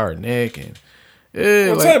grabbing her by her neck and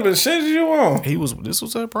what type of shit you on? This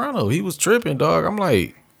was at Prano. He was tripping, dog. I'm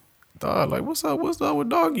like, dog, like what's up with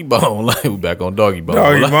Doggy Bone? Like we back on Doggy Bone.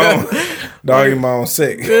 Doggy Bone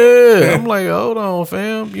sick. Yeah. I'm like, hold on,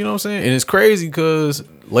 fam. You know what I'm saying? And it's crazy because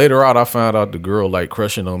later on I found out the girl like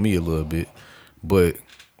crushing on me a little bit. But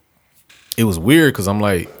it was weird because I'm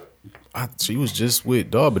like, she was just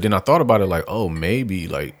with dog. But then I thought about it like, oh, maybe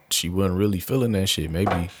like she wasn't really feeling that shit.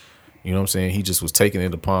 Maybe, you know what I'm saying? He just was taking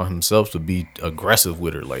it upon himself to be aggressive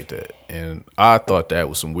with her like that. And I thought that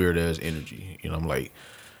was some weird ass energy. You know, I'm like,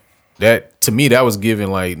 that to me, that was giving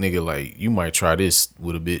like, nigga, like you might try this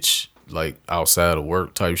with a bitch like outside of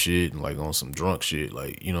work type shit and like on some drunk shit.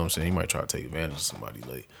 Like, you know what I'm saying? You might try to take advantage of somebody.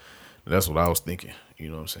 Like, that's what I was thinking. You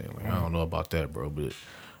know what I'm saying? Like, I don't know about that, bro. But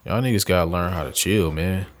y'all niggas gotta learn how to chill,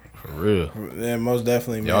 man. For real. Yeah, most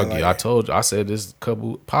definitely, man. Y'all, like, I said this a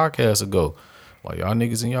couple podcasts ago. Like, y'all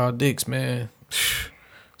niggas and y'all dicks, man.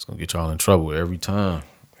 It's gonna get y'all in trouble every time.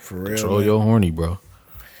 For real. Control man. your horny, bro.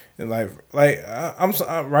 And I'm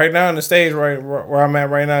right now in the stage right where I'm at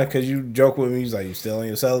right now because you joke with me. He's like, you still on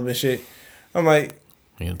your celibate shit? I'm like,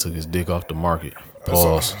 he took his dick off the market.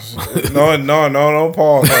 Pause. No, don't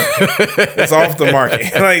pause. Like, it's off the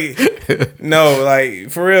market. Like, no,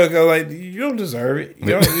 like for real, cause like you don't deserve it. You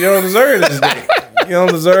don't deserve this dick. You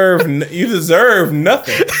deserve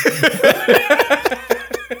nothing.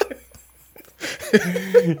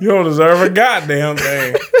 You don't deserve a goddamn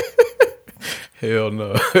thing. Hell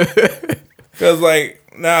no. Cause like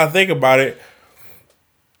now I think about it,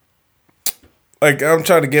 like I'm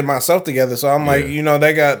trying to get myself together, so I'm like, you know,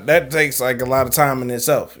 that takes like a lot of time in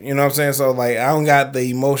itself. You know what I'm saying? So like I don't got the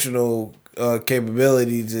emotional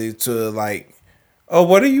capability to like, oh,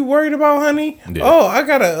 what are you worried about, honey? Yeah. Oh, I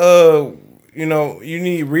gotta you know, you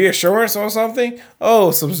need reassurance or something.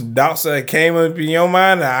 Oh, some doubts that came up in your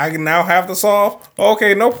mind that I now have to solve.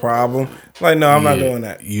 Okay, no problem. Like, no, I'm not doing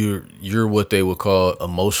that. You're what they would call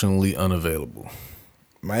emotionally unavailable.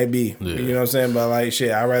 Might be. Yeah. You know what I'm saying? But like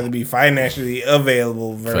shit, I'd rather be financially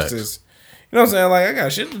available versus you know what I'm saying? Like I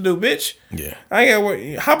got shit to do, bitch. Yeah. I ain't got work.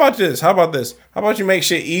 How about this? How about you make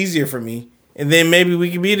shit easier for me and then maybe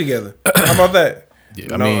we can be together? How about that?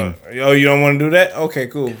 Yeah, I mean, oh, you don't want to do that? Okay,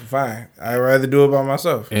 cool, fine. I'd rather do it by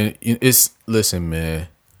myself. And listen, man,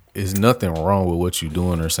 there's nothing wrong with what you're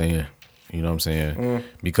doing or saying. You know what I'm saying?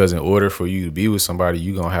 Because in order for you to be with somebody,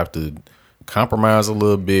 you're gonna have to compromise a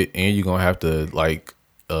little bit, and you're gonna have to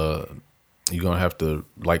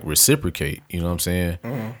reciprocate. You know what I'm saying?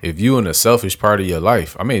 If you in a selfish part of your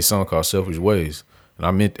life, I made a song called "Selfish Ways," and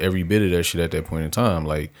I meant every bit of that shit at that point in time.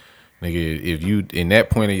 Like, nigga, if you in that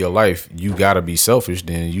point of your life, you gotta be selfish,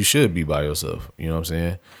 then you should be by yourself. You know what I'm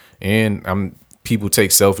saying? And people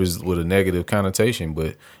take selfish with a negative connotation,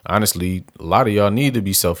 but honestly, a lot of y'all need to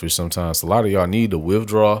be selfish sometimes. A lot of y'all need to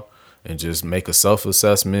withdraw and just make a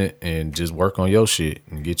self-assessment and just work on your shit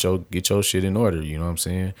and get your shit in order. You know what I'm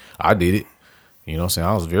saying? I did it. You know what I'm saying?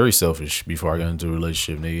 I was very selfish before I got into a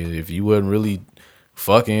relationship, nigga. If you wasn't really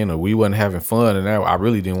fucking or we wasn't having fun and I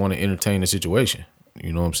really didn't want to entertain the situation.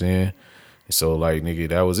 You know what I'm saying? So like, nigga,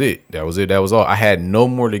 that was it. That was all. I had no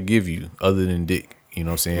more to give you other than dick. You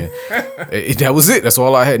know what I'm saying? That was it. That's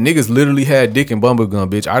all I had. Niggas literally had dick and bubble gum,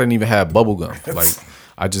 bitch. I didn't even have bubble gum. Like,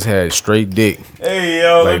 I just had straight dick. Hey,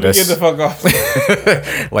 yo, like, let me get the fuck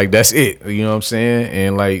off. Like, that's it. You know what I'm saying?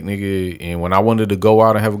 And like, nigga, and when I wanted to go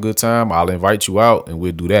out and have a good time, I'll invite you out and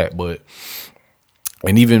we'll do that. But,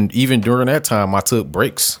 and even during that time, I took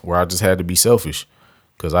breaks where I just had to be selfish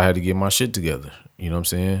because I had to get my shit together. You know what I'm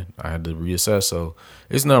saying? I had to reassess. So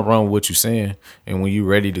it's nothing wrong with what you're saying. And when you're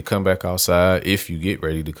ready to come back outside, if you get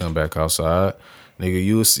ready to come back outside, nigga,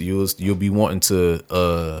 you'll be wanting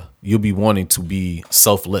to be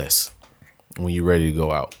selfless when you're ready to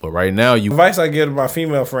go out. But right now, advice I give to my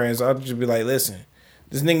female friends, I'll just be like, listen,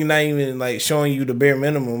 this nigga not even like showing you the bare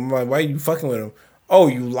minimum. I'm like, why are you fucking with him? Oh,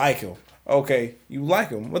 you like him. Okay, you like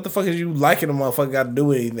him. What the fuck is you liking a motherfucker got to do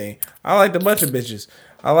with anything? I liked a bunch of bitches.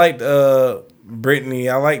 I liked Brittany.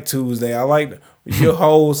 I like Tuesday. I like your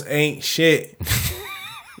hoes ain't shit.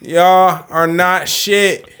 Y'all are not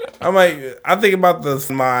shit. I'm like, I think about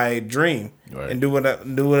my dream Right. and do what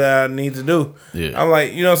I need to do. Yeah. I'm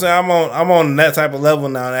like, you know what I'm saying? I'm on that type of level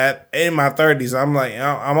now. That in my 30s, I'm like,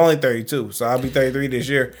 I'm only 32, so I'll be 33 this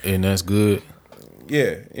year. And that's good.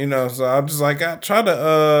 Yeah, you know, so I'm just like, I'm trying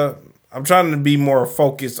to be more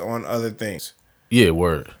focused on other things. Yeah,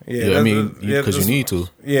 word. Yeah, I mean, because you need to.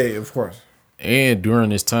 Yeah, of course. And during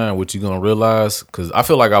this time, what you're going to realize, because I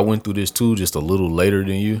feel like I went through this too just a little later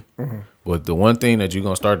than you. Mm-hmm. But the one thing that you're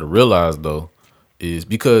going to start to realize, though, is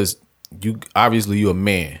because you're a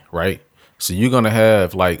man, right? So you're going to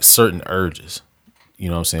have like certain urges. You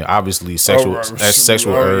know what I'm saying? Obviously, sexual urge.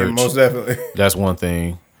 Yeah, most definitely. That's one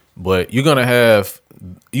thing. But you're going to have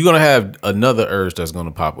another urge that's going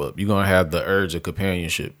to pop up. You're going to have the urge of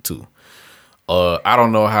companionship too. I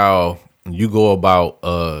don't know how you go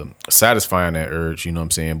about satisfying that urge, you know what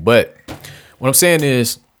I'm saying? But what I'm saying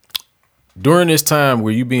is, during this time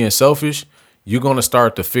where you being selfish, you're going to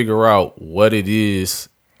start to figure out what it is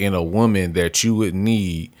in a woman that you would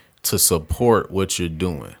need to support what you're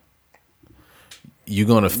doing. You're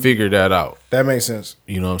going to figure that out. That makes sense.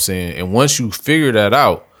 You know what I'm saying? And once you figure that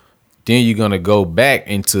out, then you're going to go back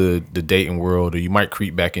into the dating world, or you might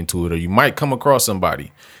creep back into it, or you might come across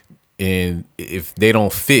somebody. And if they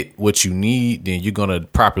don't fit what you need, then you're going to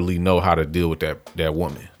properly know how to deal with that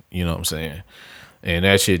woman. You know what I'm saying? And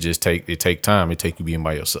that shit just take time. It take you being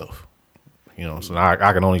by yourself. You know, so I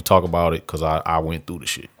can only talk about it because I went through the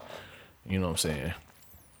shit. You know what I'm saying?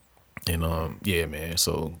 And yeah, man.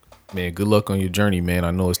 So, man, good luck on your journey, man.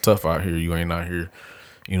 I know it's tough out here. You ain't out here,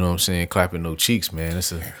 you know what I'm saying, clapping no cheeks, man.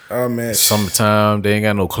 It's summertime. They ain't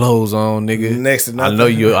got no clothes on, nigga. Next to nothing.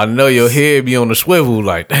 I know your head be on the swivel,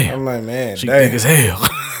 like, damn. I'm like, man, she thick as hell.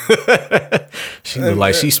 She look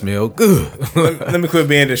like she smell good. Let me quit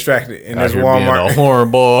being distracted in this Walmart. Being a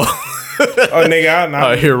hornball. Oh, nigga, I'm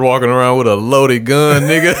out here walking around with a loaded gun,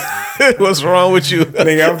 nigga. What's wrong with you?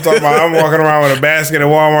 Nigga, I'm walking around with a basket at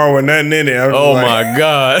Walmart with nothing in it. Oh, my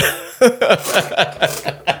God.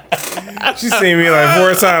 She seen me like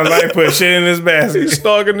 4 times. I ain't put shit in this basket. She's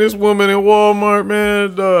stalking this woman in Walmart,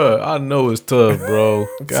 man. Duh. I know it's tough, bro.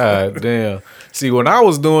 God damn. See, when I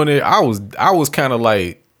was doing it, I was kind of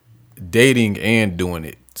like dating and doing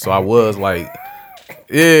it. So I was like,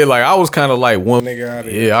 yeah, like I was kind of like one nigga out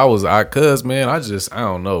of here. Yeah, cause man, I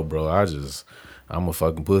don't know, bro. I'm a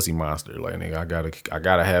fucking pussy monster. Like, nigga, I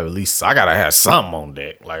gotta have something on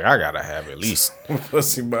deck. Like, I gotta have at least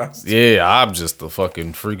pussy monster. Yeah, I'm just the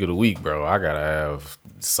fucking freak of the week, bro. I gotta have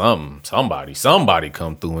somebody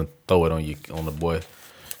come through and throw it on the boy.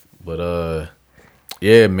 But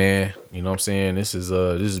yeah, man, you know what I'm saying? This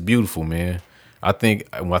is beautiful, man. I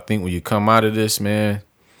think when you come out of this, man,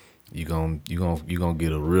 you gonna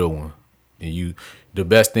get a real one. And the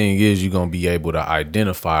best thing is you're gonna be able to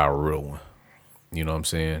identify a real one. You know what I'm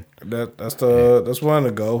saying? That's one of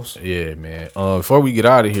the goals. Yeah, man. Before we get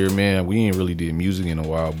out of here, man, we ain't really did music in a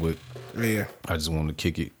while, but yeah, I just wanted to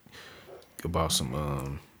kick it about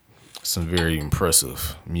some very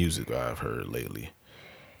impressive music I've heard lately.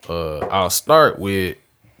 I'll start with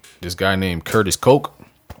this guy named Curtis Coke.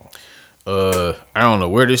 I don't know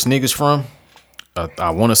where this nigga's from. I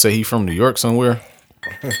want to say he from New York somewhere.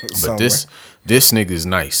 But this nigga's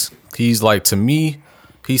nice. He's like, to me,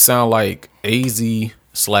 he sound like AZ/Eminem.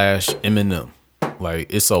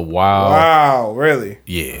 Like, it's a wild. Wow, really?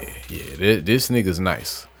 Yeah. This nigga's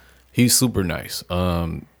nice. He's super nice.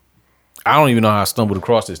 I don't even know how I stumbled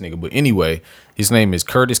across this nigga, but anyway, his name is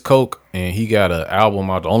Curtis Coke, and he got an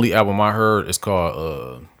album out. The only album I heard is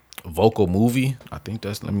called Vocal Movie. I think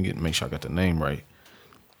that's. Let me make sure I got the name right.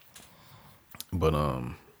 But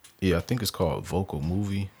yeah, I think it's called Vocal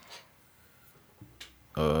Movie.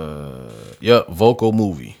 Yeah, Vocal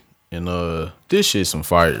Movie. And this shit's some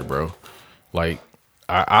fire, bro. Like,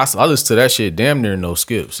 I listen to that shit damn near no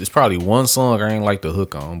skips. It's probably one song I ain't like the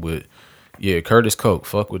hook on, but yeah, Curtis Coke,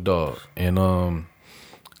 fuck with dog. And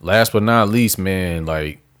last but not least, man,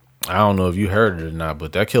 like, I don't know if you heard it or not,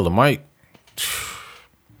 but that Killer Mike,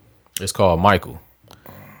 it's called Michael.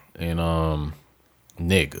 And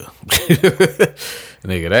nigga.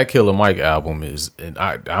 Nigga, that Killer Mike album is, and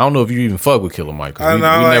I don't know if you even fuck with Killer Mike. I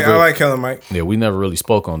like Killer Mike. Yeah, we never really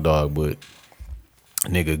spoke on dog, but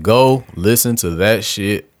nigga, go listen to that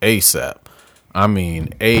shit ASAP. I mean,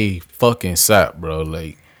 fucking sap, bro.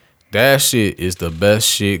 Like, that shit is the best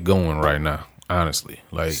shit going right now, honestly.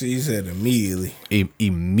 Like, she said immediately.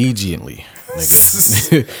 Immediately.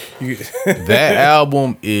 Nigga. That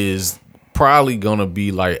album is probably gonna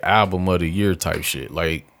be like album of the year type shit.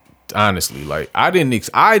 Like, honestly, like I didn't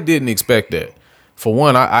expect that. For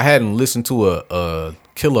one, I hadn't listened to a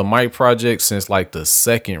Killer Mike project since like the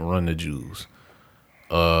second Run the Jewels.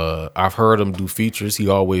 I've heard him do features. He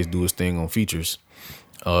always do his thing on features.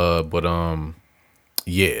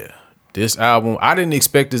 Yeah, this album, I didn't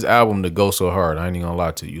expect this album to go so hard. I ain't even gonna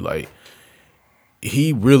lie to you. Like,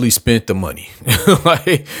 he really spent the money.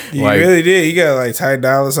 He really did. He got like Ty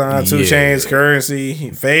Dolla $ign, 2 Chainz, Currency,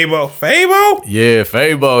 Fabo. Yeah,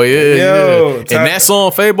 Fabo. Yeah, Yo, yeah. And that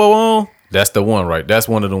song Fabo on, that's the one, right? That's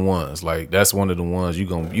one of the ones. Like, that's one of the ones you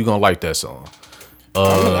gonna like that song.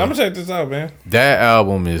 I'm gonna check this out, man. That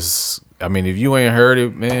album is. I mean, if you ain't heard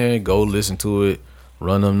it, man, go listen to it.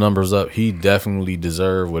 Run them numbers up. He definitely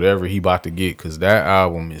deserve whatever he about to get, because that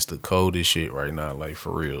album is the coldest shit right now, like,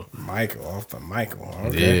 for real. Michael, off the Michael.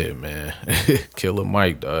 Okay. Yeah, man. Killer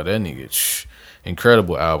Mike, dog. That nigga,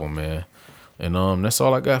 incredible album, man. And that's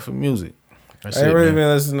all I got for music. That's I ain't it, really man. been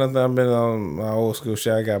listening to nothing. I've been on my old school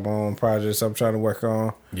shit. I got my own projects I'm trying to work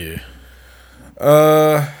on. Yeah.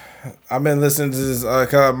 I've been listening to this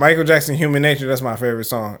Michael Jackson "Human Nature." That's my favorite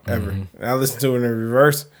song ever. And I listened to it in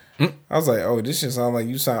reverse. I was like, "Oh, this shit sounds like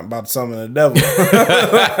you sound about to summon the devil."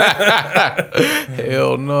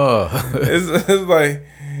 Hell no.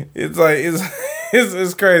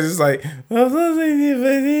 It's crazy. It's like I'm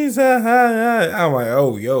like,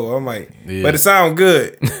 oh, yo, I'm like, Yeah. but it sounds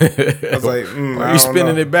good. I was like, Why you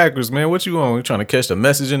spinning it backwards, man? What you on? You trying to catch the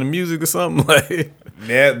message in the music or something? Like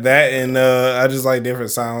that, and I just like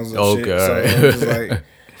different sounds and shit. So right. I'm just like,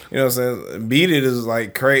 you know what I'm saying? Beat It is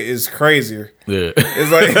like is crazier. Yeah.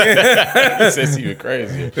 It's like He says even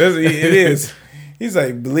crazier. it is. He's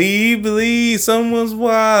like, believe someone's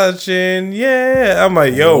watching. Yeah. I'm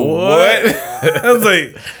like, yo, what? I was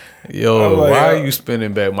like, Yo, like, why are you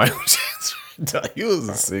spinning back Michael Jackson? You was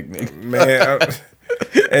a sick nigga. man.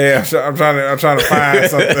 I'm trying to find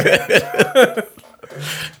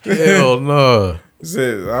something. Hell no.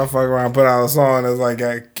 Shit, I fuck around and put out a song that's like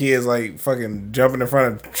got kids like fucking jumping in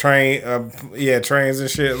front of trains and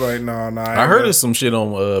shit. Like, no. I heard of some shit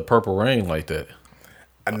on Purple Rain like that.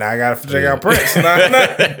 Now I gotta check out Prince.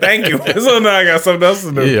 Thank you. So now I got something else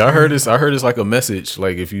to do. Yeah, I heard it's like a message.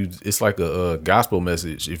 Like it's like a gospel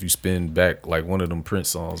message if you spin back like one of them Prince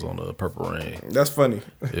songs on Purple Rain. That's funny.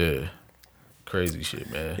 Yeah, crazy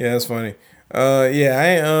shit, man. Yeah, that's funny. Yeah, I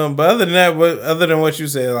ain't. But other than that, other than what you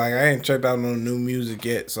said, like I ain't checked out no new music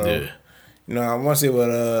yet. So Yeah. you know, I want to see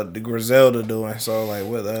what the Griselda doing. So like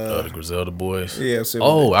what The Griselda Boys. yeah. See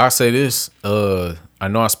I'll say this. I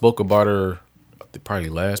know I spoke about her probably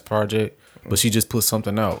last project, but she just put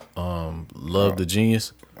something out. Love the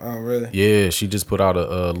Genius. Oh really? Yeah, she just put out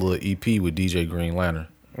a little EP with DJ Green Lantern.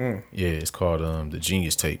 Yeah, it's called the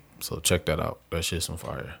Genius Tape. So check that out. That shit's on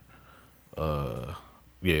fire. Yeah,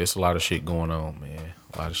 it's a lot of shit going on, man.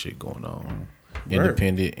 A lot of shit going on.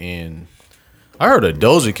 Independent, and I heard a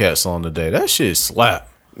Doja Cat song today. That shit slap.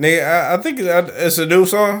 Nigga, I think it's a new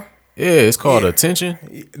song. Yeah, it's called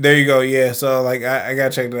Attention. There you go. Yeah, so like I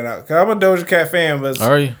gotta check that out. Cause I'm a Doja Cat fan, but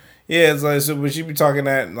Are you? yeah, it's like so. But she be talking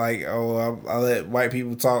that like, oh, I let white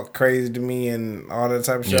people talk crazy to me and all that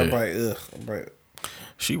type of shit. I'm Yeah. like, ugh. But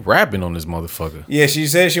She rapping on this motherfucker. yeah, she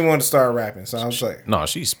said she wanted to start rapping, so I was like, No,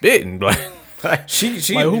 she's spitting. Like she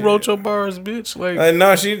like who wrote your bars, bitch? Like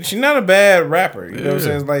no, she not a bad rapper. You know what I'm Yeah.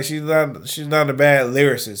 saying? Like she's not a bad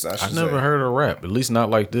lyricist. I I should never say. heard her rap, at least not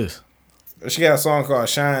like this. She got a song called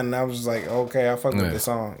Shine, and I was just like, okay, I fuck Yeah. with this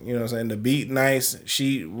song. You know what I'm saying? The beat nice.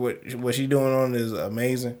 What she doing on it is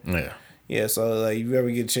amazing. Yeah. Yeah, so like if you ever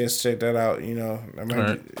get a chance to check that out, you know, I mean,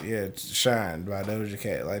 Alright. yeah, Shine by Doja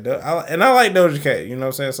Cat. Like, I like Doja Cat. You know what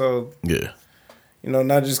I'm saying? So Yeah. you know,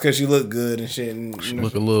 not just because she look good and shit. And, She you know,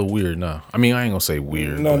 look a little weird now. I mean, I ain't gonna say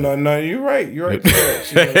weird. no, you're right. You're right.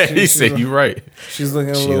 He said you right. She's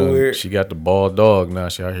looking a She, little weird. she got the bald dog now.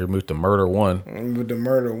 She out here with the murder one. With the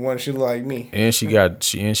murder one, she look like me. And she I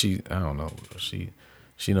don't know.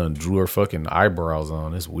 She done drew her fucking eyebrows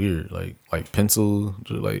on. It's weird. Like pencil,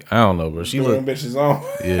 like I don't know, bro. She Doing look bitches on.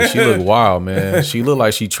 yeah, she look wild, man. She look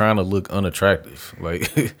like she trying to look unattractive.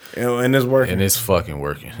 Like And it's working. and it's fucking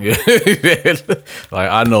working. Yeah.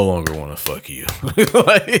 Like I no longer want to fuck you.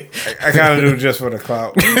 Like, I kind of do just for the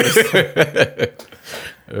clout. hell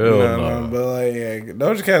no. No, but like, yeah,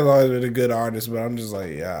 Doja Cat's always been a good artist, but I'm just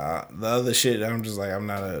like, yeah, the other shit, I'm just like, I'm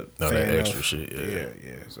not a No, fan that extra of. shit.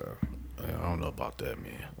 Yeah, so. I don't know about that,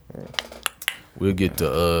 man. We'll get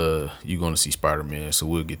to you going to see Spider-Man, so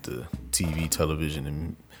we'll get to TV, television,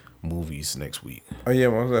 and movies next week. Oh yeah,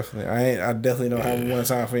 most definitely. I definitely don't have one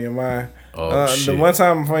time for your mind. Oh, shit. The one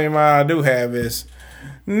time for your mind I do have is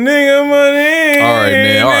nigga money. All right,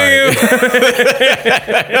 man. All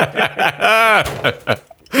right.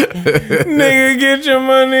 Nigga, get your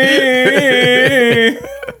money.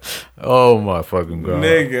 Oh my fucking god,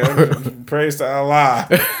 nigga! Praise to Allah.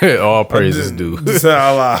 All praises due. To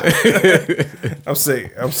Allah. I'm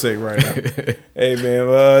sick right now. Hey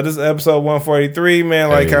man, this is episode 143. Man,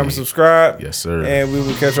 like, comment, subscribe. Yes sir. And we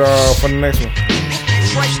will catch y'all for the next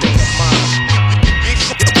one.